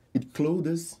 it clothes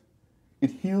us,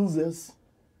 it heals us,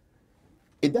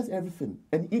 it does everything.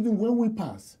 And even when we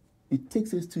pass, it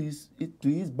takes us to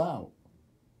his bow.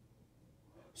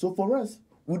 So for us,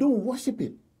 we don't worship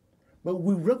it, but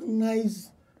we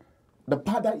recognize the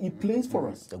part that it plays for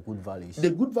us. The good values.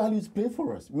 The good values play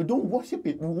for us. We don't worship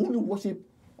it. We only worship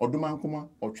Odumankuma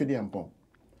or Chediampong.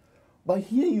 But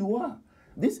here you are.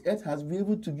 This earth has been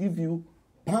able to give you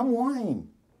palm wine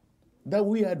that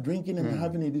we are drinking and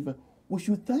having a different. We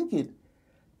should thank it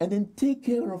and then take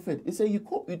care of it. It's a, you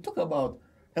talk about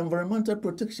environmental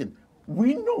protection.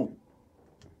 We know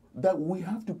that we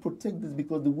have to protect this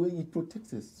because the way it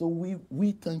protects us. So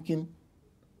we thanking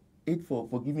it for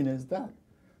giving us that.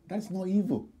 That's not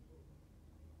evil.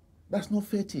 That's not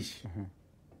fetish.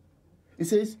 It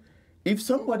says, if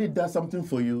somebody does something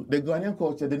for you, the Ghanaian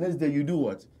culture, the next day you do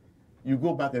what? You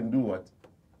go back and do what?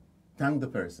 Thank the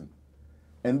person.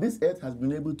 And this earth has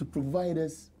been able to provide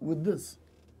us with this.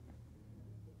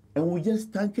 And we're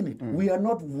just thanking it. We are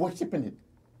not worshiping it.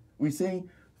 We're saying,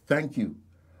 thank you.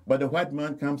 But the white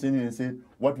man comes in and says,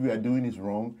 what we are doing is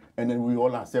wrong, and then we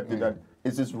all accept it that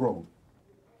it is wrong.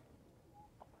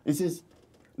 It says,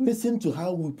 listen to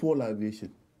how we pour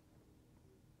libation.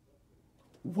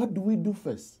 What do we do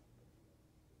first?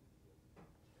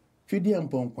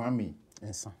 Chediampong Kwame.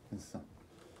 Yes.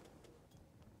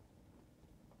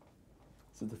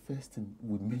 So the first thing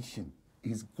we mention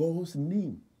is God's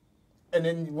name. And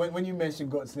then when you mention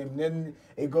God's name, then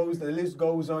the list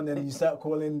goes on, and you start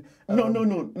calling. No.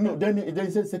 Then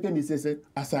it says second. It says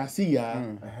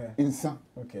Asasiya Insan.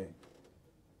 Okay.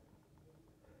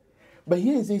 But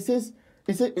here it says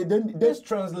then let's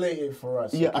translate it for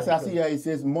us. Yeah, okay, Asasiya. It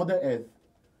says Mother Earth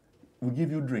will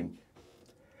give you drink,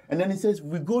 and then it says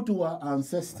we go to our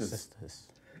ancestors.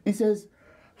 It says,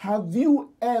 have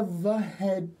you ever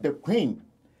heard the Queen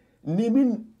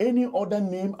naming any other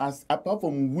name as apart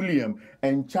from William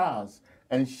and Charles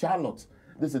and Charlotte?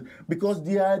 Listen, because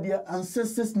they are their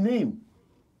ancestors' name.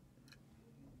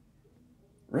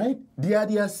 Right? They are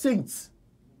their saints.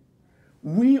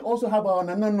 We also have our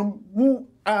Nananum, who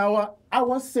are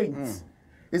our saints.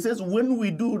 It says when we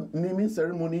do naming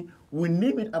ceremony, we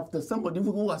name it after somebody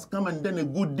who has come and done a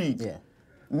good deed. Yeah.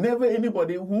 Never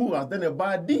anybody who has done a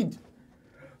bad deed.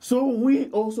 So we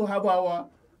also have our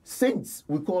saints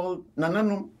we call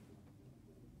Nananum.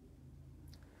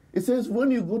 It says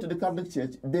when you go to the Catholic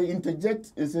Church, they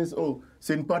interject, it says, oh,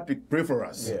 St. Patrick, pray for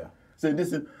us. Yeah.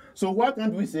 So why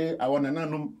can't we say our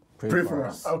Nananum, pray for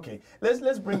us? Okay,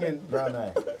 let's bring in Brown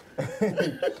Eye.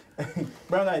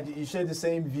 Brown Eye, you share the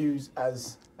same views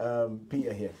as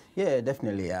Peter here? Yeah,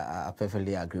 definitely. I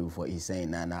perfectly agree with what he's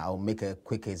saying, and I'll make a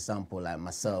quick example. Like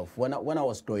myself, when I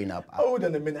was growing up. Hold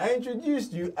on a minute. I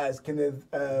introduced you as Kenneth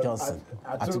Johnson.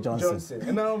 Johnson,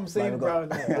 and now I'm saying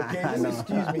Brown Eye. Okay, just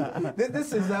excuse me.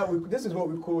 This is what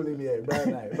we call him here,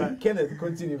 Brown Eye. But Kenneth,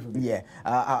 continue for me. Yeah,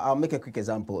 I'll make a quick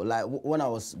example. Like when I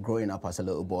was growing up as a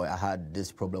little boy, I had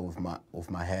this problem with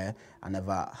my hair. I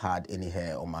never had any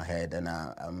hair on my head, and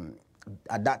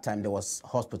at that time there was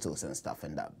hospitals and stuff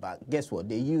and that. But guess what?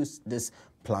 They used this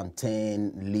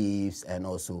plantain leaves and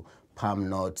also palm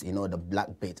nuts, the black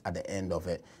bit at the end of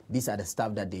it. These are the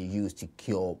stuff that they use to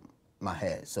cure my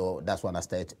hair. So that's when I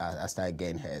started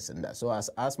getting hairs and that. So I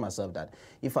asked myself that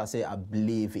if I say I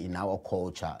believe in our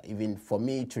culture, even for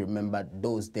me to remember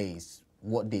those days,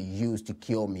 what they used to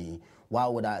cure me, why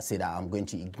would I say that I'm going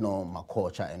to ignore my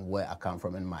culture and where I come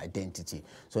from and my identity?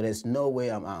 So there's no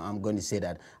way I'm going to say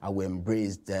that I will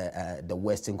embrace the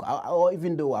Western, or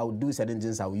even though I would do certain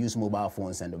things, I will use mobile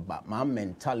phones, but my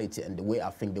mentality and the way I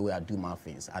think, the way I do my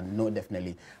things, I know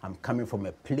definitely I'm coming from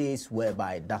a place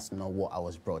whereby that's not what I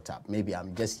was brought up. Maybe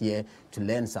I'm just here to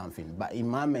learn something, but in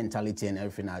my mentality and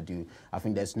everything I do, I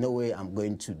think there's no way I'm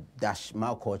going to dash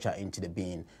my culture into the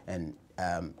bin and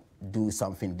do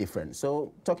something different.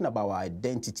 So talking about our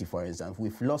identity, for instance,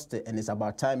 we've lost it, and it's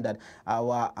about time that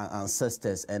our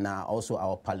ancestors and also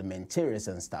our parliamentarians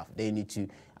and stuff, they need to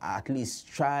at least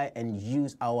try and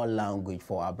use our language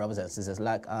for our brothers and sisters.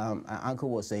 Like Uncle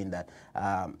was saying that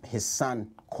his son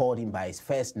called him by his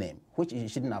first name, which it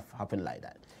shouldn't have happened like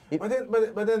that.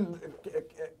 But then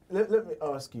let me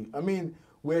ask you, I mean,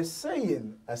 we're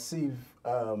saying as if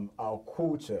our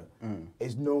culture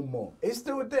is no more. It's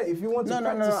still there. If you want to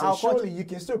practice it, surely you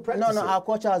can still practice it. No, our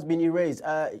culture has been erased.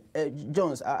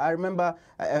 Jones, I remember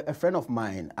a friend of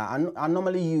mine, I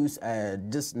normally use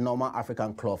this normal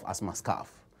African cloth as my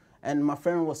scarf. And my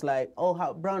friend was like,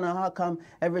 oh, Browner, how come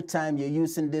every time you're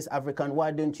using this African, why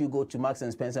don't you go to Marks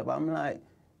and Spencer? But I'm like,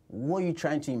 what are you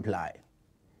trying to imply?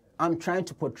 I'm trying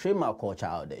to portray my culture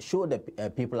out there, show the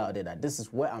people out there that this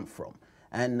is where I'm from.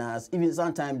 And even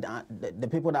sometimes the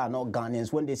people that are not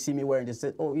Ghanaians, when they see me wearing this, they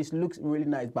say, oh, it looks really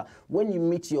nice. But when you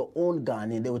meet your own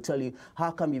Ghanaian, they will tell you,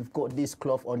 how come you've got this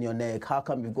cloth on your neck? How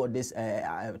come you've got this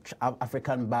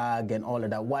African bag and all of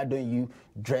that? Why don't you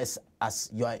dress as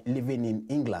you are living in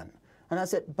England? And I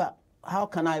said, but how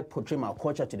can I portray my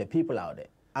culture to the people out there?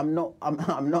 I'm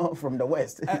not from the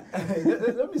West.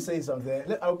 Let me say something.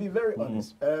 I'll be very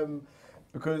honest.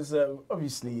 Because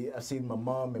obviously I've seen my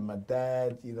mom and my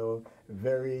dad, you know,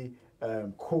 very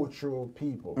cultural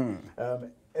people.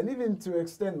 And even to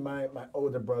extend my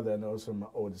older brother and also my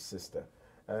older sister.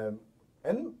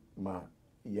 And my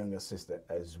younger sister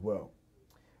as well.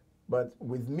 But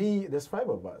with me, there's 5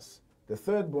 of us. The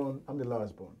third born, I'm the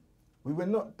last born. We were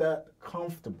not that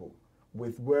comfortable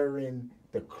with wearing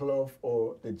the cloth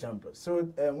or the jumper. So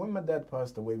when my dad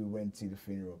passed away, we went to the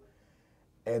funeral.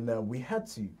 And we had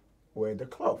to wear the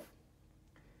cloth.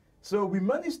 So we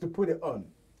managed to put it on,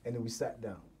 and then we sat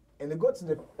down. And it got to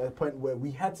the point where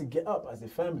we had to get up as a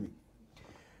family.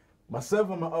 Myself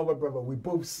and my older brother, we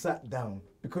both sat down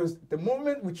because the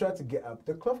moment we tried to get up,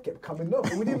 the cloth kept coming off,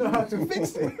 and we didn't know how to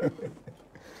fix it.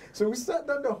 So we sat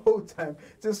down the whole time,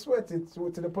 just sweated to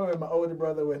the point where my older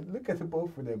brother went, look at the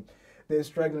both of them. They're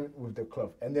struggling with the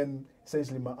cloth. And then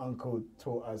essentially my uncle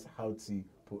taught us how to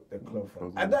put the cloth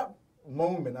on. At that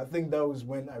moment, I think that was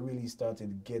when I really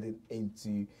started getting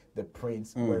into the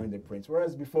prints, wearing the prints.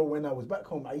 Whereas before, when I was back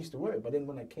home, I used to wear it. But then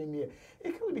when I came here,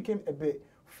 it kind of became a bit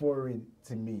foreign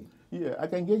to me. Yeah, I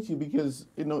can get you because,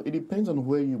 you know, it depends on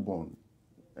where you're born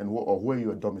and or where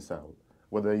you are domiciled.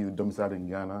 Whether you're domiciled in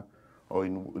Ghana or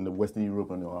in the Western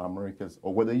Europe and or Americas,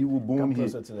 or whether you were born Come here.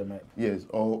 closer to the mic. Yes,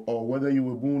 or whether you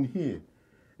were born here.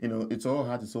 You know, it's all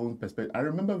had its own perspective. I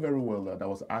remember very well that I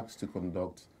was asked to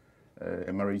conduct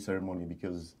a marriage ceremony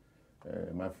because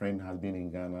my friend has been in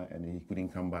Ghana and he couldn't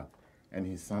come back, and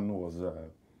his son was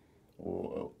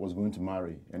going to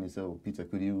marry, and he said, "Oh, Peter,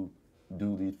 could you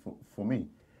do this for me?"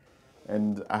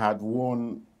 And I had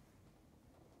worn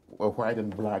a white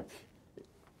and black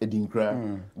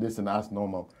Edinkra, this and that's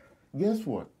normal. Guess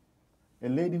what? A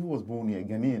lady who was born here,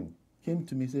 Ghanaian, came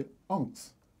to me and said,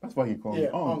 "Unks." That's why he called me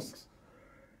Unks.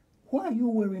 Why are you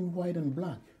wearing white and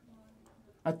black?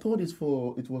 I thought it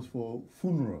was for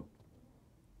funeral.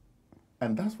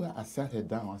 And that's why I sat her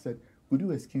down. I said, "Would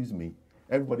you excuse me?"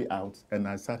 Everybody out, and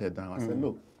I sat her down. I said,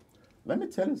 "Look, let me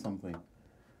tell you something.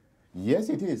 Yes,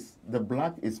 it is. The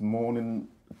black is mourning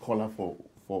color for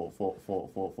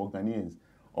Ghanaians,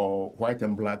 or white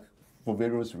and black for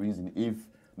various reasons, if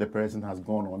the person has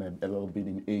gone on a little bit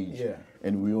in age. Yeah.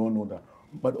 And we all know that.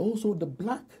 But also the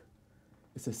black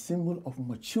is a symbol of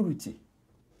maturity.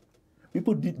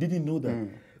 People didn't know that.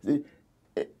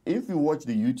 If you watch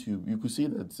the YouTube, you could see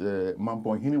that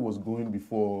Mampohini was going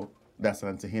before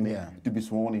Dasantehene to be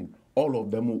sworn in. All of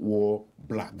them wore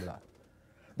black.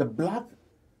 The black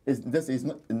is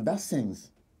not, in that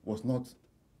sense, was not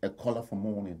a color for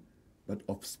mourning, but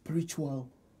of spiritual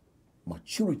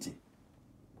maturity.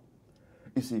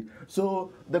 You see,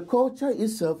 so the culture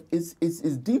itself is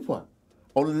deeper.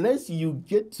 Unless you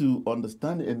get to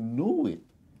understand and know it,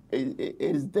 it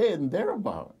is there and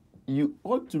thereabout. You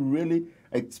ought to really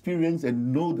experience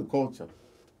and know the culture.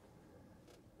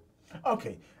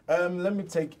 Okay, let me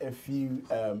take a few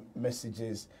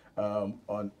messages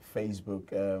on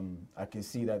Facebook. I can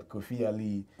see that Kofi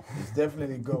Ali is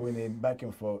definitely going in back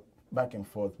and forth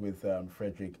with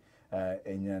Frederick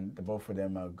Enyan. The both of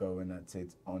them are going at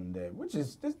it on there, which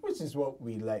is what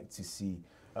we like to see.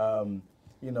 You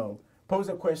know, pose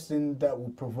a question that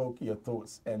will provoke your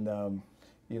thoughts, and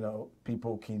you know,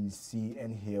 people can see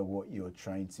and hear what you're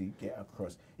trying to get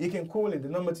across. You can call in. The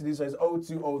number to do so is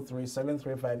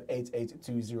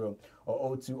 0203-735-8820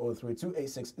 or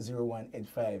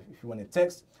 0203-286-0185. If you want to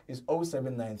text, it's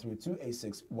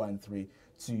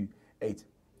 0793-286-1328.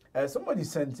 Somebody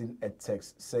sent in a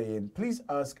text saying, please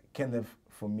ask Kenneth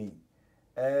for me.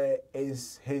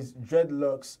 Is his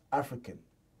dreadlocks African?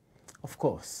 Of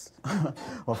course,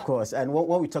 of course. And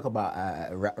when we talk about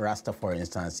Rasta, for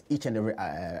instance, each and every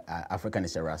African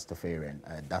is a Rastafarian.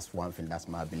 That's one thing, that's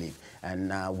my belief.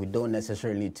 And we don't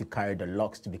necessarily need to carry the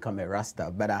locks to become a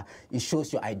Rasta, but it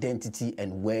shows your identity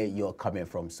and where you're coming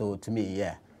from. So to me,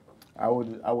 yeah. I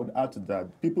would add to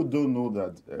that. People don't know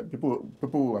that, people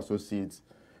who associate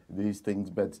these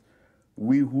things, but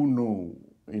we who know,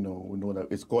 we know that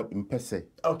it's called Mpese.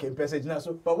 Okay, Mpese.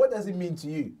 So, but what does it mean to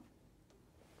you?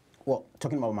 Well,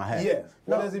 talking about my hair? Yeah.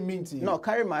 What does it mean to you? No,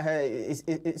 carrying my hair,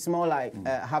 it's more like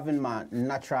having my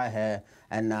natural hair,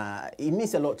 and it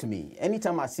means a lot to me.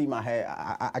 Anytime I see my hair,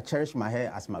 I cherish my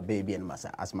hair as my baby and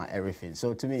as my everything.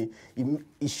 So to me,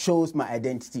 it shows my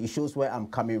identity, it shows where I'm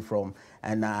coming from,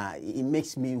 and it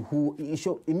makes me who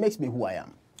I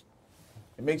am.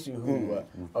 It makes you who you are.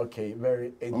 Okay,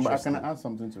 very interesting. Can I add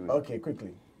something to it? Okay,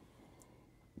 quickly.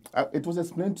 It was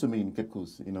explained to me in Cape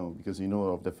Coast, because you know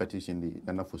of the fetish in the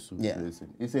Nana Fosu. Yeah.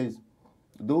 It says,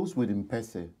 those with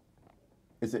Mpese,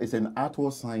 it's an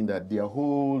outward sign that their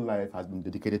whole life has been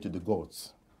dedicated to the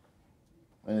gods.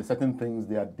 And certain things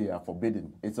they are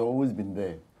forbidden. It's always been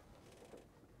there.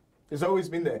 It's always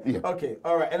been there? Yeah. Okay,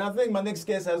 all right. And I think my next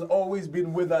guest has always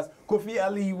been with us. Kofi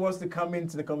Ali wants to come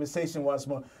into the conversation once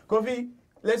more. Kofi,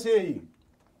 let's hear you.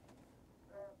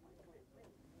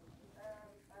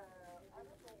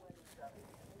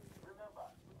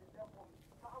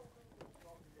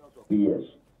 Yes,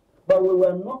 but we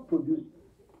were not producers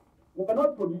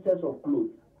of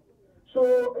clothes.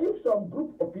 So if some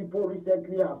group of people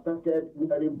recently have started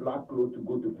wearing black clothes to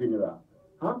go to funeral,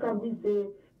 how can we say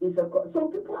it's a...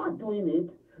 Some people are doing it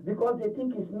because they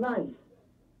think it's nice,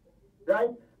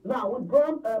 right? Now, with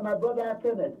my brother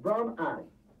Kenneth, Brown Eye,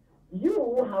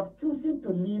 you have chosen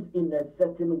to live in a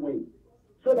certain way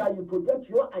so that you protect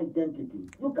your identity.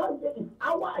 You can't say it's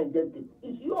our identity,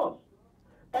 it's yours.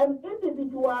 An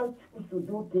individual chooses to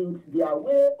do things their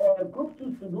way, or a group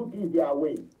chooses to do things their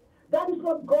way. That is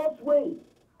not God's way.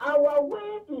 Our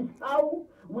way is how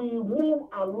we move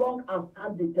along as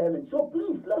undetermined. So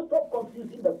please, let's stop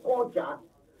confusing the culture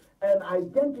and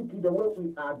identity the way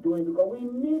we are doing, because we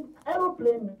need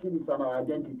aeroplane making is our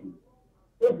identity.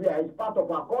 If we are, it's part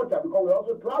of our culture, because we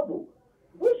also travel.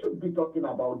 We should be talking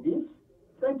about this.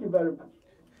 Thank you very much.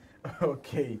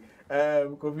 Okay.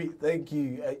 Kofi, thank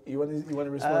you. You want to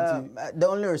respond to... The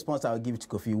only response I would give to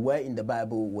Kofi, where in the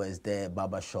Bible was there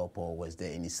barber shop or was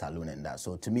there any salon and that?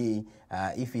 So to me,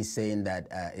 if he's saying that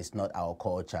it's not our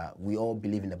culture, we all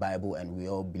believe in the Bible and we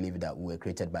all believe that we were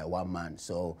created by one man.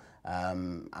 So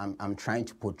I'm trying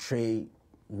to portray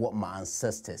what my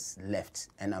ancestors left,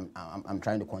 and I'm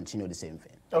trying to continue the same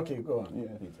thing. Okay, go on.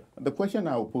 Yeah. The question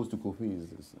I will pose to Kofi is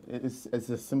this. It's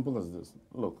as simple as this.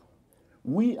 Look,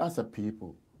 we as a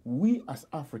people, we as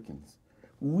Africans,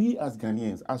 we as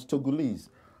Ghanaians, as Togolese,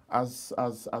 as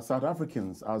South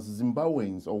Africans, as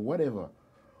Zimbabweans or whatever,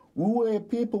 we were a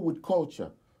people with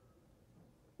culture,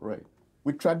 right?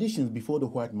 With traditions before the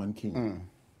white man came.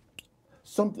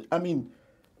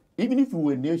 Even if we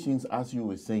were nations, as you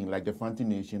were saying, like the Fanti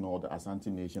nation or the Asante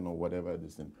nation or whatever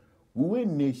this thing, we were a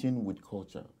nation with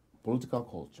culture, political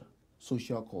culture,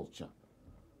 social culture,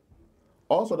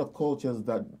 all sort of cultures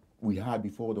that we had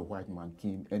before the white man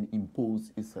came and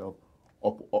imposed itself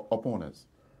upon us.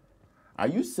 Are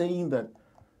you saying that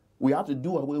we have to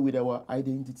do away with our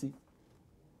identity?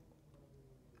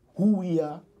 Who we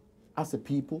are as a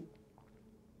people?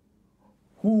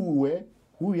 Who we were,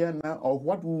 who we are now, or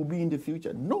what we will be in the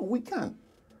future? No, we can't.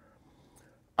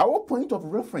 Our point of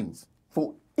reference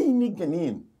for any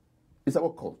Ghanaian is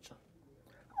our culture.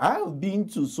 I have been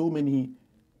to so many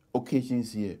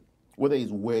occasions here, whether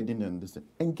it's wedding and this,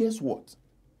 and guess what?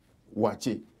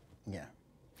 Wache, yeah,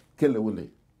 Kelewele,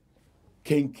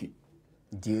 Kenki,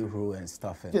 Diru and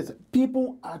stuff. Yes,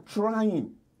 people are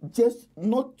trying just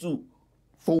not to,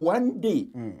 for one day,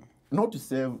 not to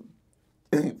serve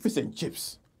fish and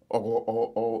chips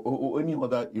or any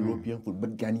other European food,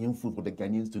 but Ghanaian food for the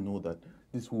Ghanaians to know that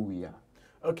this is who we are.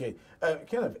 Okay,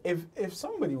 Kenneth, if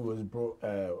somebody was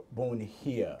born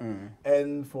here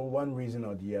and for one reason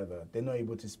or the other, they're not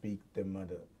able to speak their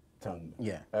mother tongue,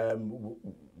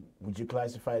 would you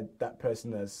classify that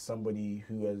person as somebody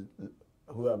who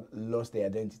have lost their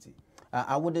identity?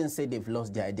 I wouldn't say they've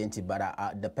lost their identity, but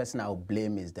the person I would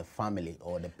blame is the family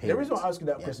or the parents. The reason I ask you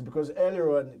that question, because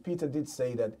earlier on, Peter did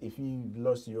say that if you've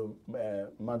lost your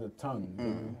mother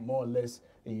tongue, more or less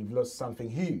you've lost something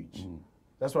huge.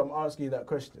 That's why I'm asking you that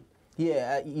question.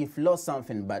 Yeah, you've lost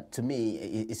something, but to me,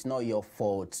 it's not your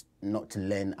fault not to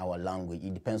learn our language.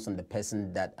 It depends on the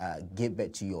person that gave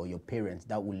birth to you or your parents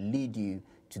that will lead you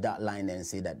to that line and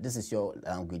say that this is your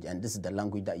language and this is the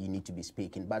language that you need to be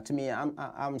speaking. But to me,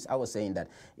 I was saying that,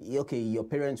 okay, your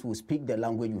parents will speak the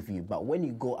language with you, but when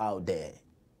you go out there,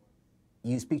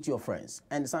 you speak to your friends.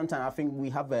 And sometimes I think we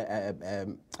have a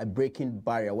breaking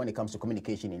barrier when it comes to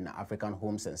communication in African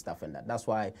homes and stuff and that. That's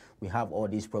why we have all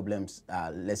these problems,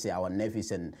 let's say our nephews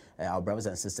and our brothers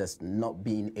and sisters not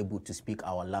being able to speak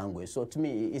our language. So to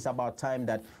me, it's about time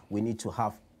that we need to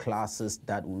have classes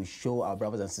that will show our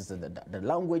brothers and sisters that the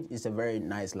language is a very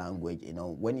nice language. You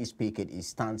know, when you speak it, it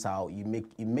stands out.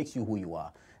 It makes you who you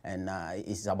are. And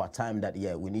it's about time that,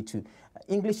 yeah, we need to,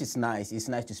 English is nice. It's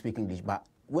nice to speak English, but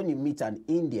when you meet an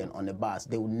Indian on the bus,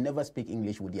 they will never speak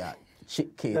English with their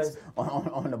kids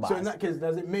on the bus. So in that case,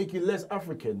 does it make you less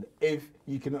African if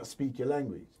you cannot speak your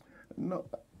language? No.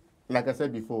 Like I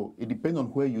said before, it depends on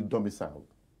where you domicile,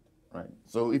 right?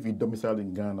 So if you domicile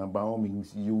in Ghana, by all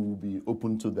means, you will be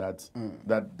open to that,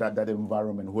 that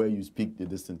environment where you speak the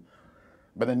distance.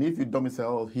 But then if you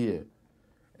domicile here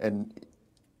and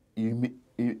you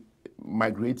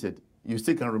migrated, you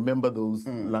still can remember those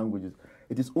languages.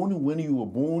 It is only when you were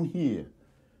born here,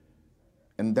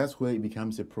 and that's where it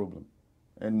becomes a problem.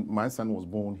 And my son was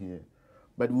born here.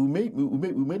 But we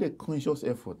made a conscious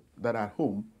effort that at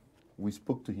home, we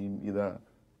spoke to him either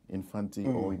in Fanti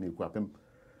or in Ekwapem.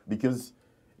 Because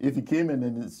if he came and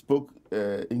then spoke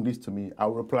English to me, I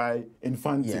would reply in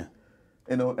Fanti. Yeah.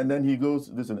 You know, and then he goes,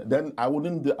 listen, then I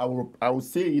would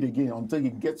say it again until he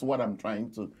gets what I'm trying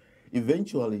to.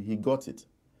 Eventually, he got it.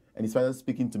 And he started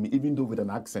speaking to me, even though with an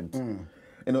accent.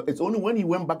 You know, it's only when he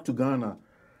went back to Ghana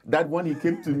that when he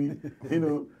came to me, you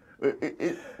know.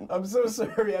 I'm so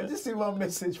sorry. I just see one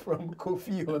message from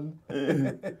Kofi on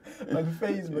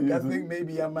Facebook. Yes. I think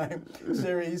maybe I might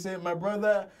share it. He said, my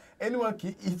brother, anyone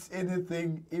can eat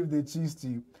anything if they choose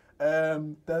to.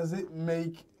 Does it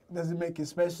make it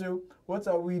special? What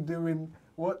are we doing?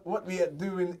 What we are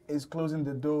doing is closing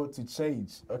the door to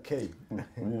change. Okay.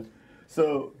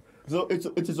 So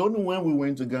it is only when we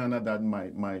went to Ghana that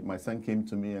my son came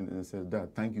to me and said,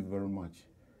 Dad, thank you very much,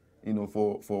 you know,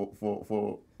 for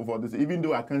this. Even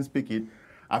though I can't speak it,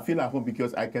 I feel at home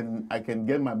because I can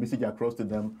get my message across to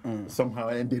them somehow,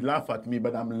 and they laugh at me,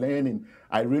 but I'm learning.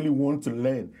 I really want to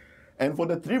learn. And for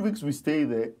the 3 weeks we stayed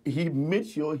there, he made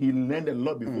sure he learned a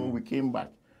lot before we came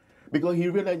back. Because he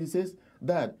realized, he says,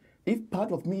 Dad, if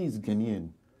part of me is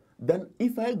Ghanaian, then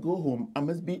if I go home, I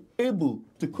must be able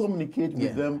to communicate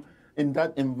with them in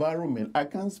that environment. I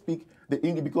can't speak the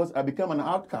English because I become an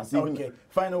outcast. Okay,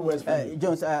 final words for you.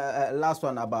 Jones, last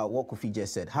one about what Kofi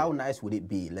just said. How nice would it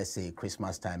be, let's say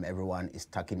Christmas time, everyone is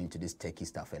tucking into this turkey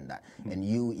stuff and that, and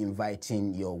you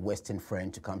inviting your Western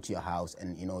friend to come to your house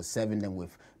and, you know, serving them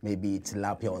with maybe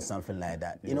tilapia or something like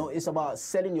that. You know, it's about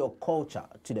selling your culture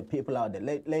to the people out there,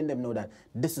 letting them know that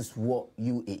this is what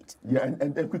you eat. Yeah,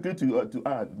 and quickly to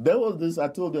add, there was this, I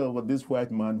told you about this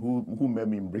white man who met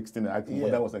me in Brixton and asked me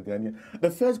what that was a Ghanaian. The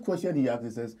first question he asked, he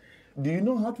says, do you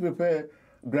know how to prepare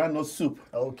groundnut soup?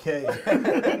 Okay.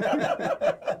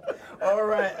 All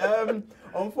right.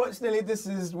 Unfortunately, this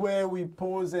is where we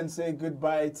pause and say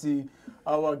goodbye to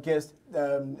our guest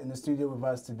in the studio with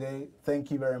us today.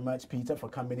 Thank you very much, Peter, for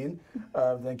coming in.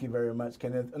 Thank you very much,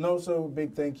 Kenneth. And also,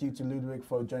 big thank you to Ludwig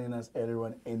for joining us earlier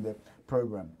on in the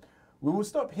program. We will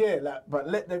stop here, but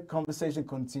let the conversation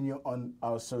continue on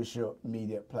our social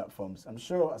media platforms. I'm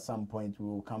sure at some point we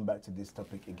will come back to this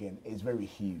topic again. It's very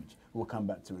huge. We'll come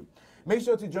back to it. Make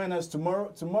sure to join us tomorrow.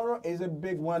 Tomorrow is a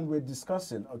big one we're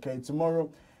discussing, okay?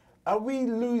 Tomorrow, are we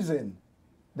losing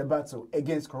the battle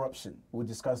against corruption? We'll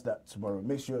discuss that tomorrow.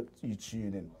 Make sure you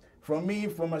tune in. From me,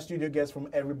 from my studio guests, from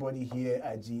everybody here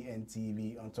at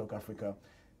GNTV on Talk Africa,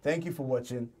 thank you for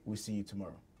watching. We'll see you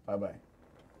tomorrow. Bye-bye.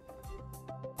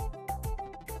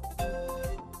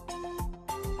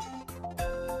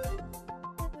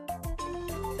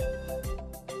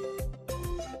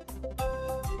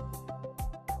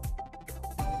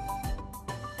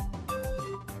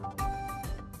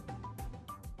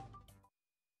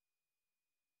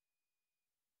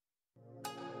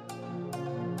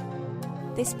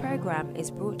 This program is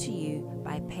brought to you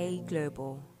by Pay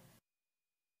Global.